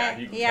 yeah, Yeah,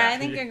 you can yeah. I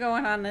count. think you're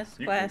going on this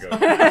You quest. can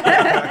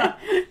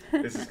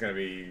go. This is going to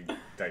be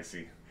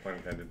dicey. Pun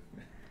intended.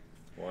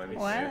 One.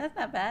 What? Yeah. That's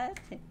not bad.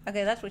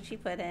 Okay, that's what she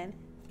put in.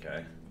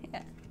 Okay.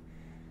 Yeah.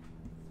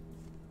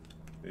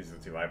 These are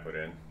the 2 I put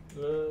in.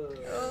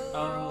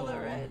 Oh, the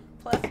red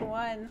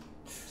 +1.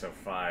 So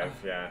 5.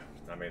 Yeah.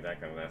 I made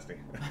that kind of nasty.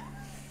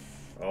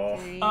 Oh.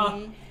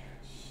 3.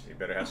 You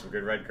better have some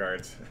good red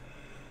cards.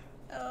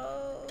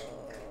 Oh.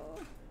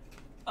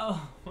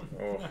 Oh.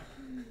 Oh.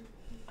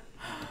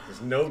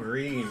 There's no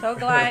green. So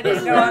glad I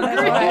didn't go on this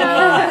one.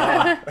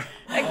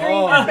 A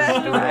green Oh,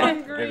 best one.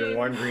 Yeah, there's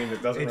one green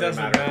that doesn't It really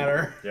doesn't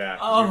matter. Yeah.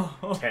 Oh.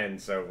 you're 10,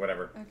 so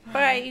whatever. Okay.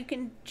 But you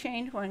can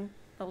change one,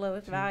 the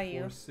lowest 2,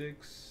 value. 4,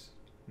 6,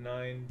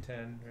 9,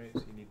 10. Right. So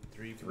you need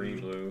 3 3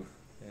 blue.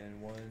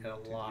 and 1. And a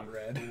 2, lot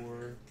red.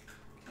 4,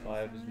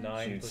 5 is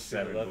 9. You need plus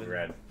 7 11. blue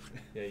red.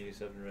 Yeah, you need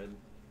 7 red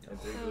and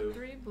 3 So blue.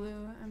 3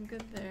 blue. I'm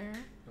good there.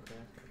 Okay.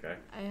 Okay.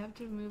 I have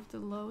to move the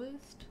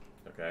lowest.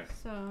 Okay.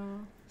 So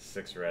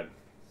 6 red.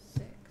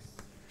 6.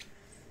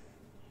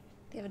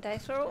 Do you have a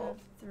dice I roll? have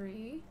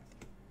 3.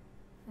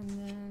 And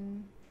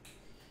then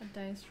a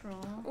dice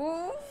roll.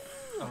 Ooh.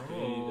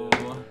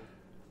 Oh.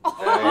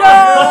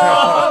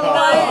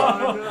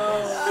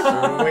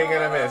 Swing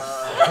and a miss.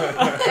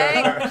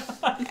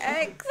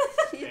 X.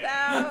 She's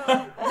out.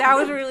 That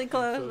was really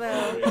close, So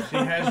though. sorry. She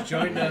has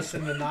joined us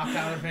in the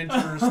Knockout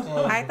Adventurers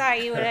Club. I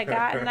thought you would have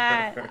gotten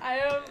that. I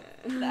have,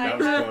 That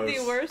was have close.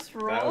 the worst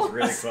roll. That was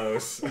really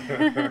close.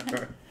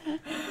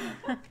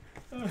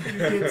 You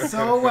did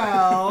so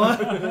well.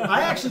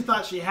 I actually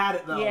thought she had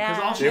it though. 'cause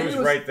Yeah. all she It needed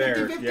was right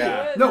there, 50-50.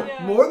 yeah. No,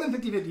 Yeah. more than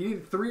 50-50. You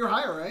needed 3 or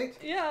higher, right?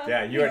 Yeah.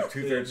 Yeah, you had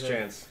 2/3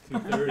 chance.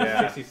 2/3,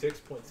 Yeah.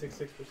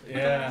 66.66%.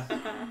 Yeah.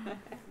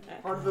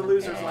 Part of the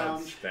losers Okay.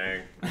 lounge.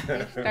 Dang.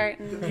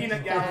 Starting. The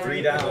peanut gallery.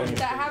 3 down. That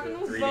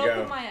happened with 3 to both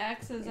go. of my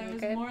exes. I was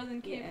Okay. more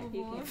than Yeah, you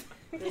capable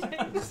can-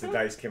 of. Just the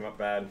dice came up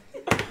bad.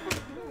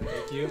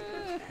 Thank you.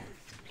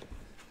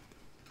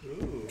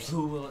 Ooh.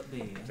 Who will it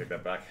be? Take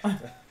that back.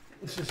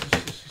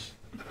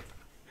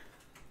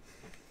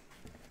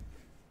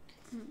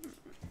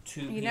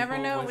 Two You never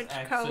people know with which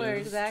X's, color 2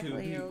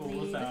 exactly you'll people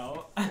need.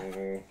 without.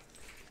 Oh,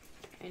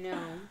 I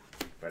know.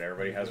 but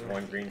everybody has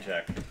 1 green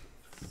check.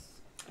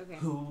 Okay.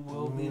 Who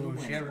will be the Ooh,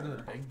 she got rid winner?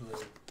 of the big blue.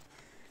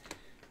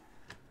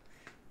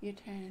 Your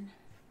turn.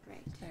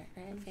 Right. Start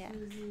red. Yeah.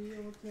 The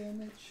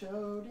ultimate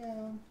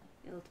showdown.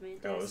 Ultimate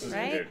Oh, this is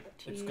Right? good.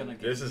 It's gonna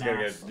get This is gonna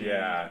get, nasty.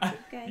 yeah.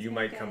 Guys, You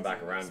might come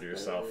back around to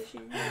yourself.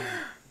 explosion.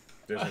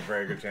 There's a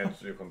very good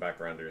chance you'll come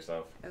back around to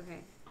yourself.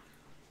 Okay.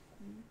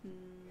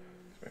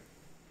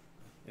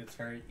 It's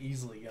very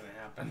easily gonna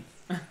happen.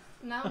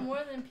 Not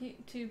more than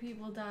 2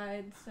 people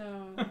died, so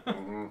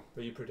Mm-hmm.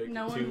 But you predicted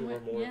No 2 one or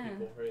went- more yeah.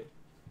 people, right?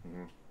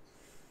 Mm-hmm.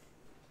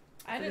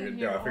 I didn't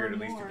hear I figured or at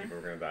least more. 2 people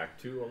were gonna die.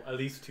 At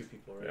least 2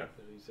 people, right? Yeah. That's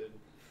what you said.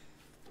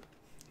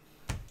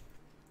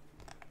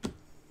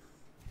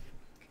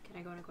 Can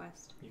I go on a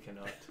quest? You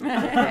cannot.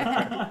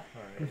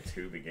 Alright.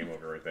 2 be game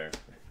over right there.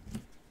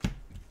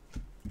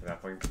 At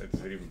that point, it's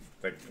even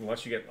like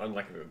unless you get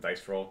unlucky with a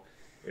dice roll,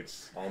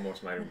 it's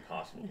almost not even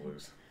possible to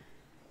lose.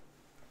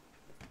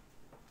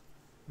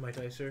 My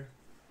dicer.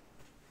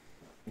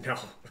 No.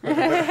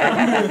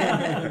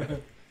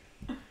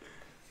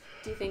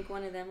 Do you think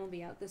one of them will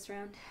be out this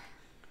round?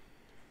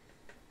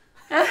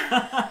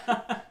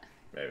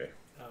 Maybe.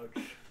 Ouch.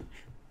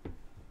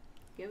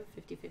 You have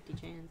a 50-50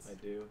 chance. I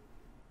do.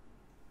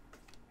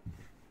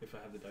 If I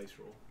have the dice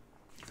roll.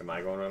 Am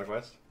I going on a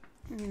quest?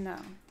 No.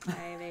 I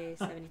have a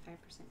 75%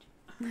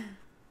 chance.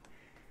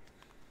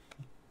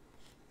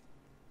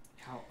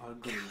 How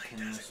ugly can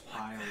this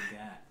pile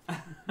get?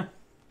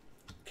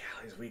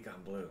 Callie's weak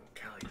on blue.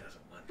 Callie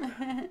doesn't want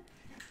that.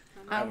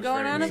 I'm was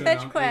going very on a mean. fetch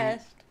So now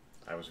quest.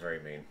 I was very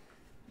mean.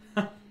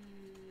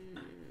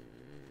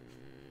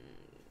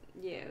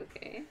 Yeah,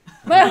 okay.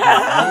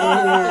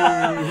 I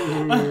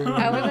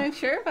wasn't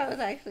sure if I was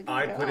actually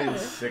I going to put go. in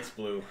 6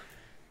 blue.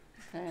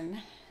 And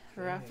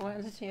rough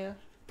ones too.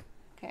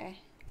 Okay.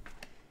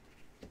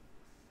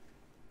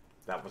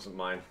 That wasn't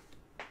mine.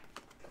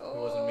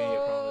 wasn't me, I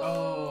promise.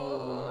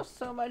 Oh,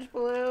 so much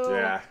blue.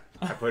 Yeah.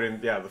 I put in,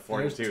 the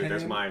 4 and There's 2.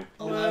 There's 10. mine.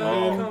 11.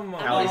 Oh, Come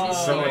on. Callie's in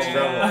so much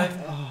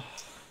trouble. Oh,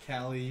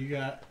 Callie, you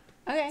got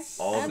Okay.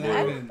 All I'm- blue.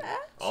 seven.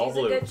 All She's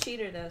blue. a good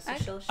cheater, though, so I-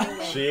 she'll show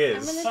up. She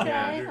is. I'm gonna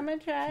try. Yeah. I'm gonna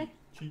try.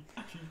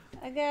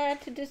 I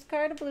got to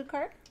discard a blue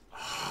card.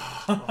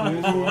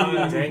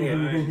 Dang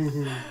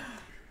it.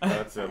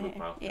 That's a blue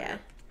pile. Yeah.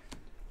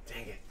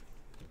 Dang it.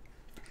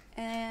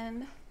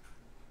 And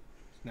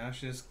Now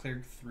she just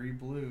cleared 3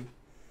 blue.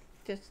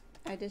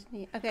 I just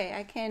need. Okay,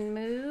 I can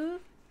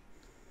move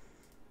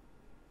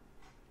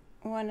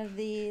one of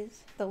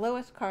these, the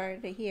lowest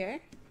card to here,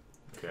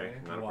 Okay,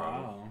 not a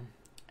problem. Wow.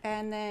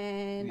 and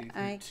then You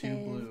I cleared 2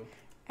 can blue.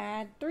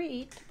 add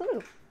 3 to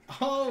blue.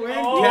 Oh, and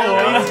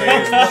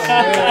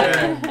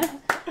Yeah.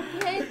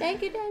 Yay!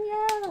 Thank you,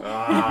 Danielle.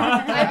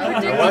 Ah. I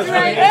predicted was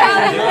right.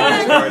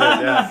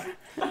 Yeah,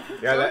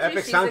 yeah, the Told you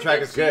epic she's a soundtrack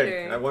good is good.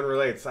 cheater. That one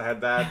relates. I had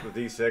that, the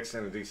D6,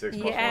 and the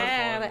D6 plus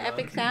Yeah, one. the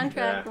epic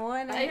soundtrack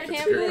one. I It's a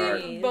can't good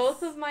believe card.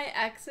 both of my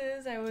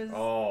exes. I was 1.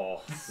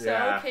 Oh, so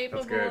yeah, that's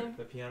capable good. of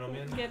The piano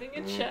man. getting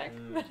a check.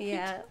 Mm.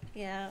 Yeah,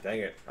 yeah. Dang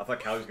it. I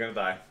thought Callie was going to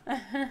die.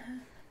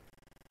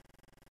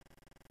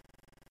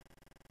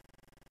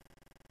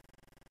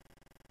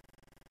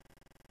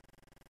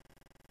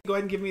 Go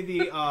ahead and give me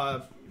the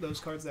those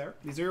cards there.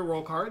 These are your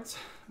roll cards.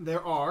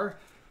 There are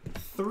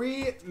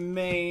 3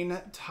 main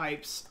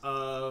types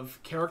of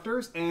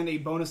characters and a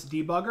bonus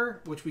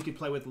debugger, which we could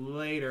play with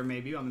later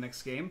maybe on the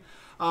next game.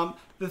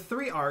 The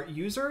 3 are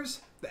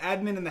users, the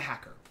admin, and the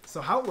hacker.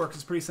 So how it works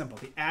is pretty simple.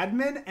 The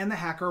admin and the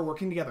hacker are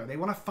working together. They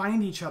want to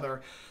find each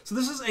other. So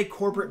this is a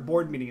corporate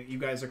board meeting that you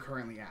guys are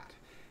currently at.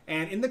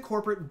 And in the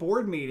corporate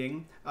board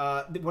meeting,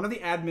 one of the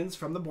admins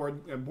from the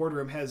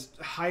boardroom has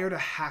hired a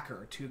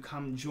hacker to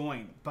come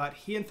join. But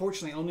he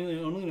unfortunately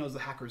only knows the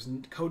hacker's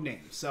code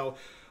name. So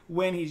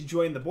when he's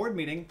joined the board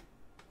meeting,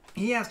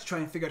 he has to try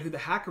and figure out who the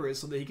hacker is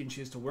so that he can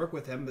choose to work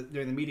with him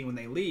during the meeting when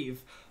they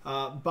leave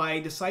by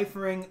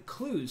deciphering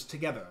clues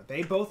together.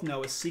 They both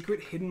know a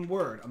secret hidden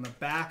word on the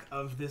back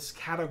of this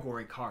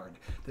category card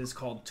that is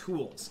called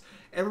tools.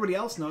 Everybody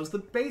else knows the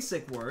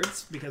basic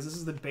words because this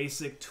is the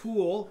basic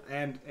tool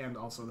and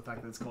also the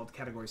fact that it's called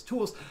categories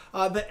tools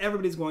that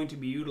everybody's going to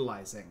be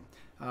utilizing.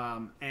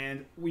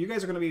 And you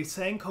guys are going to be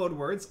saying code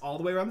words all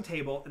the way around the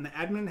table, and the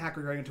admin and hacker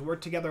are going to work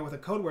together with a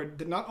code word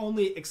that not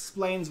only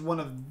explains one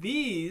of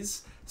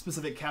these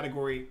specific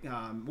category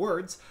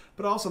words,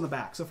 but also on the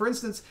back. So for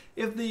instance,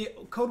 if the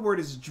code word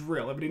is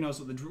drill, everybody knows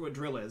what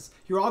drill is,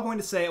 you're all going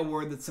to say a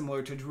word that's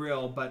similar to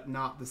drill, but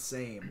not the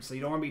same. So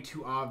you don't want to be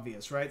too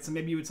obvious, right? So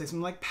maybe you would say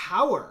something like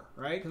power,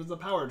 right? Because it's a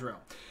power drill.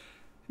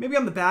 Maybe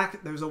on the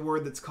back, there's a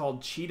word that's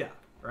called cheetah.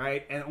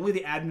 Right? And only the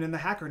admin and the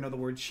hacker know the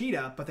word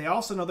cheetah, but they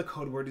also know the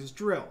code word is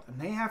drill. And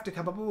they have to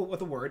come up with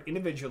a word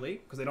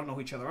individually, because they don't know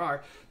who each other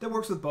are, that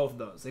works with both of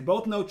those. They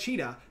both know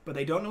cheetah, but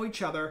they don't know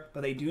each other,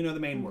 but they do know the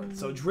main word.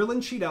 So drill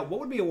and cheetah, what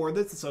would be a word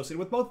that's associated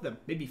with both of them?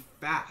 Maybe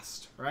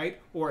fast, right?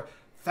 Or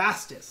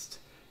fastest.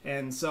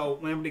 And so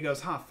when everybody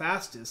goes,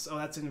 fastest, oh,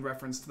 that's in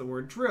reference to the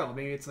word drill.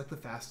 Maybe it's like the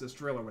fastest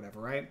drill or whatever,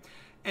 right?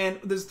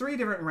 And there's 3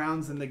 different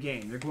rounds in the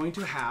game. You're going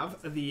to have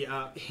the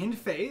hint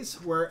phase,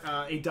 where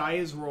a die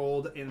is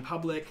rolled in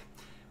public,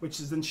 which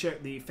is then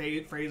shared. The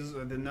phrase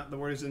or the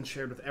word is then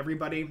shared with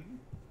everybody.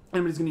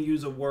 Everybody's going to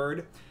use a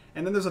word.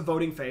 And then there's a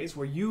voting phase,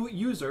 where you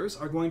users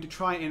are going to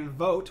try and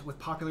vote with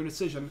popular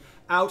decision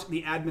out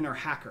the admin or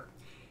hacker.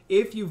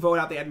 If you vote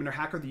out the admin or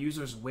hacker, the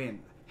users win.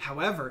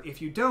 However,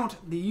 if you don't,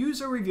 the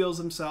user reveals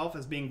himself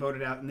as being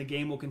voted out, and the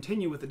game will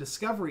continue with the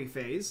discovery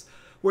phase,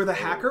 where the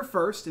hacker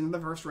first in the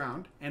first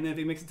round, and then if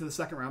he makes it to the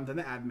second round, then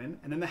the admin,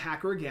 and then the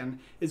hacker again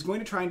is going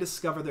to try and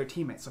discover their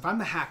teammates. So if I'm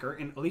the hacker,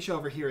 and Alicia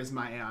over here is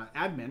my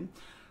admin,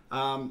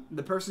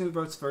 the person who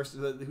votes first,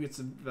 who gets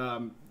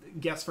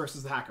guess first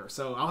is the hacker.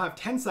 So I'll have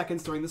 10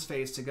 seconds during this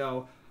phase to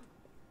go,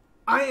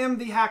 I am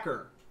the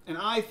hacker, and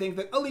I think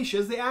that Alicia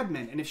is the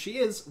admin, and if she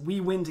is, we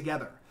win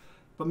together.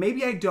 But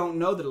maybe I don't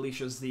know that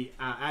Alicia's the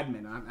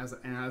admin,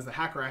 and as the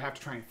hacker, I have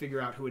to try and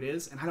figure out who it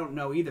is, and I don't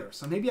know either.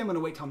 So maybe I'm going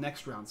to wait till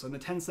next round. So in the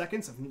 10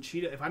 seconds,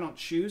 if I don't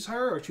choose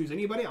her or choose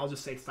anybody, I'll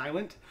just say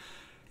silent.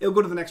 It'll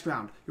go to the next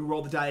round. You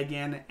roll the die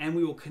again, and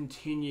we will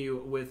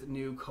continue with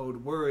new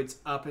code words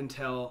up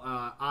until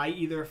I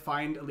either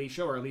find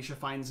Alicia or Alicia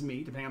finds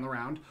me, depending on the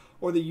round,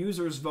 or the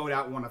users vote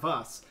out one of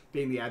us,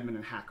 being the admin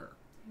and hacker.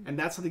 And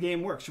that's how the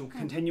game works. You'll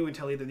continue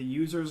until either the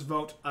users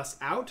vote us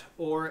out,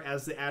 or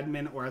as the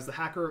admin or as the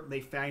hacker, they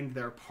find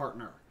their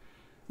partner.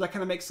 Does that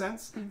kind of make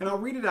sense? And I'll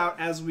read it out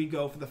as we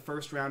go for the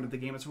first round of the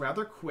game. It's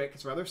rather quick.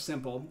 It's rather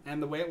simple.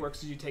 And the way it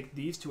works is you take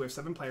these two. We have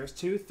 7 players.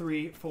 2,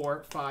 3,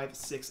 4, 5,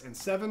 6, and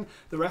 7.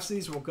 The rest of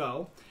these will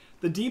go.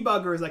 The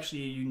debugger is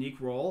actually a unique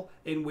role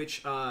in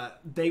which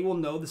they will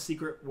know the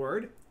secret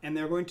word, and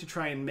they're going to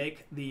try and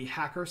make the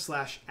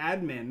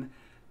hacker/admin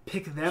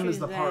pick them as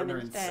the partner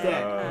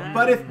instead.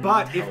 But if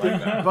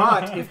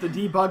the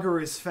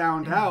debugger is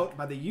found out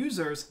by the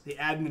users, the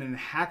admin and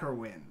hacker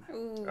win.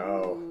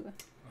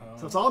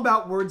 So it's all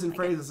about words and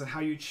phrases and how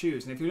you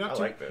choose. And if you're not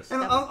like this.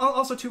 And I'll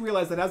also to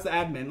realize that as the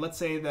admin, let's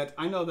say that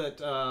I know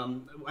that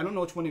I don't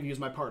know which one of you is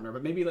my partner,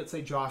 but maybe let's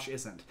say Josh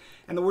isn't,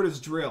 and the word is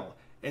drill,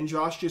 and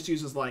Josh just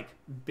uses like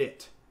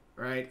bit.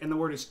 Right, and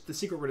the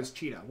secret word is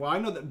cheetah. Well, I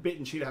know that bit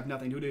and cheetah have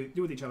nothing to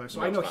do with each other,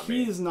 so I know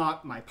he's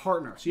not my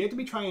partner. So you have to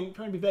be trying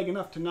to be vague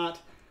enough to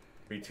not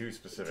be too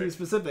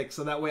specific.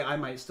 So that way I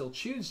might still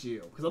choose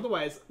you, because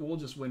otherwise we'll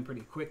just win pretty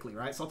quickly,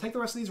 right? So I'll take the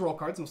rest of these roll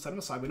cards and we'll set them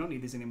aside. We don't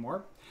need these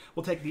anymore.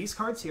 We'll take these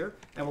cards here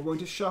and we're going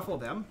to shuffle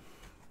them,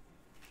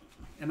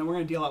 and then we're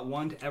going to deal out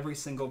 1 to every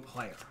single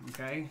player.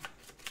 Okay.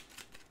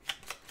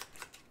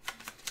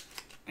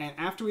 And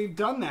after we've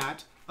done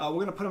that, we're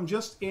going to put them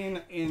just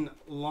in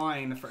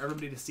line for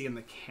everybody to see in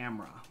the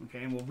camera,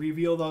 okay? And we'll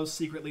reveal those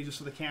secretly just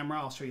for the camera.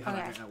 I'll show you how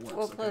that works.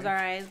 We'll close our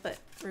eyes, but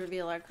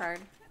reveal our card.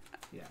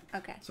 Yeah.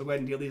 Okay. So go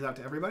ahead and deal these out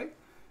to everybody,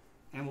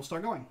 and we'll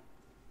start going.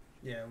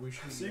 Yeah, we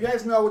should. So you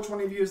guys know which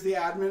one of you is the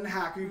admin and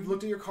hacker. You've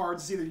looked at your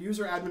cards. It's either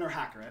user, admin, or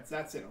hacker.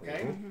 That's it,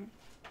 okay?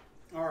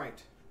 All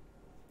right.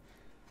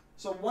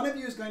 So one of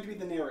you is going to be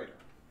the narrator.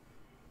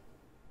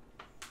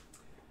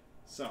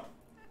 So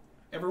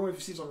everyone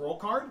receives a roll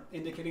card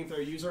indicating if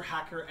they're a user,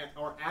 hacker,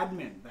 or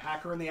admin. The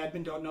hacker and the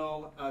admin don't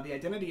know the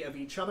identity of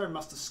each other and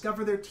must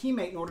discover their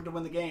teammate in order to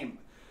win the game.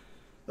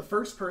 The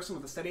first person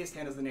with the steadiest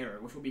hand is the narrator,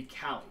 which will be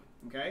Callie,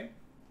 okay?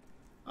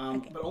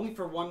 But only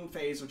for one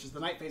phase, which is the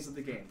night phase of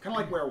the game. Kind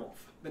of like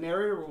Werewolf. The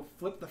narrator will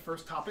flip the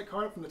first topic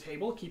card up from the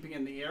table, keeping it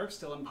in the air,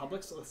 still in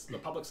public, so it's the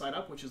public side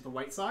up, which is the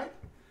white side,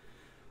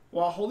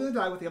 while holding the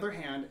die with the other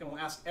hand, and will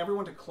ask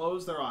everyone to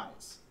close their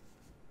eyes.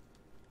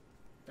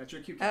 That's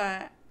your cue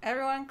card.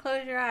 Everyone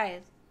close your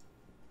eyes.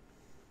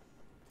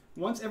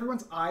 Once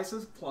everyone's eyes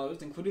is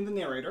closed, including the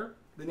narrator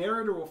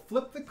will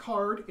flip the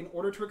card in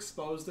order to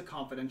expose the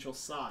confidential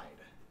side.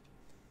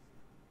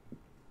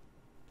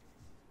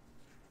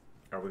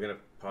 Are we going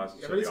to pause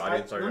so the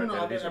audience are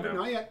identities or no?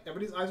 Not yet.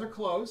 Everybody's eyes are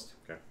closed.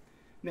 Okay.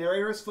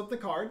 Narrator has flipped the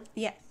card.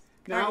 Yes.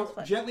 Now,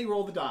 gently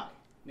roll the die,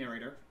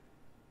 narrator.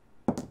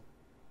 Okay.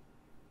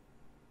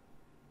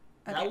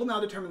 That will now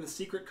determine the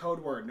secret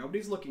code word.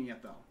 Nobody's looking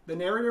yet, though. The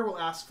narrator will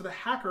ask for the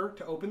hacker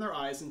to open their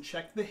eyes and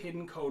check the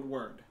hidden code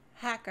word.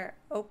 Hacker,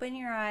 open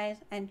your eyes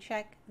and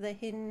check the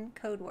hidden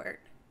code word.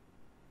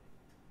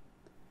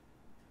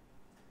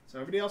 So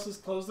everybody else has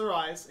closed their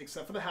eyes,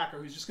 except for the hacker,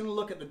 who's just going to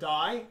look at the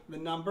die, the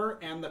number,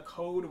 and the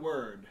code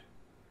word.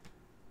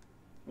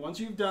 Once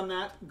you've done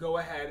that, go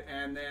ahead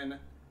and then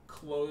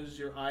close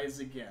your eyes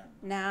again.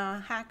 Now,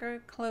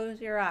 hacker,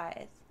 close your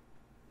eyes.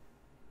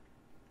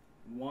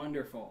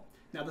 Wonderful.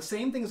 Now, the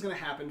same thing is going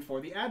to happen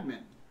for the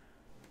admin.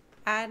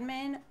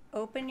 Admin,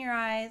 open your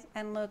eyes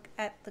and look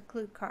at the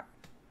clue card.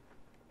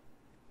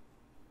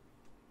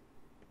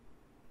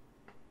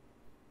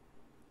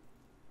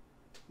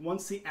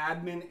 Once the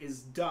admin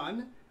is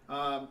done,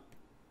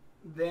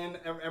 then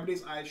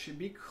everybody's eyes should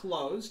be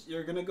closed.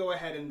 You're going to go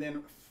ahead and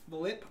then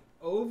flip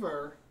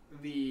over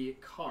the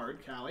card,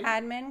 Callie.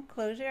 Admin,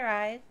 close your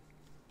eyes.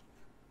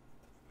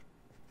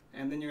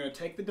 And then you're going to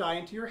take the die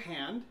into your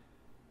hand.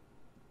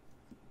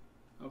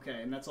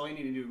 Okay, and that's all you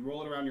need to do.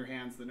 Roll it around your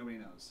hands so that nobody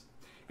knows.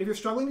 If you're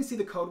struggling to see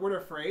the code word or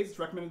phrase, it's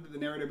recommended that the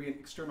narrator be an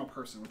external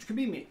person, which could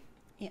be me.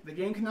 Yeah. The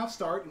game can now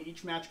start, and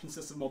each match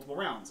consists of multiple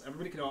rounds.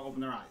 Everybody can all open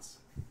their eyes.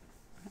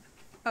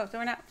 Oh, so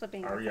we're not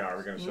flipping. Are we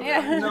going to show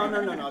Yeah.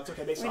 No, it's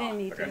okay. They saw We didn't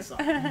need it. They to. saw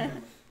it.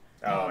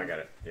 Oh, I got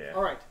it. Yeah.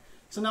 All right.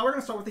 So now we're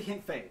going to start with the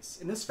hint phase.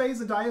 In this phase,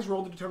 the die is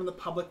rolled to determine the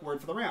public word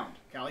for the round.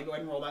 Callie, go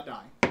ahead and roll that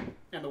die.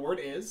 And the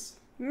word is?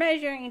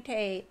 Measuring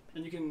tape.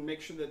 And you can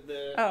make sure that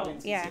the Oh,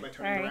 audience can yeah. see by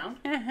turning it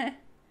around.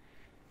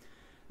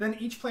 Then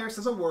each player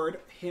says a word,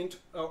 hint,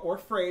 or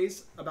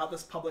phrase about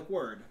this public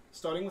word,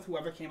 starting with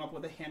whoever came up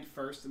with a hint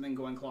first and then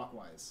going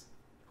clockwise.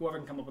 Whoever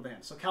can come up with a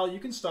hint. So, Callie, you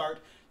can start.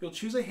 You'll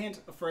choose a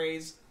hint, a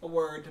phrase, a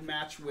word to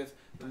match with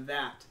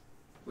that,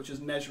 which is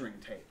measuring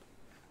tape.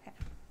 Okay.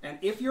 And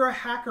if you're a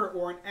hacker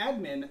or an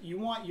admin, you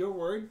want your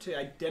word to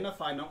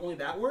identify not only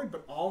that word,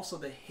 but also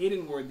the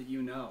hidden word that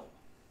you know,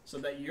 so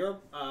that your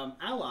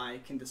ally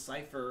can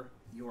decipher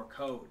your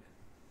code.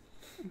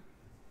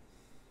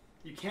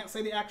 You can't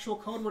say the actual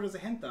code word as a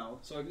hint, though.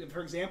 So, if, for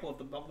example, if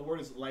the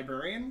word is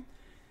librarian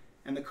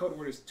and the code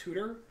word is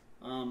tutor,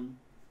 one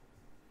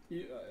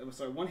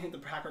hint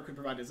the hacker could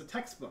provide is a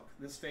textbook.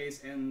 This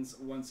phase ends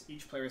once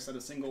each player said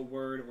a single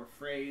word or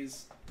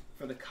phrase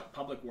for the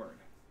public word.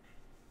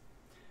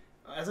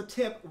 As a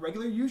tip,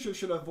 regular users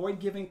should avoid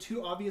giving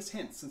too obvious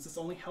hints, since this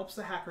only helps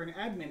the hacker and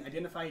admin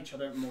identify each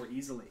other more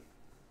easily.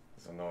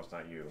 So no, it's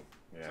not you.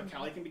 Yeah. So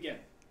Callie can begin.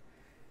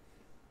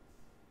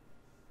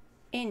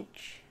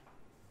 Inch.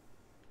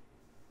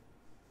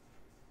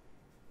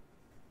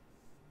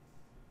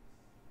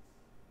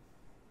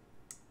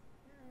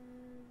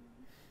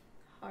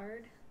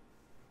 Hard.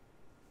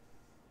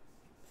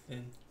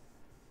 Thin.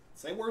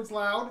 Say words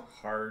loud.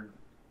 Hard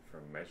for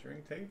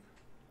measuring tape?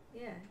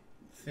 Yeah.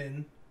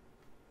 Thin.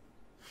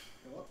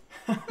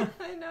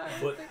 I know. I was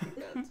Foot.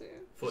 thinking that too.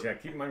 Foot. Yeah,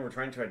 keep in mind we're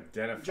trying to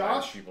identify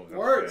Josh, people. who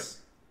words.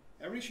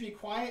 Everybody should be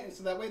quiet, and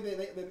so that way the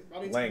audience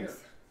can hear.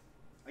 Length.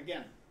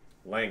 Again.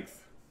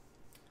 Length.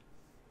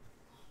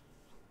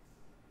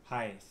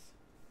 Height.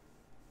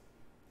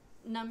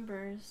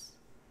 Numbers.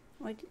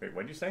 Wait,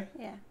 what'd you say?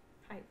 Yeah.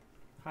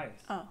 Height.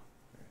 Oh.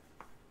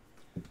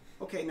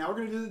 Okay, now we're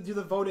going to do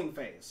the voting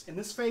phase. In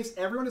this phase,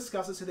 everyone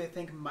discusses who they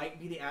think might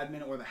be the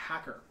admin or the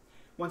hacker.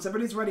 Once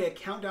everybody's ready, a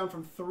countdown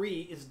from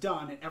 3 is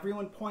done, and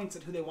everyone points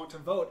at who they want to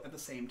vote at the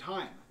same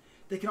time.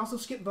 They can also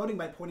skip voting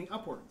by pointing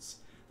upwards.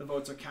 The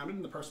votes are counted,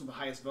 and the person with the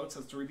highest votes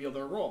has to reveal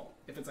their role.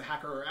 If it's a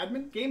hacker or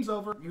admin, game's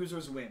over,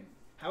 users win.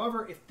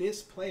 However, if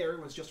this player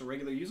was just a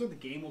regular user, the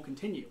game will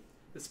continue.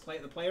 This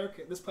player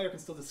can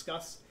still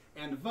discuss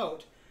and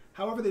vote.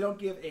 However, they don't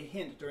give a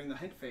hint during the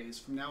hint phase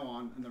from now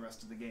on in the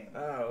rest of the game.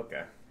 Oh,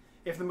 okay.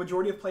 If the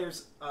majority of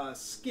players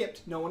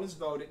skipped, no one is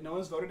voted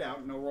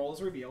out, no role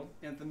is revealed,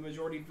 and if the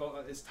majority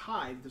is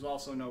tied, there's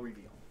also no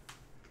reveal.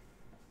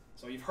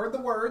 So you've heard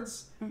the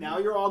words. Mm-hmm. Now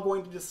you're all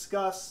going to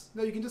discuss.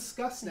 No, you can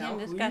discuss now. You can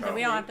who discuss you it.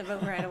 We don't have to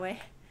vote right away.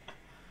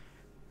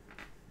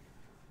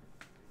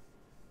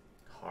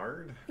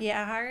 Hard?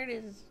 Yeah, hard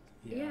is.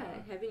 Yeah.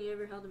 Haven't you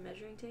ever held a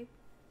measuring tape?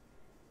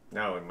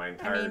 No, in my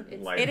entire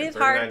it's- life. it in is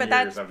hard, 39 but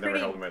years, that's I've never pretty-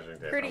 held a measuring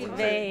tape. I Pretty wouldn't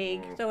say-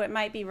 vague, so it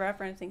might be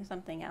referencing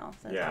something else.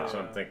 Yeah, that's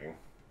what I'm thinking.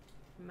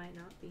 It might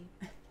not be.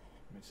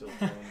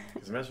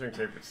 Because measuring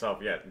tape itself,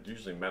 yeah, it's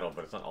usually metal,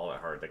 but it's not all that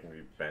hard. They can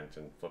be bent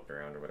and flipped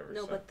around or whatever.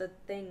 No, so. but the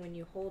thing when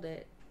you hold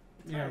it,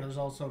 it's Yeah, hard. there's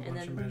also a And bunch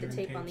of then the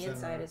measuring tape on the tapes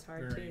inside that is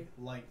hard, are very too.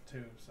 light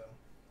too. So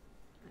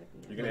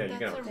I've You never- can, you can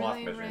That's have a cloth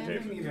really measuring tape.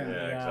 random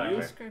Yeah. Yeah, You-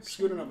 exactly.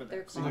 Scooting over there.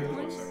 They're So cloth you-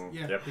 ones?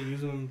 yeah, Yep. they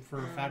use them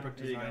for fabric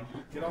There you design. go.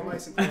 Get all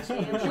nice and close.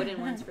 They have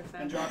wooden ones for And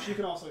fabric. Josh, you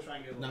can also try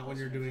and get a little Not when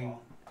closer you're as doing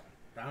well.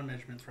 round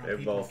measurements from They have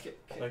people. both.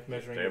 Like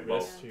measuring They your have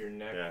both. wrist to your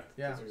neck. Yeah.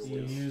 Yeah, Those are so your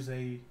you wheels. use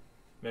a,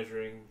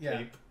 Measuring Yeah.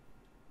 tape.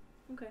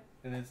 Okay.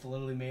 and it's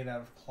literally made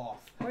out of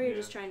cloth. Or you're Yeah.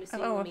 just trying to Oh,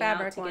 single a me out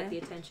fabric to one. get the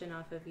attention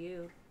off of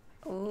you.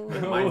 Ooh.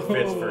 Mine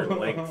fits for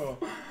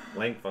length.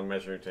 Length on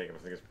measuring tape, I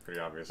think it's pretty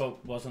obvious.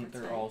 But wasn't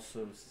That's there fine.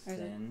 also it?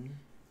 thin?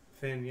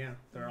 Thin, yeah,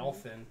 they're all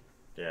thin.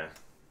 Yeah.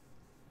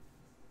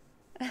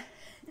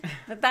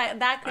 But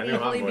that could I know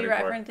what I'm easily be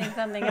voting for. referencing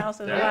something else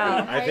as Yeah,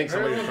 well. I think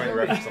somebody's trying to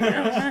reference something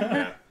else.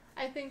 Yeah.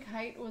 I think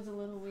height was a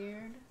little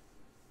weird.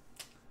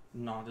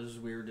 Not as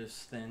weird as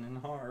thin and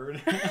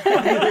hard.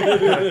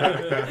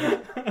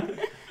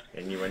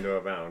 Innuendo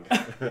abound.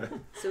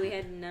 So we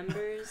had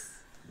numbers,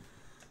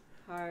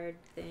 hard,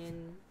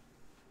 thin,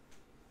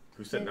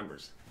 Who said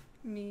numbers?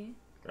 Me.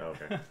 Oh,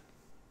 okay.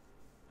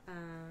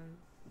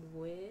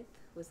 width.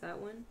 Was that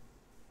one?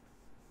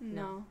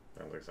 No.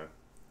 I don't think so.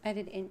 I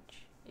did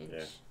inch. Inch.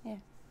 Yeah. Yeah.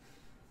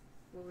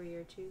 What were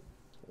your two?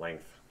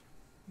 Length.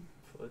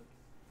 Foot.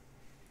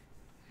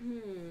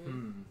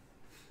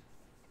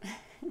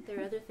 There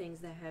are other things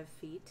that have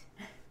feet.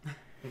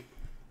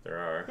 There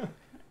are.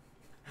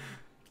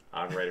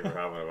 I'm ready for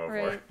having a vote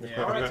Right. for.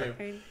 Yeah, All me right.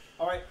 too.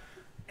 All right.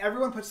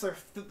 Everyone puts their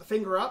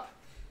finger up,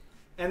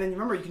 and then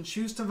remember you can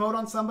choose to vote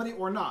on somebody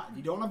or not. If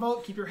you don't want to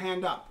vote, keep your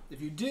hand up.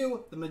 If you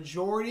do, the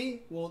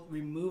majority will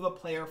remove a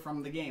player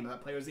from the game. If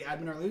that player is the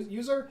admin or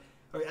user,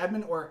 or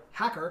admin or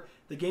hacker,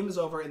 the game is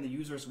over and the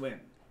users win.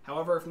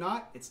 However, if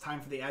not, it's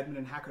time for the admin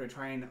and hacker to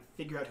try and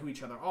figure out who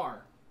each other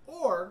are,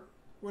 or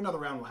another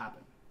round will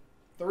happen.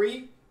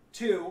 3,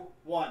 2,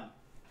 1.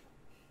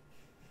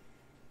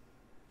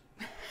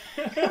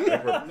 I think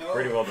we're No.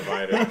 pretty well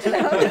divided.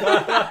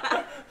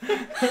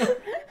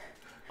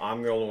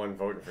 I'm the only one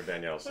voting for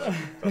Danielle, so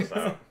that's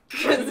out.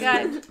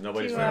 Got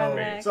Nobody's two voting for me.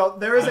 back. So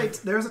there is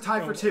a tie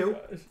for Oh my two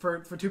gosh.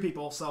 for two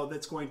people, so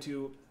that's going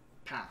to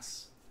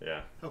pass.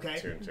 Yeah. Okay.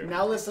 2 and 2.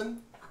 Now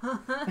listen.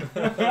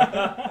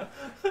 Last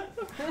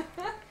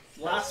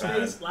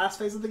Last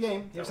phase of the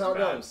game. Here's That how was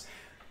it bad. goes.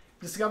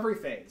 Discovery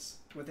phase.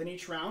 Within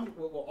each round,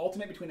 we'll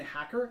alternate between the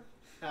hacker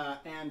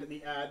and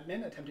the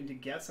admin attempting to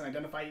guess and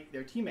identify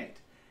their teammate.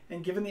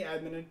 And given the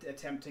admin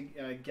attempt to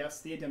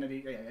guess the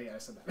identity... Yeah, I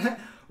said that.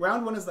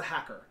 Round 1 is the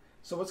hacker.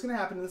 So what's going to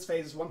happen in this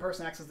phase is one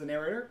person acts as the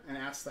narrator and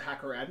asks the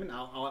hacker or admin.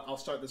 I'll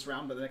start this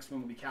round, but the next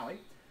one will be Callie.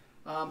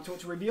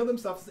 To reveal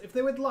themselves, if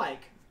they would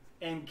like,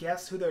 and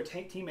guess who their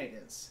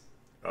teammate is.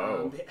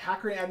 The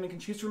hacker and admin can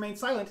choose to remain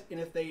silent, and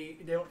if they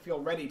don't feel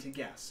ready to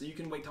guess. So you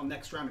can wait till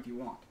next round if you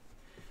want.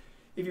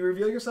 If you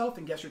reveal yourself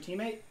and guess your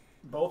teammate,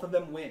 both of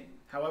them win.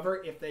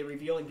 However, if they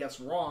reveal and guess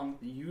wrong,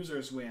 the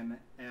users win,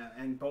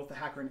 and both the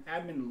hacker and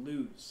admin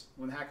lose.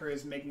 When the hacker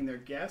is making their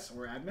guess,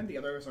 or admin, the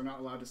others are not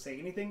allowed to say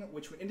anything,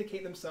 which would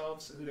indicate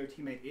themselves who their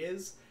teammate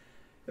is.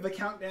 If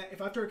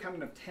after a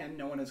counting of 10,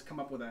 no one has come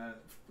up with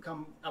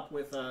I'm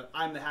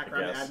the hacker,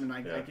 I'm the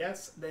admin, I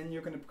guess, then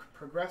you're going to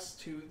progress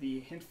to the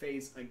hint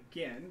phase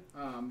again.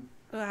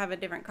 We'll have a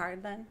different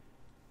card then?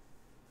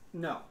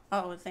 No.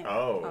 Oh, same.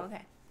 Oh.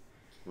 Okay.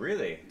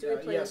 Really?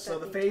 Yes, so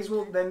the phase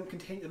will then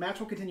continue, the match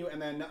will continue,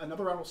 and then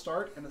another round will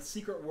start, and the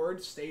secret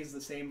word stays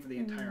the same for the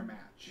entire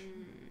match.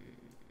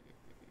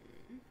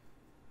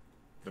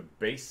 The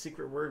base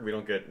secret word? We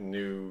don't get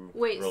new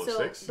Wait, roll so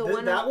 6? the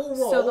one that will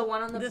roll. So the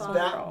one on the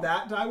bottom.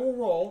 That die will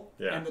roll,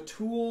 Yeah. and the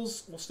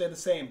tools will stay the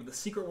same, but the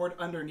secret word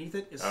underneath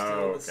it is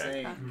still the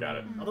same. Got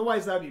it.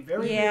 Otherwise, that would be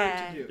very weird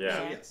to do. Yeah.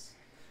 So, yes.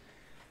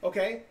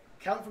 Okay,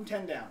 count from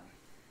 10 down.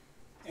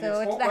 And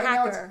So it's the right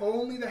now, hacker. it's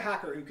only the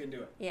hacker who can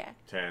do it. Yeah.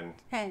 10.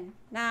 10,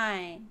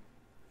 9,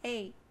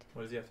 8,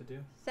 What does he have to do?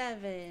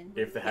 7.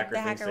 If the hacker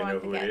thinks they know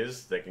wants to who it guess.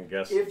 is, they can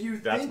guess. If you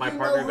That's think my you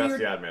partner, know who that's the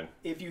your- admin.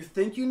 If you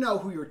think you know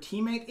who your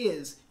teammate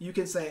is, you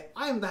can say,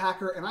 I am the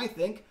hacker, and I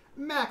think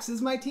Max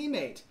is my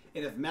teammate.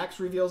 And if Max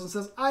reveals and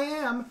says, I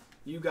am,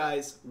 you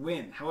guys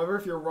win. However,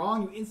 if you're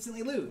wrong, you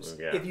instantly lose.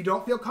 Yeah. If you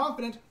don't feel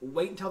confident,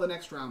 wait until the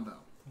next round,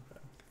 though.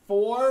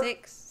 4,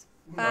 6,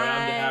 5. Alright,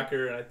 I'm the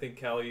hacker, and I think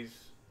Callie's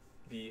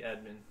the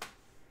admin.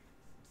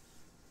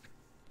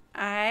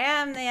 I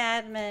am the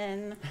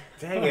admin.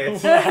 Dang it.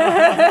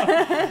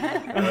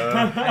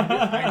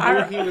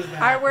 I knew he was the Our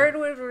hacker. word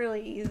was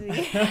really easy.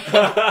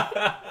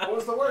 What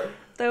was the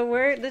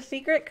word? The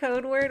secret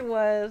code word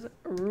was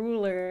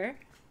ruler.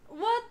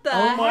 What the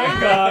Oh my heck?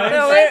 god.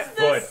 So It's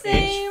the Foot,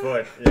 same each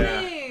foot,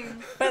 yeah.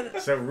 thing.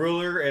 But So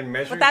ruler and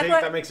measuring that's tape,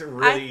 what that makes it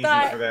really easy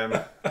thought- for them.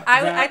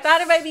 I thought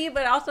it might be,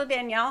 but also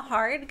Danielle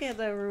hard because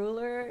a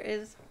ruler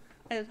is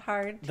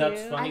hard too.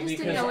 That's I funny just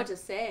because didn't know what to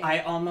say. I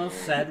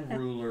almost said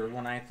ruler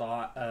when I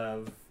thought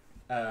of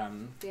a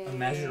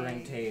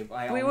measuring Dang. tape.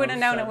 We would have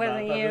known it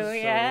wasn't you,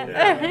 yeah.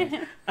 Dang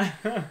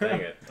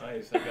it.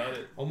 Nice, I got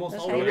it. Almost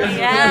That's always. right.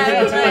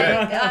 Yeah, that's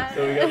right.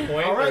 So we got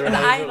points. All right. or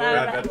how I does it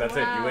love work? That's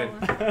it, you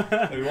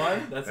win. We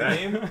won? That's the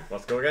game?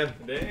 Let's go again.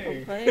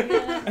 Dang. Play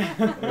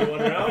again. Only one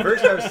round?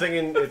 First, I was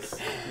thinking it's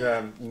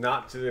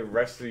not to the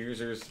rest of the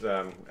users'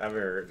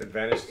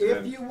 advantage to If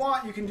them. you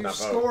want, you can do Not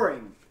vote.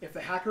 scoring. If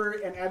the hacker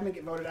and admin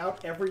get voted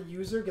out, every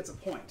user gets a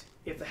point.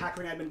 If the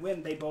hacker and admin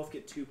win, they both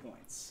get 2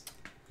 points.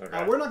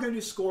 Okay. We're not going to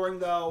do scoring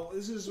though. We're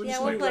Yeah, just we're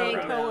gonna do playing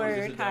round. forward.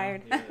 Just a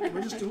tired. Yeah.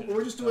 We're just That doing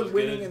was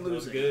winning good. and That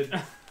was losing. good.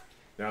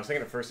 Now, I was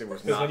thinking at first it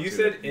was Because not when you to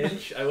said the-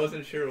 inch, I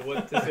wasn't sure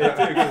what to say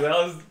too, because that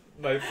was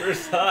my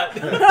first thought.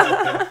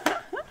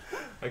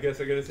 I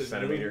guess I could have said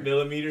Centimeter.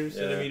 millimeters,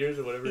 Yeah. centimeters,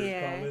 or whatever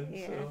Yeah, is common.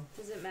 yeah. So.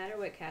 Does it matter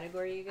what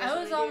category you guys I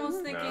was wanna do?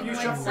 almost thinking You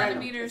like shuffle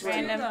centimeters too,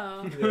 random.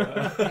 though.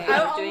 Yeah. Okay, I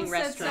we're doing almost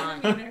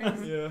restaurant. said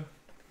centimeters. Yeah.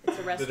 It's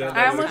a But restaurant. I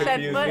that almost would said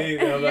confuse foot. me.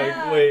 And I'm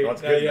Yeah. like, wait,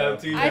 That's now good, you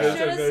have though. 2 I units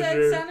should of have said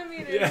measure.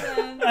 centimeters Yeah.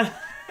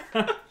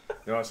 then.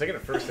 No, I was thinking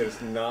at first that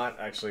it's not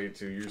actually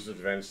to users'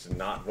 advantage to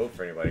not vote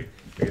for anybody,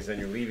 because then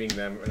you're leaving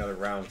them another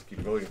round to keep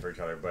voting for each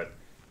other. But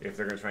if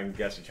they're going to try and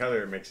guess each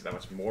other, it makes it that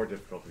much more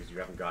difficult because you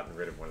haven't gotten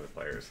rid of one of the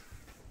players.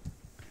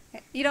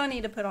 You don't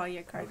need to put all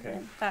your cards Okay.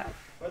 in. That,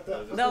 Put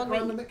the They'll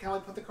card in be- the Callie,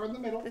 put the card in the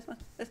middle. this one.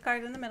 This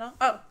card's in the middle.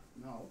 Oh,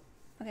 No.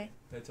 okay.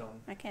 It's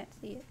on. I can't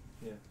see it.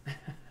 Yeah.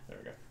 There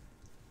we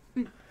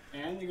go.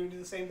 And you're going to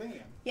do the same thing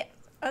again.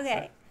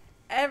 Okay.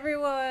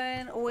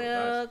 Everyone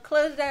will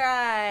close their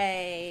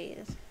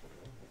eyes.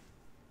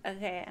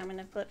 Okay, I'm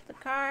gonna flip the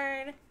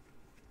card.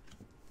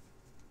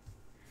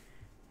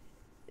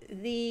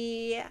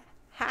 The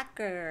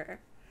hacker.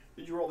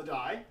 Did you roll the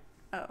die?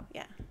 Oh,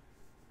 yeah.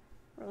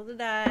 Roll the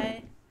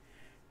die.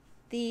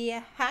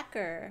 The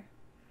hacker.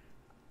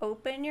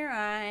 Open your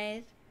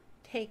eyes.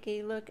 Take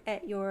a look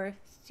at your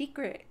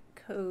secret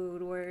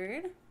code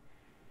word.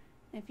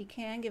 If you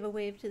can, give a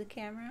wave to the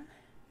camera.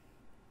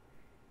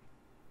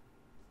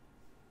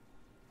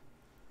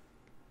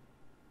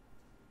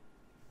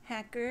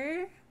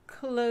 Hacker,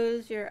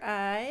 close your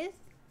eyes.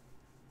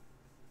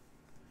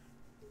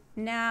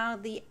 Now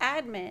the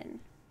admin.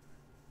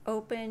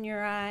 Open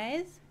your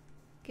eyes.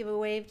 Give a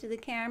wave to the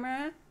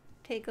camera.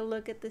 Take a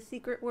look at the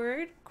secret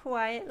word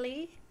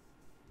quietly.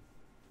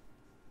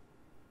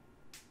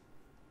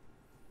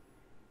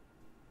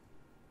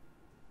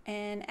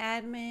 And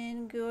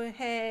admin, go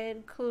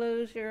ahead,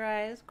 close your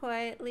eyes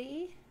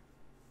quietly.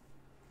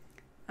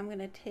 I'm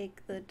gonna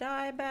take the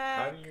die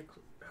back.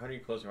 How do you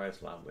close your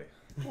eyes loudly?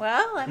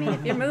 Well, I mean,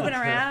 if you're moving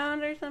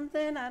around or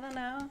something, I don't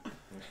know.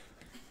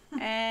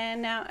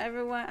 And now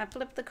everyone, I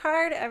flip the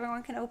card.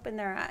 Everyone can open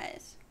their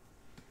eyes.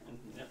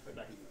 Yep, right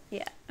back in the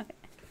Yeah. Okay.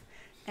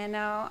 And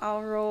now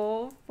I'll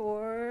roll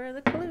for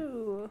the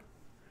clue.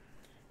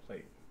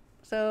 Plate.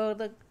 So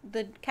the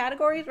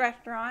category is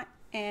restaurant,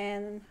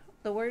 and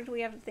the words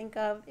we have to think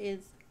of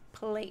is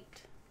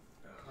plate.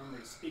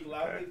 Remember, speak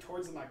loudly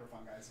towards the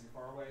microphone, guys. If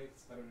you're far away,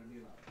 it's better to be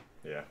loud.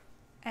 Yeah.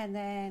 And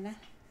then,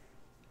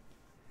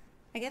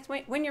 I guess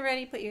when you're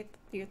ready, put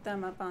your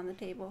thumb up on the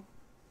table.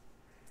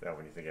 That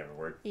when you think you have a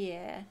word.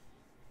 Yeah.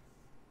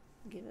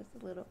 Give us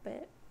a little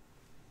bit.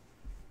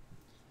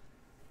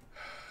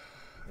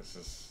 This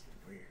is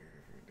weird.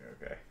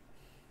 Okay.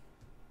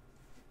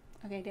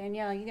 Okay,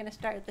 Danielle, you're gonna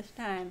start this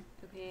time.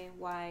 Okay,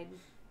 wide.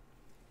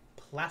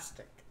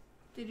 Plastic.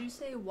 Did you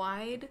say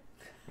wide?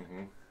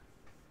 Mm-hmm.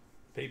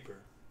 Paper.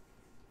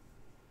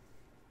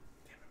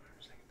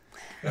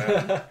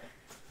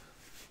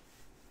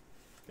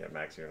 Yeah,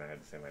 Max, you and I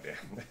had the same idea.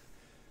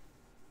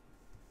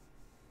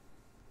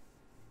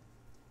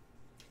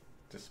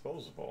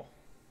 Disposable.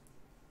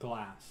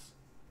 Glass.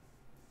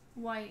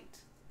 White.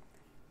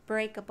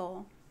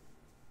 Breakable.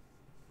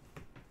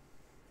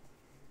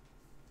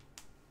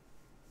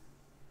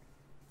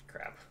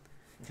 Crap.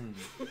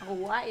 A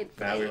wide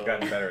Now we've plate.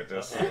 gotten better at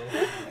this.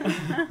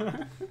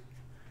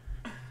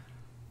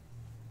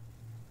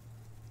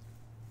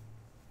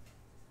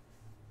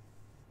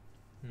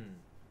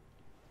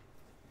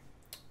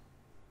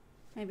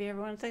 Maybe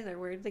everyone say their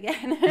words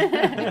again.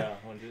 Yeah,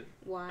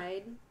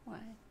 Wide. Wide.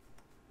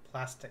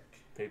 Plastic.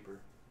 paper.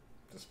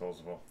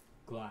 Disposable.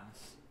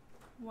 Glass.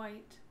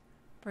 White.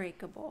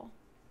 Breakable.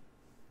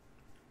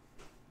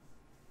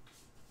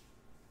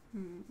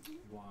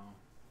 Wow.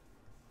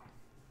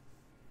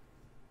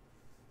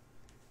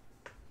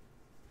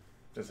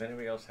 Does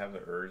anybody else have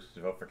the urge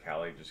to vote for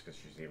Callie just because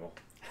she's evil?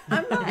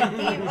 I'm not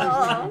evil.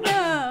 No.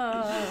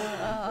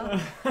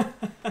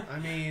 I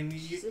mean,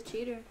 She's a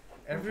cheater.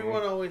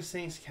 everyone always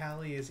thinks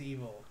Callie is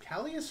evil.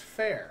 Callie is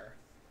fair.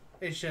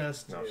 It's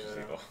just No, she's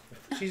evil.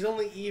 she's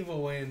only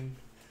evil when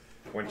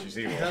When she's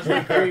she evil.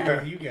 doesn't agree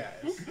with you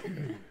guys.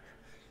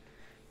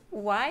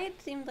 Wide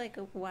seems like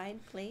a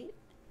wide plate.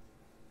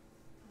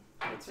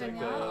 It's like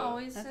Danielle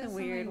always That's says a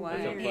weird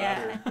something one. That's a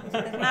Yeah. platter.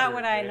 It's not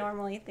what I Right.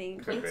 normally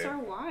think. Could Plates be. are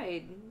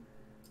wide.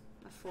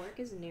 A fork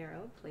is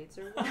narrow. Plates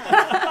are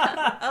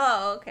wide.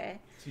 Oh, okay.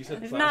 So you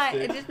said It's not.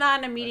 plastic, It's just not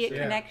an immediate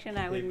Yeah. connection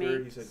I would paper,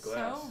 make. you said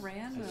glass. So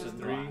random. It's just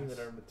Glass. three that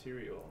are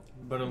material.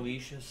 But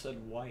Alicia said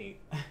white.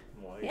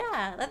 White.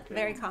 Yeah, that's Okay.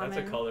 very common.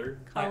 That's a color.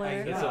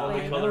 Color. That's the Yeah,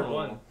 only I color know.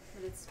 one.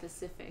 But it's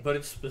specific. But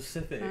it's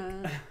specific.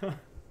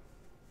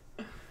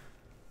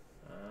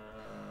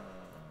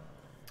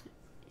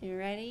 You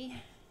ready?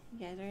 You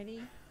guys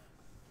ready?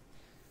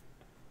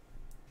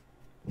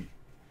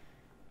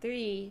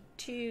 3,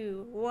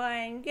 2,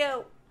 1,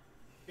 go!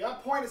 Yeah,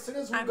 point as soon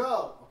as we I'm-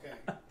 go. Okay.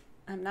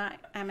 I'm not.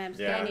 I'm Yeah,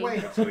 abstaining.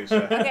 Wait. that's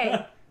Alicia.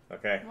 Okay.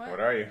 Okay, What? what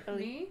are you?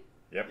 Me?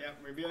 Yeah,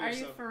 reveal Are you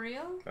yourself. for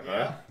real? Uh-huh.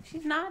 Yeah.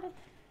 She's not.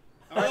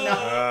 All right,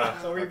 now.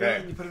 So reveal okay. it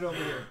and you put it over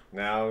here.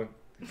 Now,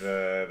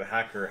 the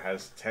hacker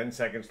has 10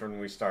 seconds from when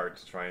we start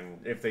to try and,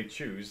 if they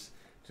choose,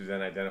 to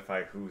then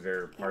identify who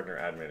their partner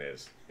admin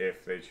is,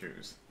 if they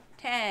choose.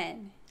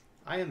 10,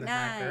 I am the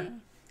hacker.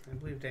 9. I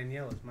believe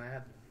Danielle is my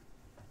admin.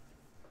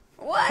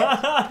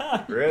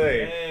 What?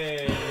 Really?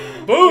 Hey.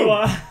 Boom!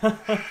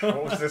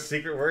 What was the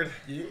secret word?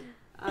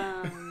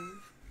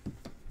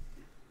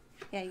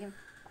 Yeah, you can.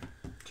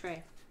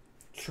 Tray.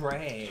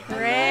 Tray.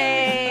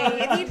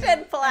 Great. He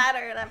said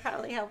platter. That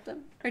probably helped him.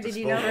 Or did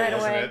you know right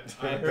Disposable, away?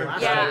 wasn't I it? heard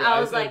Yeah, platter. I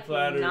was said like,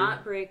 platter.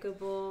 not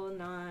breakable,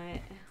 not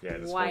Yeah,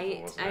 disposable,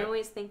 white. wasn't I it?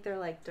 always think they're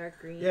like dark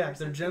green. Yeah, or they're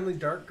something. generally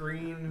dark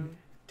green,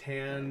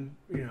 tan,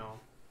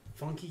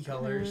 funky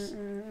colors.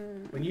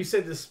 Mm-mm. When you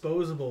said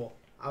disposable,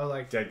 I was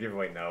like, Dead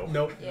giveaway, no.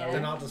 nope, Yeah. they're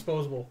not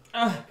disposable.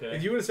 Okay.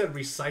 If you would have said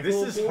recyclable,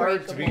 This is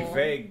hard to be Breakable.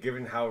 vague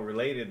given how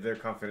related their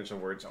confidential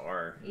words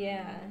are.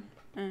 Yeah.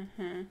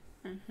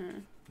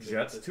 See,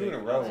 that's To 2 in a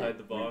think row. outside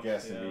the box, We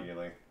guess yeah.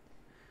 immediately.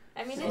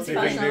 I mean, So it's see if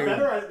fun we get do. though.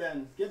 better at it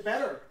then. Get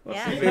better. Let's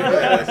Yeah. see if we can-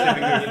 let's see if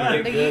we can- You need,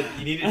 The to good,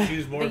 you need to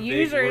choose more The vague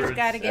users words.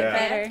 got to get Yeah.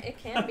 better. It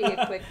can be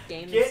a quick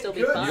game and Get still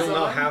be good, fun.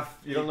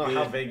 You don't know Son.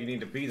 how vague you need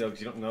to be though,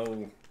 because you don't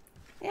know.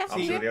 Yeah,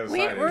 See, the other we,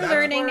 side we're is- that's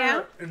learning where,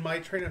 now. in my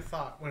train of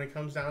thought, when it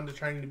comes down to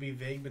trying to be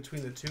vague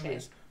between the two, Okay.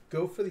 is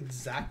go for the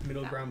exact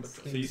middle ground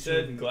between. So you the two said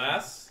of them.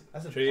 glass? I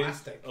said Trays?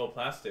 plastic. Oh,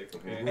 plastic.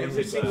 Okay. Every You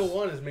said single glass.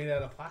 one is made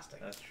out of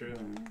plastic. That's true.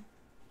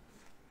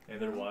 And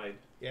they're wide.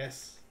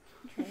 Yes.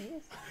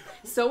 Trays.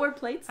 So are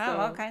plates I though. have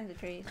all kinds of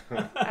trays.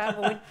 I have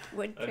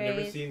wood I've never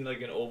trays. seen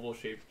like an oval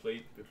shaped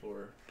plate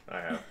before. I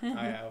have. I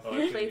have. Oh,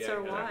 actually, Plates yeah,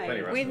 are yeah. wide. Plenty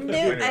of We restaurants- knew.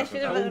 plenty of I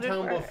should have restaurants. voted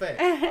Hometown for buffet.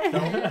 it.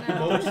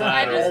 Most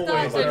I just always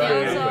thought like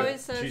Danielle's that.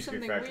 always says Cheesecake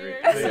something Factory.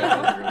 weird. They So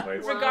have green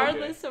plates.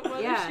 regardless of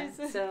what Yeah. she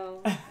says.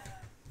 So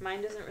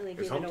mine doesn't really Is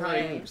give it hometown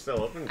away. even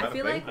still open? Is I that a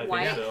feel thing? like I think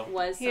white so.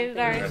 was Here's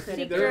something our that could have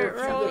secret been There are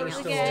roll something else.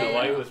 still So again.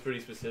 white was pretty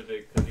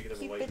specific because you could have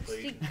a Keep white it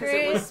plate Because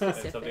it was secret. and something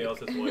specific.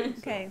 else is white. So.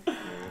 Okay.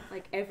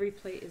 Like every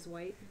plate is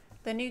white.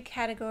 The new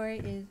category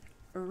is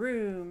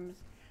rooms.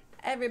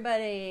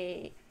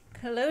 Everybody,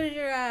 close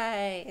your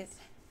eyes.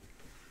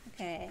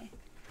 Okay,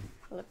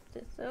 flip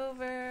this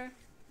over.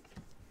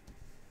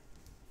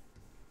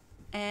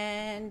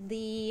 And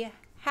the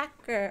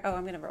hacker, oh,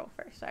 I'm gonna roll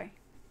first, sorry.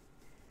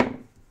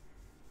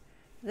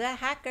 The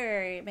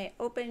hacker, you may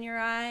open your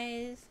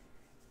eyes.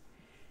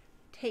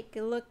 Take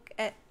a look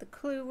at the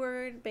clue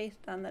word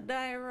based on the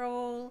die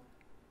roll.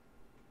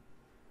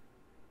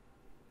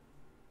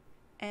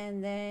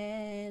 And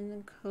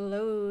then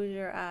close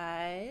your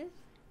eyes.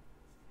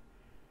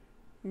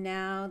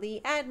 Now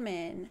the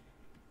admin.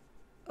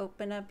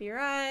 Open up your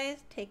eyes,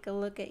 take a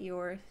look at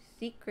your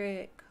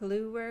secret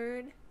clue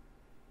word.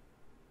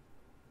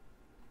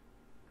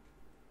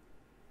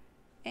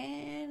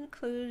 And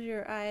close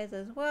your eyes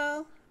as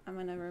well. I'm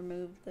gonna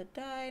remove the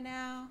die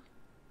now.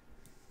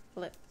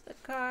 Flip the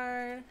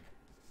card.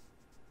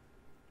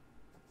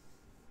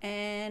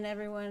 And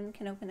everyone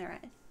can open their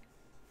eyes.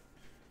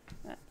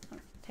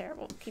 That's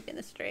terrible keeping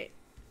this straight.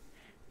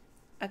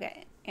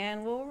 Okay,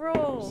 and we'll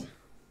roll.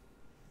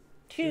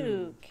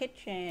 2,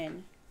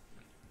 kitchen.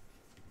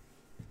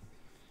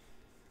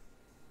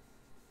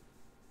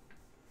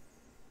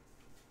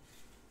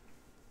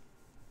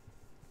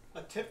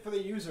 A tip for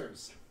the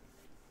users.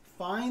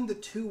 Find the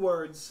 2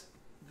 words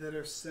that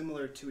are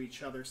similar to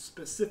each other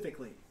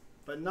specifically,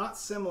 but not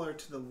similar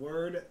to the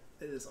word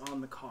that is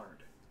on the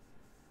card.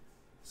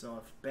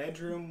 So if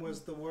bedroom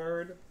was the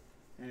word,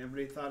 and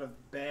everybody thought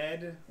of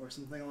bed or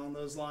something along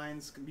those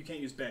lines, you can't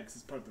use bed because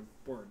it's part of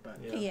the word, but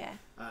Yeah.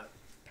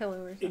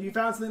 Pillow or something. if you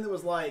found something that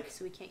was like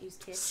So we can't use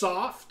kitchen.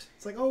 soft,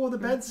 it's like, oh, well, the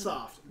bed's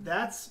soft.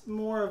 That's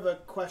more of a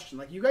question.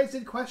 Like, you guys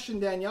did question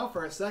Danielle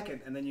for a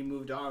second, and then you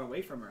moved on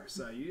away from her.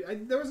 So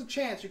there was a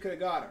chance you could have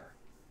got her.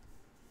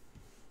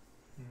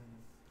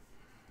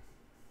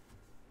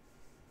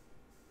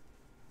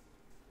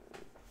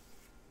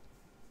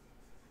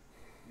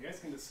 You guys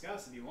can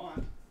discuss if you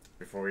want.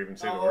 Before we even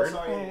say Oh, the word?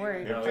 sorry. Oh,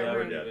 word. Yeah, No, say we the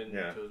word haven't yet. even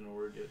Yeah. chosen a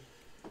word yet.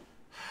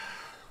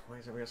 Why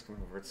is everybody else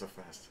coming over? It's so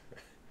fast.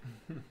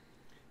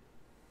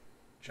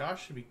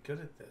 Josh should be good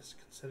at this,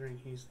 considering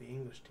he's the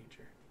English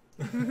teacher.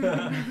 It's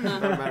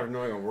not a matter of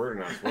knowing a word or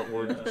not. It's what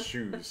word to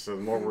choose. So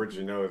the more words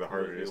you know, the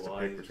harder it is to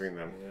pick between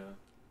them. Yeah.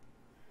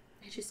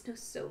 I just know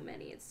so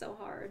many. It's so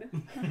hard.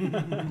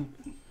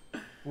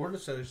 Word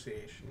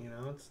association,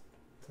 it's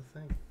a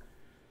thing.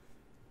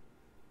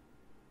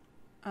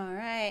 All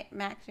right,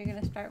 Max, you're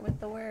gonna start with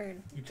the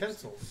word.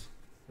 Utensils.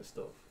 The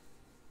stove.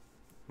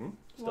 Stove.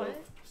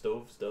 What?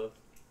 Stove.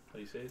 How do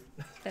you say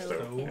it?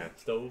 Stove. Yeah.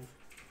 Stove.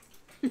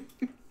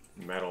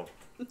 Metal.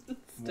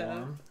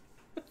 Warm.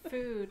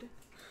 Food.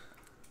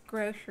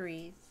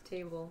 Groceries.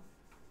 Table.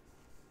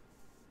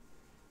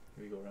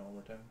 Can we go around one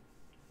more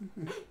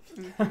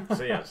time?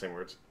 So yeah, same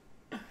words.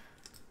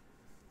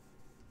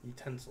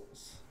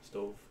 Utensils.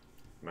 Stove.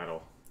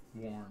 Metal.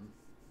 Warm.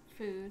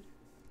 Food.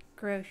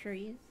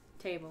 Groceries.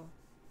 Table.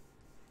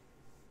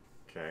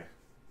 Okay.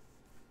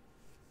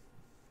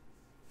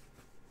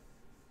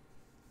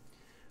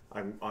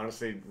 I'm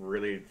honestly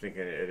really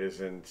thinking it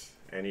isn't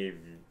any of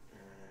you.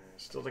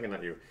 Still thinking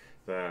not you.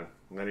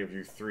 None of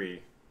you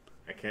 3.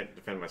 I can't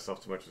defend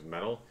myself too much with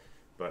metal,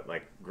 but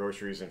like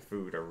groceries and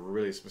food are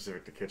really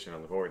specific to kitchen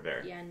on the board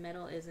there. Yeah, and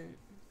metal isn't.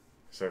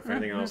 So if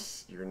anything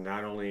else, you're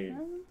not only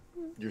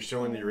you're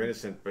showing that you're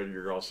innocent, but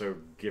you're also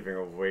giving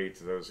away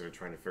to those that are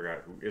trying to figure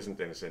out who isn't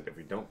innocent. If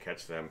we don't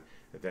catch them,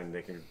 then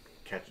they can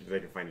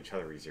find each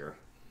other easier.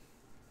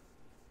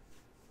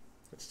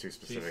 It's too So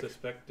you specific.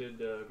 suspected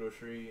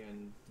grocery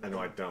and... I know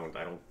I don't.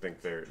 I don't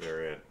think they're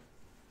it.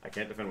 I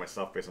can't defend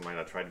myself based on mine.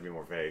 I tried to be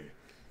more vague.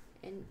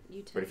 And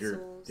utensils. But if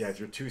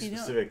you're too You don't-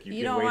 specific, you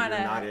give don't away wanna,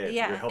 you're not it.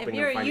 Yeah, You're helping if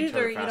you're them find a each user,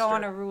 other you faster. don't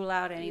want to rule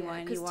out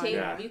anyone. Because You want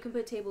Yeah. you can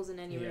put tables in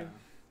any room.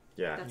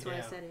 Yeah, That's why I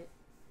Yeah. said it.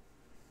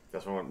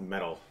 that's why I want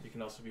metal. You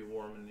can also be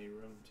warm in any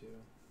room, too.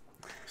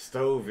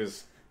 Stove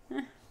is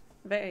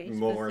very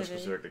more specific.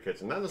 specific to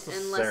kitchen. Not Unless it's a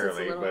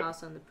necessarily, little but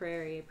house on the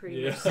prairie, pretty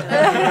Yeah. much so.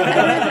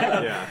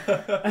 yeah.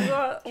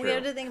 Well, we True.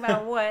 have to think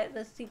about what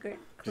the secret.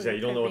 Because yeah, you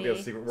don't know what the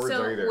other secret words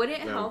So are either. would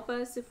it No. help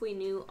us if we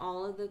knew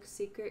all of the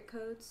secret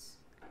codes?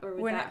 Or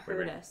would We're that not-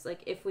 hurt Wait. us? Like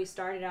if we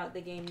started out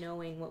the game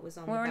knowing what was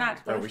on Well, the we're back. not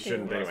supposed Oh, we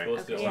shouldn't to. We're not anyway.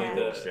 supposed to. Okay. Only Yeah.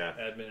 the Rules, yeah.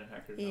 admin and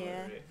hackers know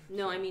Yeah. it, right?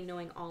 No, I mean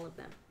knowing all of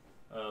them.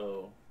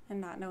 Oh. And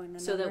not knowing the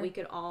So number. that we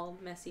could all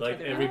mess each Like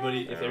other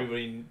everybody, up. if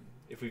everybody,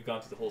 if we've gone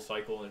through the whole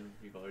cycle and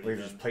we've already We've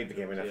done, just played the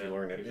game enough, you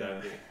learn it, yeah.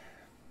 Exactly.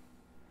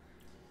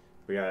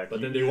 But yeah, But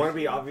you, then you want to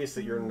there's- be obvious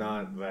that you're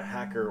not the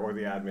hacker or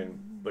the admin,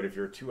 but if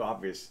you're too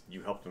obvious,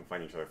 you help them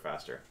find each other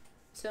faster.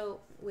 So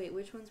wait,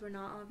 which ones were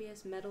not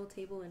obvious? Metal,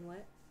 table, and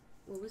what?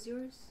 What was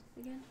yours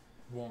again?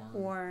 Warm.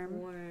 warm.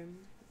 Warm.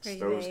 Pretty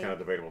Stove's vague. kind of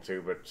debatable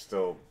too, but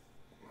still,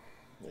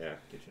 yeah.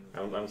 Kitchen. I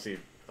don't see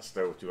a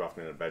stove too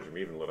often in a bedroom,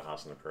 even a little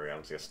house on the prairie. I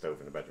don't see a stove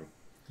in the bedroom.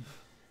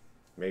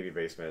 Maybe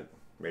basement,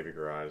 maybe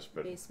garage,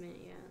 but Basement,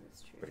 yeah,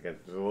 that's true. but again,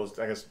 those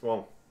I guess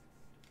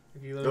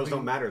If you live those in-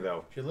 don't matter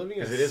though. If you're living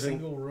in a 'Cause it isn't-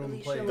 single room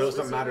Alicia, place, what Those was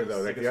don't matter yours? though.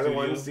 Like Like the a other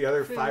studio? ones, the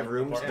other Food. 5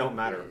 rooms Yeah. don't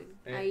matter.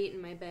 I eat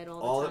in my bed all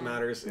the All time. that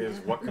matters is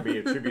what can be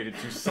attributed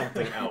to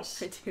something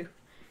else. I do.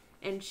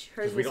 And hers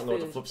Because was we don't know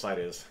what the food. flip side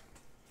is.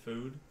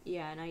 Food.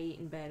 Yeah, and I eat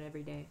in bed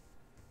every day.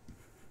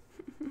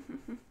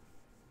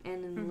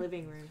 And in the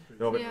living room.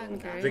 No, but Yeah,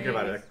 okay. think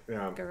about it.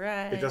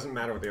 Garage. It doesn't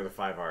matter what the other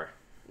 5 are.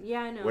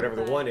 Yeah, I know. Whatever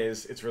the but- one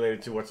is, it's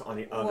related to what's on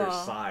the other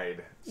Well,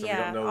 side. So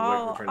yeah, we don't know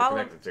all- what we're trying to all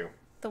connect it to.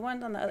 The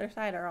ones on the other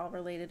side are all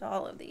related to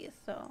all of these.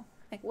 So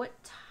What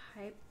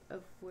type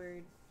of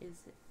word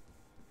is it?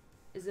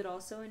 Is it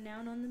also a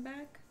noun on the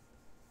back?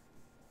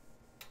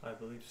 I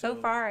believe so.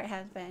 so far it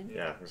has been.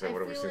 Yeah, so I what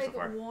have we feel seen like so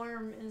far?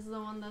 warm is the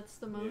one that's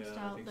the most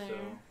yeah, I out think there. so.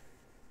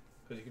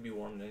 Because you can be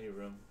warm in any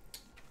room.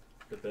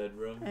 The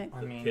bedroom, Right. the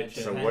I mean, it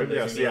kitchen. So depends. what?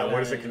 Yeah, so yeah. What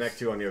does it Because- connect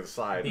to on the other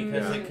side?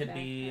 Because Yeah. it could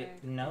be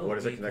no. What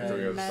does it connect to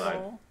the because- other side?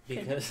 Metal.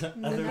 Because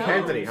other No.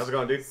 Anthony, how's it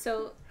going, dude?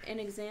 So, an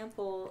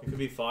example, It could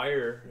be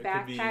fire. It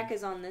could be backpack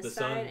is on this the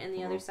side, sun. and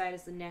the other Mhm. side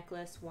is the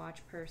necklace, watch,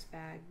 purse,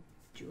 bag,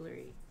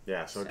 jewelry.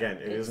 Yeah. So So again,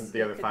 it it's- isn't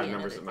the other it could 5 be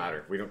numbers that another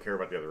matter. We don't care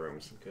about the other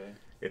rooms. Okay.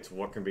 It's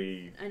what can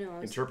be. I know, I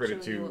was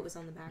Interpreted showing you to- what was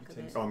on the back of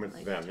it. Oh, I mean,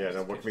 like, them. in Yeah. terms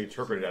No, of what can be pictures.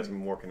 interpreted as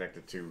more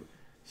connected to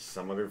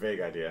some other vague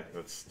idea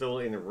that's still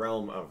in the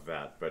realm of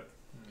that, but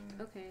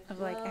Okay. Of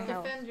like a well,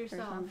 house Defend or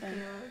yourself. something.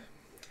 Caleb.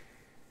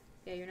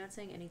 Yeah, you're not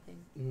saying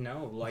anything.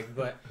 No, like,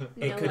 but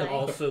No it could way.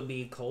 also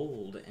be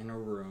cold in a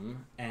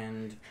room,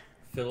 and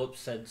Philip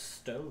said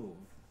stove.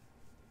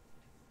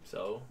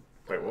 So.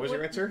 wait, what was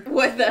your answer?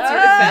 What? That's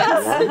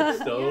your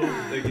defense? Stove.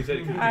 Yeah. Like you said,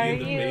 it could Are be in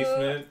the you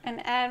basement. an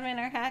admin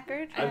or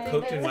hacker? I've trying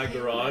cooked to- in my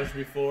garage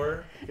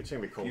before. It's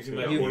gonna be cold. Using too.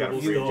 my You got a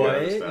portable freezer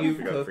stove. and stuff. You've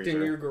You got a cooked in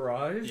freezer. your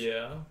garage?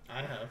 Yeah.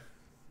 I have.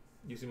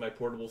 Using my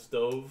portable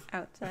stove.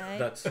 Outside.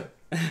 That's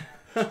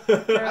Girl I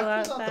pulled out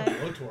the outside.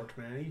 blowtorch,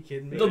 man. Are you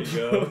kidding me? There you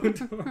go.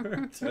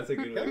 blowtorch. That's a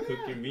good way to cook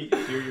your meat.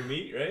 Sear your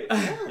meat, right?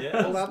 Pull Yeah.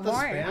 out the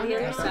More. spam. The other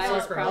That's side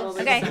is super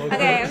probably- helpful. Okay,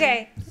 okay,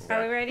 okay.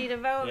 Are we ready to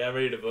vote? Yeah, I'm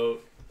ready to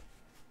vote.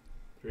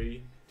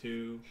 3,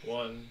 2,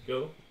 1,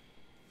 go.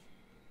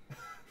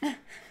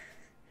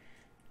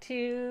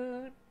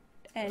 2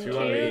 and 2 2.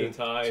 on me,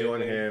 Tie. 2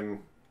 on I think. him,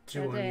 Two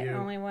That's on it. you.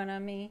 Only 1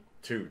 on me.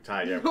 2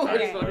 tied. Yeah, No, we're I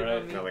tied. voted All on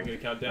right. me. Nothing. Gonna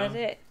count That's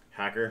down. it.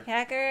 Hacker.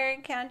 Hacker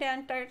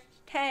countdown starts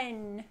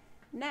 10,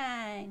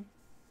 9,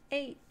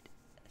 8,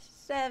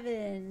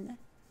 7,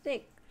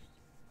 6,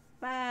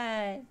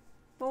 5,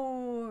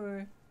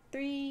 4,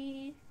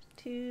 3,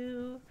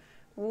 2,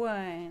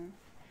 1.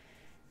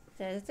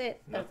 That's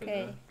it. Nothing,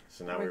 Okay. huh?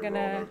 So now We're we gonna-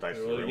 roll those dice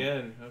for Roll the room.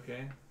 again.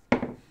 Okay.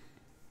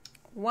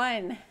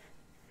 1.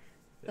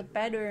 The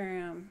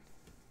bedroom.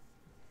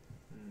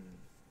 Hmm.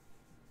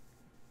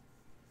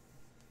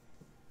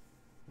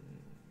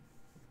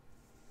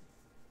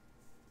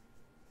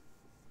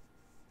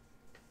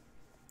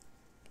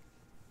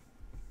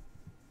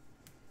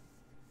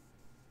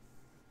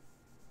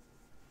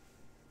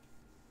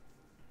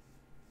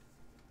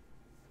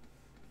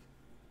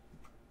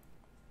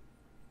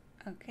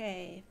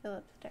 Okay,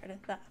 Philip, start us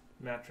off.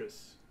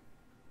 Mattress.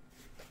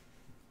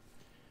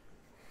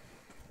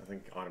 I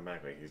think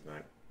automatically he's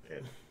not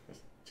it. That's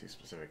too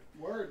specific.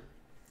 Word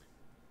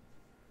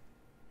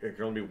It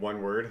can only be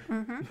one word.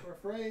 Mm-hmm. or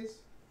phrase.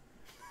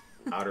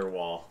 Outer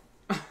wall.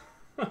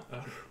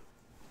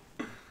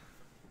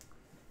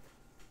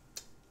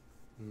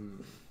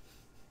 Hmm.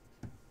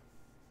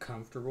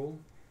 Comfortable.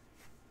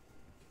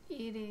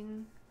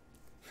 Eating.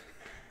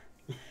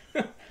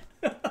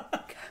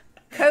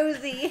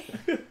 Cozy.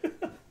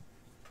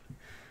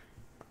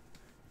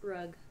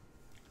 Rug.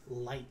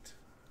 Light.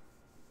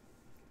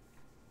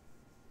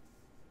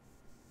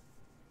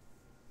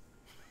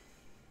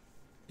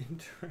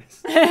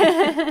 Interesting.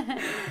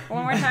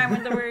 One more time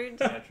with the words.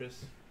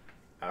 Mattress.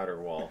 Outer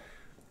wall.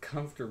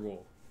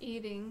 Comfortable.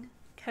 Eating.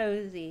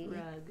 Cozy.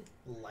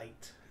 Rug.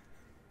 Light.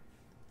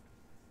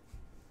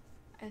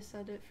 I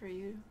said it for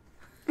you.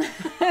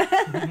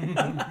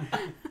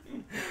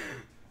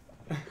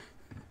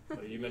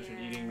 Oh, you mentioned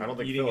Yeah. eating. I don't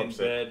think eating in Philip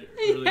said- bed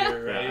earlier,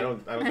 Yeah, right?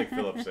 I don't think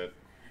Philip said.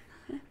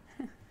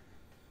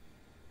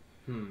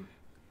 Hmm.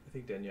 I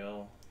think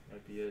Danielle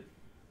might be it.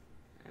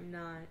 I'm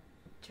not.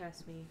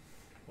 Trust me.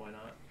 Why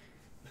not?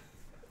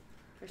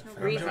 There's no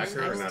I'm reason. not I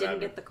sure, just not didn't admin.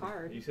 get the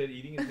card. You said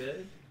eating in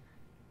bed.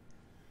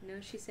 No,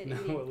 she said No,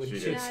 eating. at least She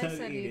you did. Yeah, I said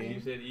said eating. You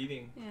eating. said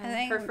eating. I Yeah.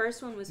 think Her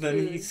first one was Then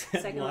food. he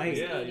said Second one light. was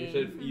Yeah, you eating.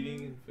 said eating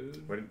and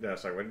food. What did,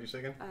 sorry, what did you say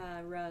again?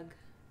 Rug.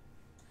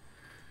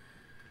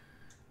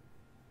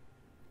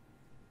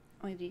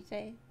 what did you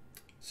say?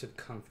 Said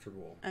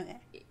comfortable. Okay.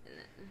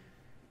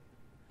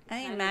 I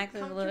think Kind of Max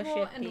is a little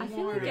comfortable shifty. and I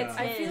feel like Yeah. it's.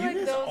 I feel You like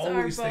guys those are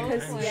always think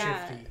both I'm like.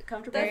 Yeah, shifty.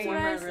 comfortable That's and what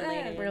warm I are said.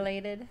 related.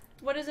 Related.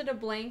 What is it? A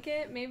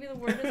blanket? Maybe the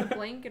word is a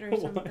blanket or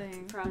What?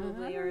 something.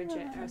 Probably, or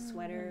a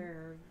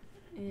sweater,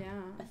 Yeah.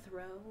 or a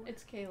throw.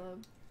 It's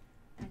Caleb.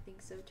 I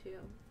think so too.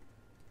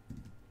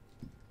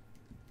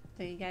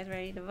 So you guys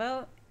ready to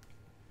vote?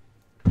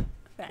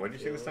 What did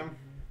you say this time?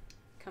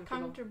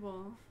 Comfortable.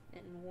 Comfortable.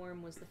 And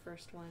warm was the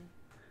first one.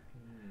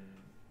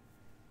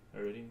 Hmm.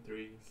 Ready?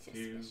 3,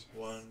 2, Suspicious.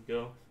 1,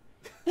 go.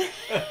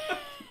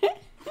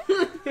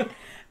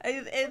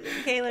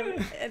 It's Caleb.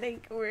 I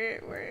think we're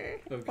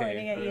Okay.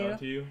 pointing at Put it you. on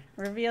to you.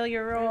 Reveal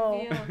your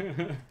role.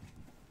 Reveal.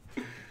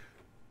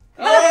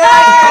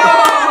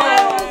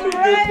 Oh!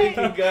 Good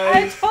thinking, I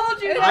guys. told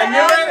I knew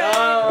it.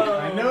 Oh.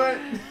 I knew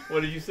it.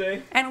 What did you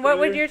say? And what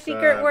was your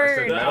secret I said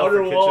word? The metal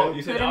outer for wall. kitchen.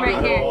 You said Put 'em outer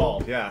right here. wall.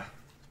 Wall, yeah.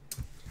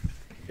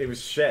 It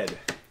was shed.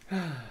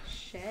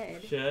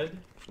 Shed. Shed.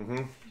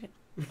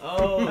 Mm-hmm.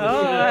 Oh,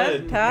 that's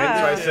shed. And so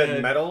I tough.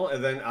 said metal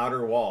and then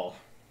outer wall.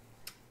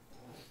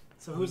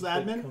 So who's the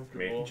admin?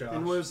 Comfortable. Josh.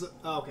 And where's the?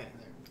 Oh, okay.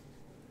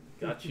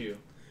 Got you.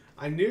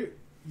 I knew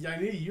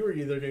you were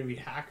either going to be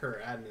hacker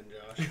or admin,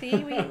 Josh. See,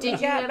 we Did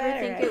you got ever better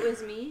think at it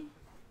was me?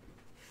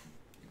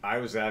 I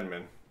was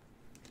admin.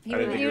 He I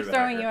didn't was, think he you was were the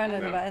throwing hacker. you under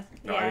No. the bus.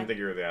 No, I Yeah. didn't think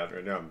you were the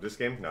admin. No, this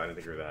game? No, I didn't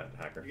think you were that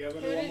hacker. You have Who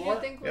another did one you more?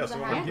 think Yeah, was so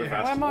the we're hacker?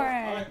 fast. One more.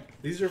 Alright.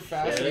 These are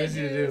fast and Yeah.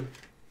 easy to do.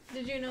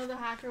 Did you know the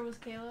hacker was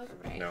Caleb?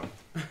 Right. No,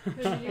 Who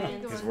did you think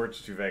it his was?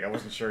 words are too vague. I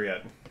wasn't sure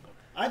yet.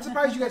 I'm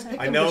surprised you guys picked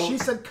I him. know- Because she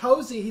said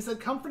cozy. He said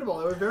comfortable.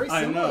 They were very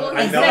I similar. know. Well,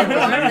 I he know said it was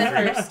one the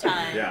different. first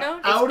time. Yeah. No,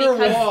 It's Outer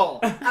because wall.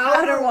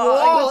 Outer wall.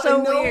 It was so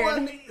and no weird.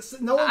 one,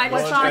 no one I just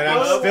questioned thought And that I'm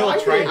was still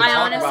why trying to did- I talk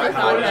honestly about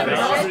how thought it's that was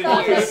vague. I Pretty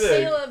thought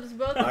good. Caleb's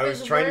both of I was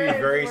his trying to be words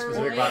very were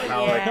specific about related.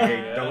 how, like, Yeah.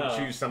 hey, don't Yeah.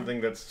 choose something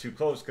that's too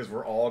close because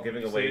we're all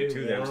giving away Say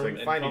to them so they warm can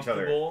and find each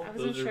other. comfortable. I wasn't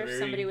Those are sure if very-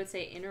 somebody would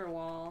say inner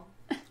wall.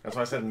 That's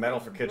why I said metal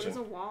for What does a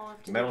kitchen. wall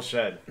have to Metal do?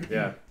 shed.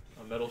 Yeah.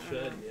 A metal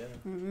shed, yeah.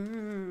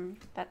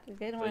 That's a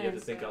good So one. you have to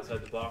think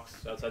outside the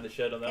box, outside the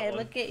shed on that Okay, one.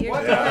 look at your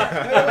What?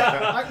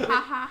 Yeah.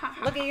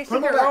 look at your Put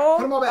 'em all secret back. roll.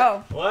 Put 'em all back.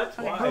 Oh, What?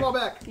 Okay. Why? Put them all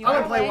back. you I'm wanna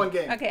gonna play one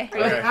game. Okay.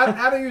 Okay.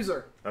 Add a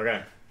user.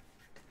 Okay.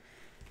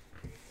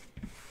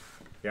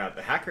 Yeah,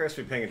 the hacker has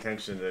to be paying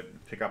attention to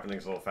pick up on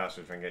things a little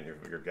faster to try and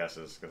get your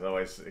guesses, because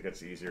otherwise it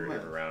gets easier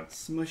every round.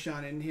 Smush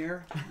on in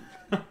here.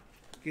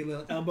 Get a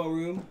little elbow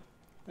room.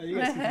 Oh, you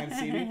guys can kind of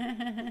see me.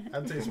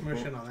 I'd say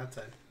smushing on that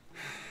side.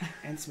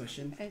 And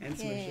smushing. And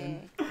Okay.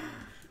 smushing.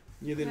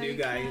 You're the No, new you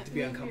guy. You can't have to be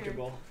move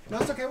uncomfortable. No,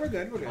 it's okay. We're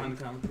good. We're good.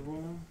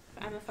 Uncomfortable.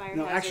 I'm a fire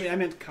No, hazard. actually, I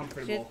meant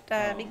comfortable.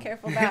 Just be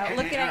careful about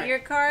looking at your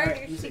card,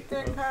 Alright, you your take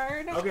secret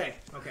card. Okay.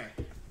 Okay.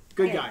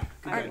 Good Okay. guy.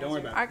 Good Our, guy. Don't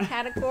worry about our it.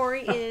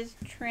 category is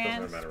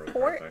Doesn't matter what the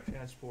transport. cards say.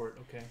 Transport,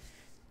 okay.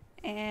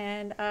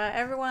 And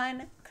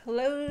everyone,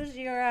 close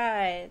your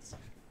eyes.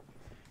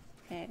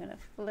 Okay, I'm gonna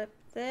flip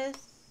this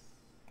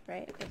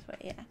right this way,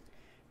 yeah,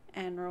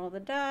 and roll the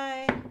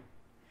die.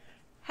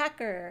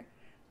 Hacker,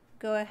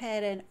 go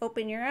ahead and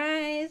open your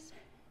eyes.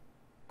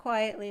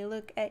 Quietly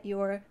look at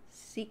your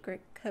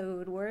secret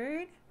code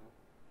word,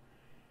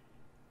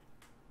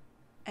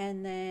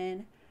 and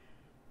then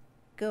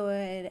go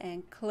ahead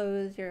and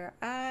close your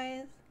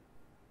eyes.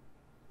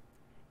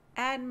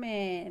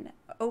 Admin,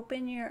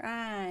 open your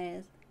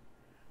eyes.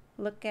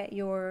 Look at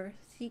your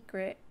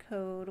secret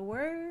code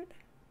word.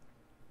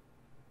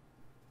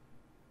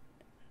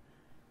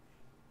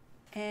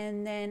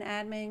 And then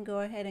admin,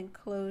 go ahead and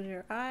close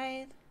your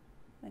eyes.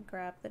 And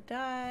grab the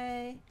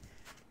die.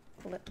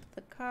 Flip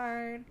the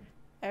card.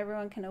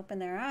 Everyone can open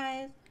their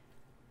eyes.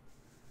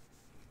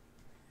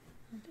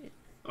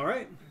 All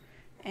right.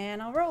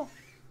 And I'll roll.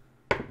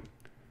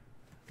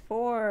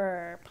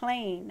 4,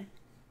 plane.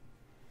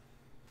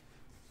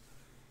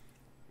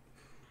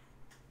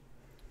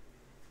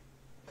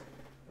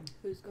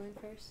 Who's going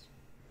first?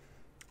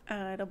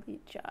 It'll be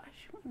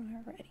Josh when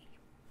we're ready.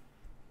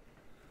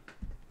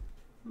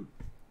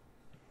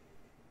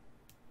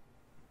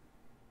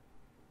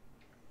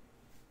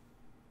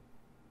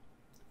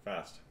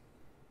 Fast.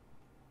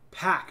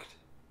 Packed.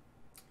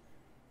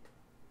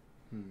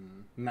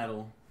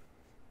 Metal.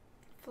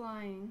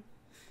 Flying.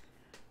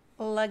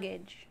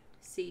 Luggage.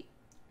 Seat.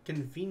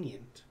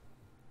 Convenient.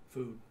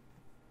 Food.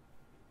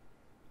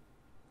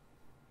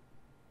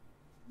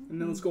 And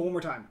then let's go one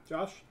more time.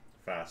 Josh.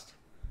 Fast.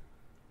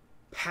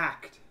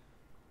 Packed.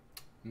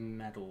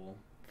 Metal.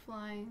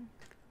 Flying.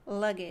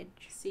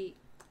 Luggage. Seat.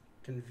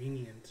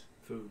 Convenient.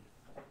 Food.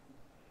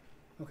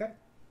 Okay.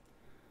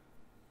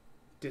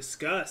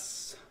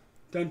 Discuss.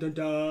 Dun dun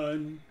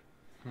dun.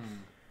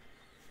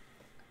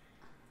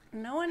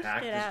 No one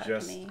Packed stood is out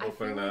just to me. I open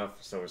feel like enough,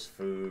 so is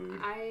food.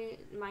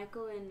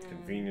 Michael and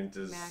Convenient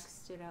is Max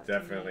stood out. to me.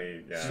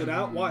 definitely, yeah. Stood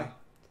out. Why?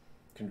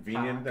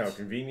 Convenient, no,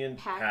 convenient,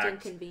 Packed and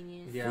packed,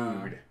 convenient.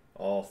 Yeah. food.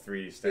 All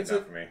three stand It's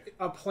out for me.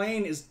 A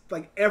plane is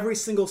like every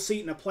single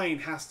seat in a plane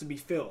has to be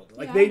filled.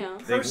 Like Yeah, they I know.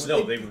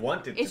 They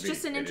want it to be. It's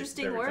just an it is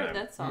interesting every word. time.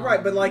 That's all.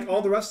 Right, but like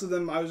all the rest of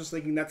them, I was just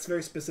thinking that's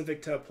very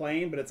specific to a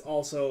plane, but it's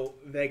also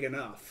vague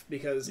enough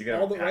because You got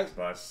all a the packed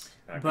bus.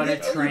 packed But a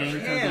bus, train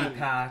everything. can can. be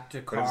packed.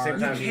 A But at the car same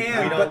time, can you be we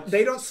can, don't- but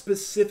they don't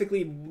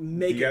specifically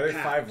make The it other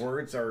packed. 5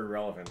 words are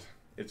irrelevant.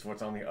 It's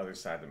what's on the other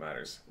side that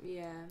matters.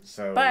 Yeah.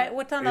 So, But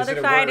what's on the is other it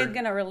a side word- is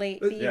going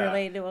to be Yeah,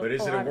 related to a but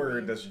is it a lot of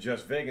word these. that's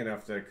just vague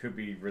enough that it could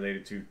be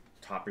related to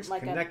topics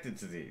Like a- connected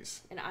to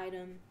these? An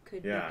item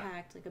could Yeah. be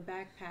packed, like a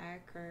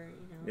backpack, or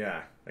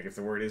Yeah, like if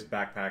the word is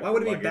backpack. Why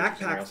would it be luggage, or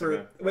something backpack else for?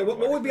 like that, Wait,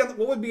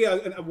 what would be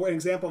an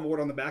example of a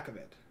word on the back of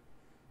it?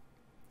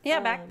 Yeah,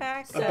 Um,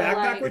 backpack. so A backpack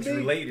like- would It's be?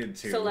 related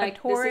to So like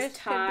Taurus this is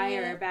could tie be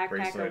or it. a backpack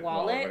bracelet, or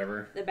wallet.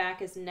 whatever. The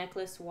back is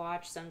necklace,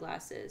 watch,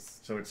 sunglasses.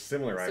 So it's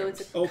similar So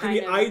items. it's a Oh, it could be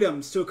kind of-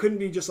 items, so it couldn't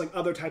be just like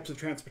other types of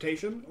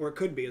transportation, or it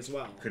could be as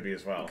well. Could be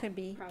as well. Could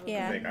be. Probably. I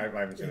Yeah. think I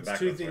haven't seen the It's back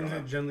two of it, so I things don't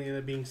that know. generally end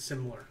up being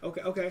similar.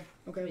 Okay.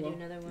 We do Well,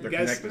 another one. you They're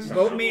guys connected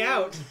vote somehow. me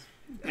out.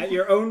 At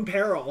your own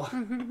peril.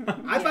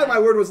 I thought my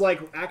word was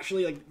like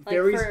actually like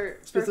very for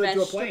specific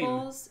to a plane.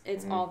 vegetables,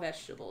 it's all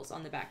vegetables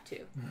on the back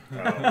too. Oh,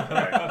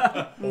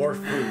 okay. Or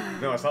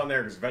food. No, it's not in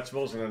there because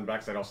vegetables, and then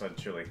backside also had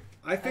chili.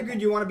 I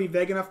figured you want to be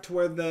vague enough to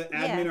where the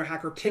admin or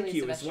hacker pick Chili's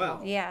you a as well.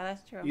 vegetable. Yeah,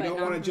 that's true. You But don't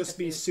not want to with just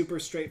the be food. super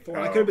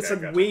straightforward. Oh, I could have okay,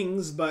 said gotcha.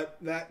 wings, but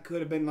that could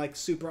have been like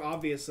super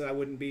obvious that I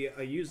wouldn't be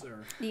a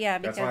user. Yeah,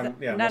 That's because why I'm,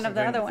 yeah, none of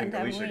the most other things ones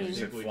have Alicia wings.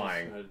 said We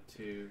flying. just had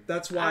to.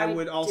 That's why I I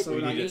would also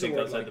didn't not need use to a think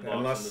word outside like the that. box.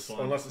 Unless on this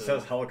one, it so-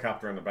 says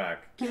helicopter on the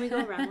back. Can we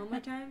go around one more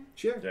time?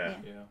 Sure. Yeah.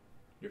 Yeah.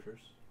 You're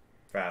first.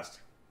 Fast.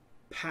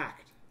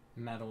 Packed.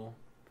 Metal.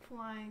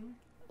 Flying.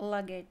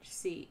 Luggage.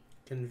 Seat.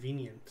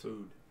 Convenient.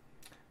 Food.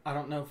 I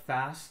don't know.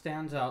 Fast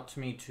stands out to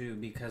me too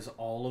because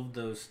all of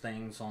those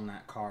things on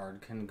that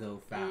card can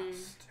go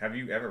fast. Have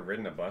you ever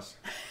ridden a bus?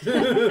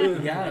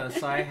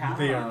 Yes, I have.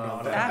 They are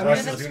not Faster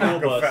Buses than- do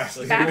not go fast.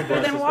 Like Faster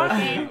school than bus,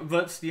 walking.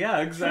 But yeah,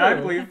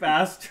 exactly.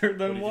 Faster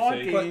than What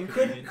did you say? walking. But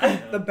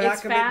could the It's back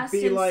of it fast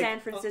be in like San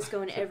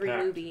Francisco in every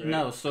packed, movie. right?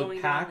 No, so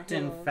Going down packed the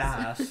and hills.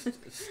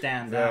 fast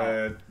stand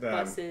out The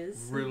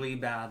Buses. really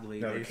badly.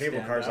 no, the They cable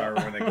stand cars out.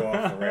 are when they go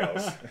off the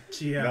rails.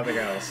 Yeah. Nothing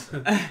else.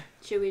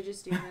 Should we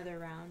just do another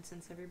round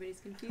since everybody's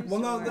confused? Well,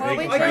 no, or- the- Well,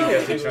 we I still-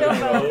 get we it. still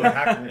vote. The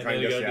hacker can And try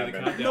then and we guess gotta the do the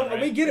admin. countdown. No,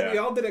 right? we get it. Yeah. We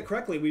all did it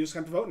correctly. We just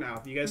have to vote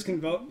now. You guys can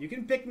vote. You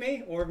can pick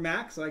me or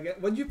Max. I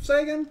get. What'd you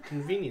say again?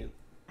 Convenient.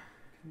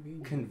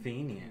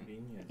 Convenient.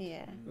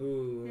 Yeah.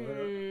 Ooh.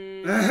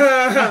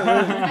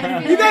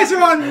 Mm, You guys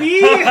are on me.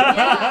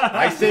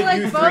 I said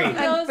you both three. of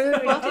those, And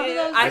food, both of too.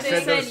 those I said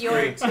just those said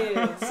your three.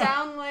 two.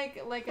 sound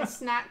like a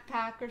snack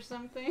pack or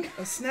something.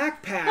 A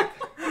snack pack.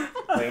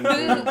 Plain Food,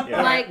 food.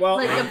 Yeah. like Well,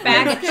 like a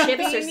bag of chips or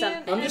Convenient.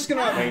 something. I'm just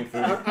gonna. Plain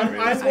food. I'm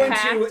going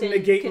Packed to and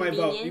negate my vote.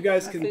 convenient You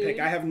guys can food. pick.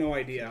 I have no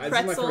idea. This is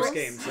my first Pretzels.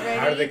 game. So.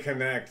 How do they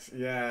connect?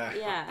 Yeah.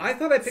 Yeah. I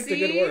thought I picked a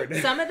good See? word.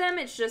 Some of them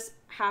it just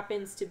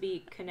happens to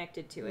be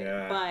connected to it,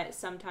 Yeah. but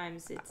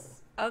sometimes it's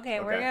Okay,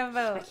 we're Okay. gonna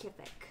vote.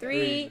 specific.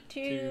 3,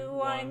 Three, 2, two, 1,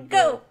 one,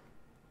 go. go.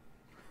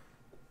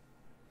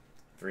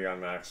 3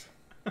 on Max.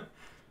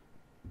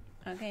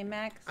 Okay,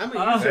 Max. I'm Oh.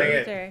 a user. Dang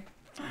it. Sir.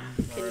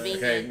 Convenient.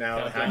 Okay, now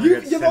the Countdown. hacker You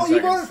gets 10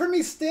 voted seconds. for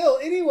me still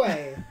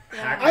anyway.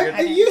 Hacker I'm a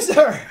gets,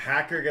 user.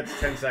 hacker gets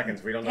 10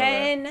 seconds. We don't know that.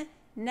 10,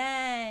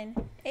 9,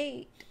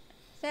 8,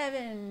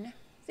 7,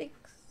 6,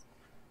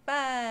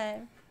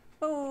 5,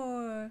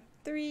 4,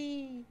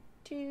 3,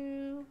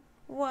 2,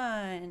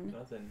 1.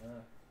 Nothing,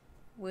 huh?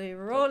 We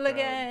roll crowd.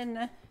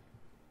 again.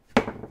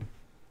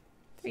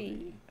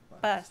 3.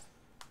 Bus.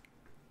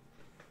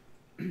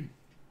 Am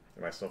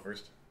I still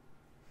first?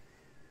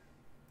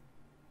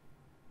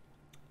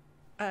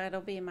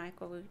 It'll be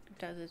Michael who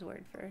does his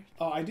word first.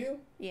 Oh, I do.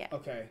 Yeah.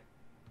 Okay.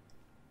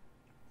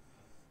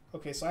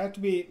 Okay, so I have to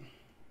be.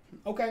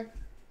 Okay,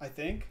 I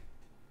think.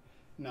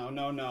 No.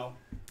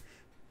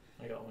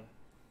 I got one.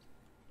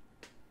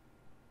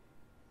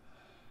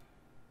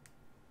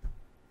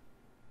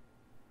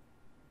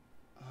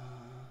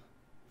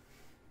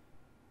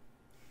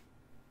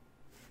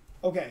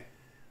 Okay.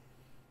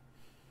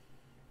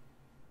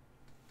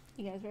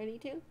 You guys ready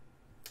too?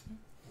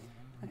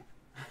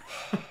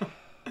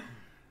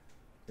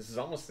 This is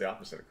almost the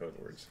opposite of code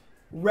words.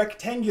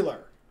 Rectangular.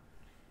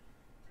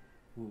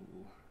 Ooh.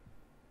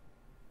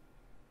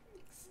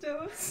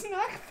 Still a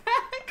snack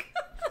pack.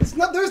 It's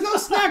not. There's no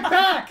snack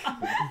pack.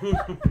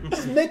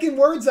 Just making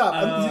words up.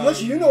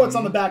 Unless you know what's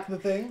on the back of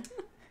the thing.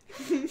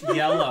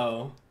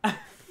 Yellow.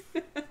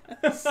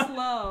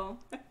 Slow.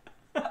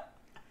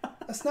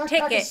 A snack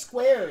Ticket. pack is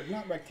squared,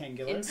 not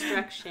rectangular.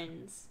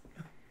 Instructions.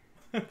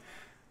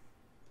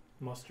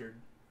 Mustard.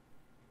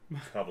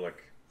 Public.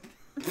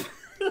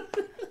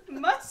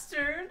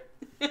 Mustard.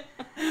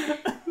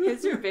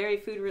 Those are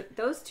very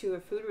those two are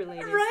food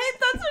related. Right?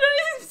 That's what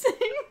I'm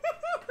saying.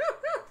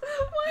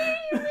 Why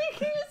are you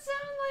making it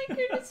sound like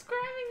you're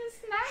describing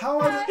a snack How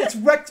pack?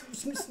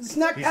 is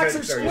snack He packs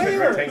said- are sorry, you said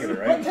square. rectangular,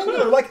 right?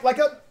 Rectangular,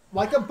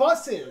 like a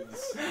bus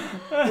is.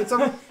 It's a.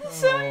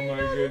 Oh my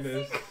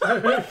goodness.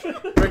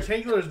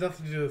 Rectangular has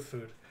nothing to do with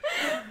food.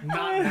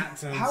 Not in that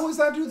sense. How is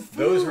that to do with food?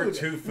 Those were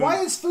two food- Why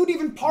is food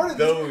even part of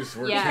this? Those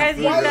were Yeah. two Because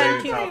food he's done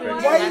related two topics. food.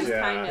 Why That's is-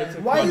 kind It's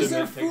of a Why is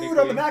there condiment, food on the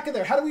technically. back of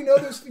there? How do we know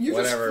there's you're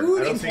Whatever. just I don't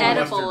food see in mustard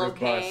edible. with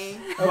bus. Okay.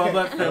 Well,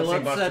 but I don't Philip see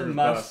said mustard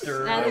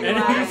mustard, That's and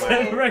why. he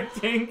said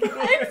rectangular.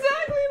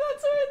 Exactly.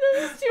 That's why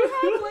those two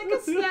have like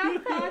a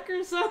snack pack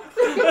or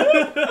something.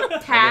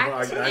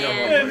 Tact I know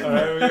and one.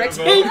 Alright, we gotta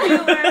vote.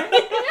 rectangular.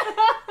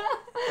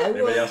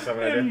 Anybody else have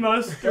an And idea?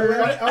 mustard.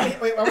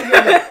 Wait,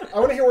 I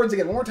want to hear words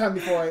again one more time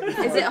before I.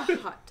 Is it a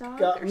hot dog?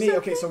 Got or me?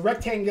 Okay, so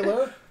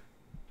rectangular.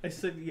 I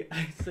said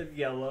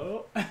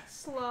yellow.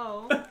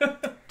 Slow.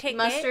 Ticket.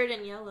 Mustard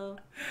and yellow.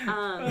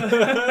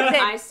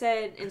 I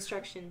said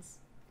instructions.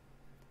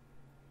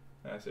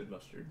 I said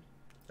mustard.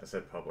 I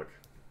said public.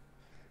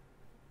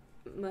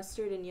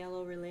 Mustard and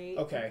yellow relate.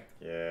 Okay.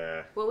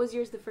 Yeah. What was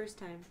yours the first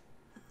time?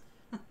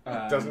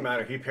 Doesn't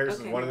matter. He pairs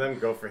with Okay. one of them.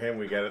 Go for him.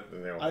 We get it.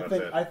 And then I that's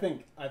think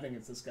it. I think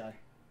it's this guy.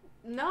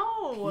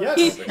 No. Yes.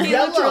 He looked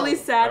Yellow. really I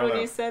sad don't when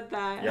know. you said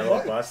that. Yellow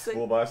What? bus,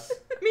 school bus.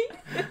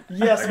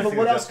 Yes, I can but see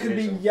what the else could be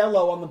justification.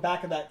 yellow on the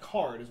back of that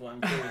card is what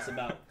I'm curious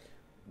about.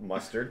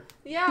 Mustard.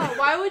 Yeah,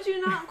 why would you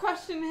not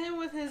question him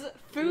with his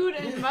food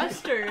and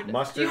mustard?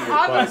 Mustard You with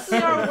obviously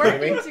bus. are Are you kidding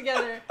working me?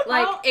 together.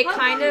 Like, it How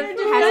kind come of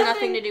you're has defending-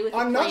 nothing to do with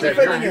I'm the not flavor. You're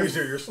a defending him.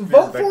 user. You're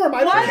Vote for him. I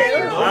don't Why are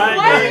care. you, Alright,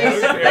 why are yeah, you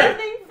okay.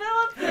 defending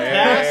Philip?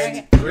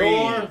 Cast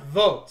Your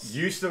votes.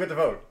 You still get to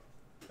vote.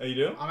 Oh, you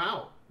do? I'm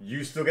out.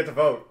 You still get to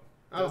vote.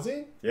 Does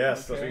he?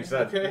 Yes, that's what you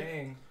said.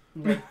 Okay.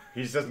 Dang.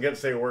 He just doesn't get to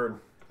say a word.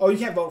 Oh, you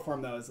can't vote for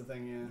him though. Is the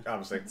thing. Yeah.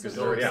 Obviously, So because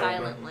vote already out.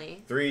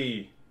 silently.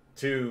 3,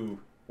 2,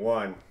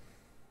 1.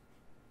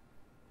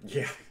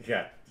 Yeah,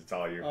 it's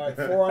all you. All right,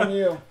 4 on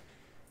you.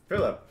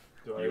 Philip.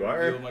 Do I You are?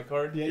 reveal my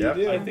card? Yeah, Yep.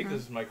 you do. I think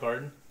this is my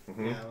card.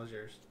 Mhm. Yeah, that was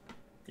yours.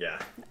 Yeah.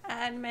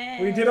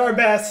 Admin. We did our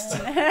best.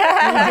 We did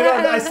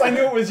our best. I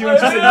knew it was you. And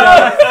she said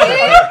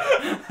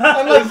no.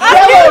 I'm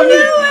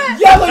like,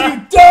 yellow,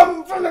 you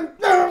dumb.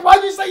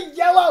 Why'd you say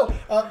yellow?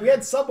 We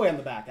had Subway on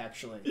the back,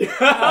 actually. Oh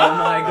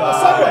my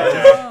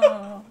Subway.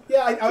 Oh.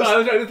 Yeah, I So I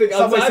was trying to think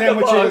Subway outside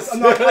the sandwiches.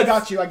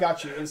 box. I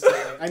got you instantly.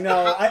 I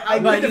know. I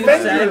But couldn't you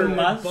defend said you.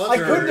 mustard. I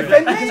couldn't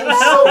defend you because it was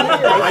so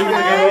How you weird.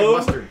 gonna get it?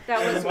 Mustard.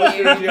 That was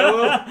Mustard's weird.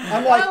 yellow.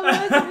 I'm like, That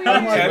was weird.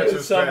 I'm like, Sandwich The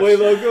was Subway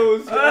trash.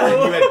 logos.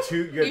 You had two.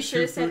 You You had should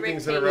two have said food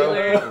things in a row.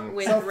 rectangular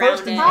with So first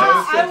round in ends.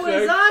 Ah, I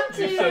was on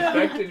to You you.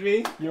 suspected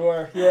me. you're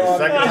on.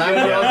 Second time,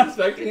 You yeah. were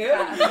suspecting him.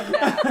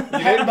 You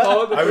didn't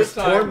call it the I was first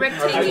time. torn.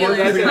 Rectangular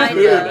I said kind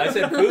food. of. I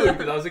said food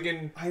because I was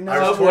thinking I know. I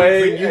was Subway torn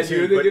between and you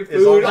you two, but thinking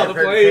as long food as on I the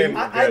heard plane. him,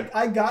 we're good.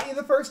 I got you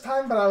the first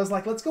time, but I was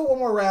like, let's go one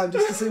more round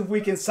just to see if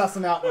we can suss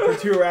them out for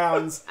 2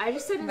 rounds. I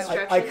just said I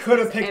instructions.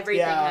 coulda because picked- everything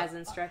yeah. has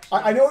instructions.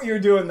 I know what you were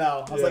doing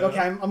though. I was like, Yeah. okay,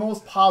 I'm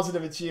almost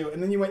positive it's you.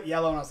 And then you went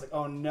yellow, and I was like,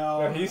 oh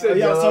no. No, he said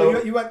yeah, so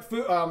yellow. you went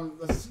food,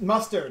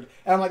 mustard,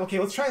 and I'm like, okay,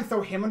 let's try and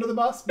throw him under the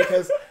bus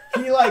because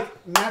he like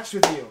matched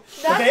with you.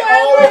 But they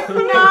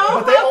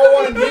all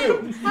wanted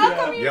you. How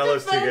come you're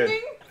Yellow's too good.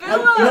 defending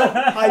No, Philip?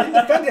 I didn't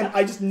defend him.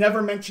 I just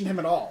never mentioned him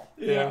at all.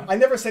 Yeah. I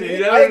never said He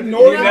anything. never, I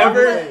ignored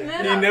him.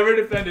 he never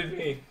defended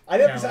me. I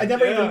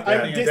never even. Yeah, I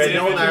Daniel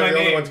did. and I are the only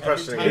name. ones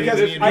questioning Because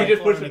it. I- He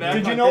just pushed it back.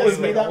 Did you like know it was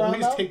this. me that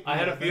round though? I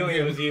had a feeling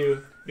it was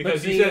you.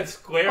 Because But you see- said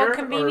square or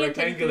convenient and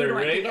rectangular, food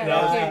went right? together. And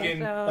I was Yeah.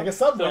 thinking So- Like a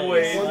Subway.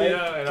 Subway, So, yeah. And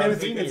I was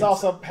Convenience. thinking It's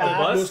also the packed.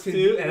 bus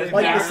too, and it's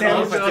Like the packed.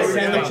 sandwiches, I was the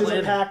like, sandwiches yeah.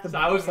 are packed. So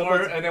I was more,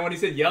 Subway's- and then when he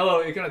said yellow,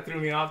 it kind of threw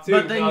me off too.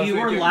 But 'cause I then was you were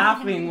thinking-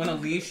 laughing when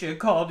Alicia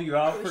called you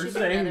out We for should do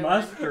saying another one.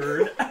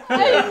 mustard.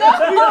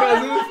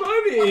 because it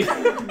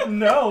was funny.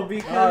 No,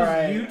 because All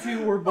right. you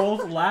two were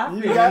both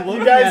laughing. You and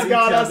looking guys at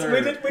got each us. other.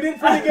 We did pretty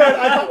good.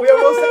 I thought we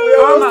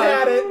almost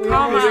had it. We We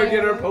almost better had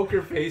get our it.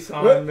 poker face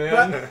But- on,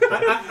 man.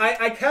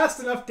 I cast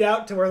enough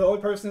doubt to where the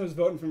only person who was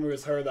voting for me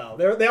was her, though.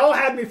 They all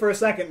had me for a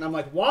second, and I'm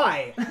like,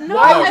 why? Why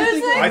No, would you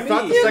think it I was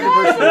thought me? the second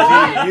person was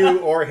either you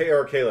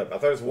or Caleb. I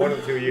thought it was one of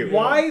the two of you.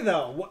 Why,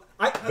 though?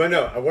 But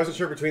no, I wasn't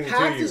sure between the two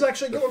of Pact you. is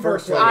actually The good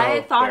first for one. I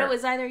no, thought there. it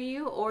was either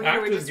you or you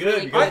Pact were was just good.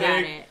 really You good guys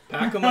at it.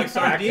 pack them like Pact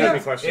had me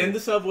sardines questioning. in the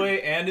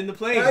subway and in the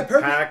plane. I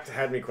purpose. Packed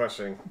had me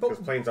questioning because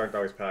planes aren't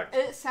always packed.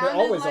 It sounded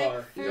always like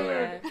are. food.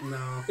 Yeah. No.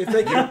 If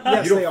they can,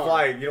 yes, you they don't are.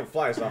 fly. You don't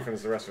fly as often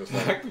as the rest of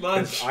us. Packed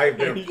lunch. I've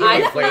been I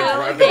on I planes where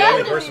I've flew been the only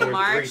in person with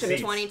March 3 of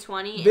seats.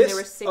 2020, and This- there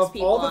were 6 of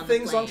people all the on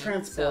things the on plane,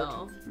 transport,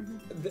 so-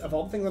 Of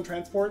all the things on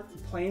transport,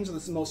 planes are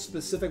the most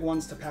specific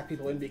ones to pack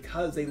people in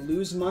because they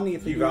lose money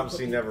if they You've do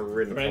obviously never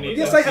ridden a Right, public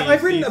Yes, bus.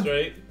 I've ridden seats, a-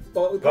 right?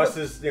 Well,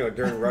 Buses,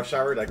 during rush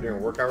hour, like during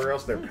work hour,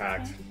 else they're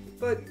packed.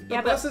 but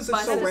Yeah, but buses are so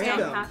buses don't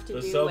random. have to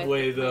The do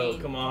subway, with the though.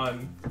 plane. Come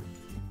on.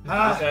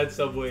 Ah. Just add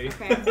subway.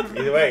 Okay.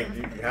 Either way,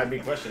 you had me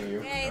questioning you.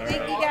 Hey,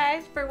 thank you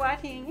guys for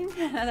watching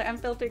another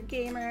Unfiltered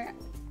Gamer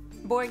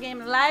board game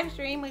live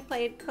stream. We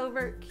played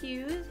Covert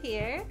Cues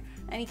here,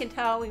 and you can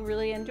tell we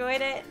really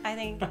enjoyed it. I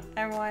think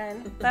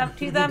everyone,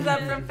 2 thumbs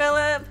up from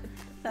Philip,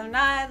 some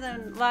nods,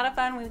 and a lot of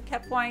fun. We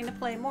kept wanting to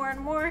play more and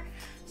more.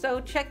 So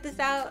check this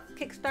out.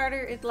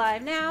 Kickstarter is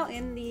live now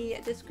in the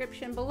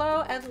description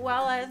below, as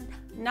well as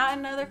Not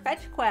Another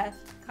Fetch Quest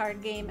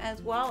card game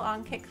as well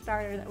on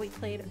Kickstarter that we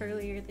played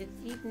earlier this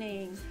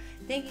evening.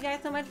 Thank you guys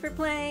so much for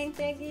playing.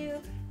 Thank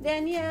you,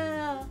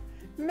 Danielle,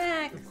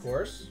 Max, Of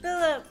course.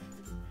 Philip,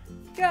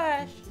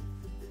 Josh,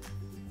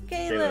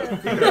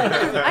 Caleb.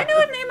 Caleb. I know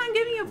his name. I'm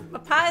giving you a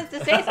pause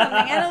to say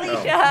something, and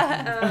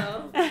Alicia.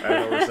 Oh. I don't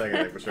know what we're saying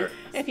anything for sure.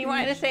 If you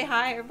wanted to say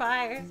hi or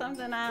bye or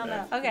something, I don't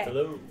know. Okay.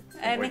 Hello.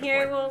 And Wait,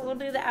 here wait. we'll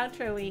do the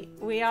outro.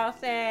 We all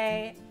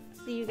say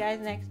see you guys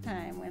next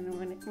time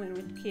when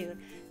it's cute.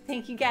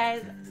 Thank you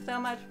guys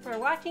so much for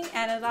watching,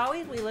 and as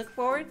always, we look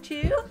forward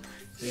to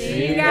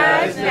see you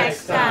guys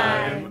next time.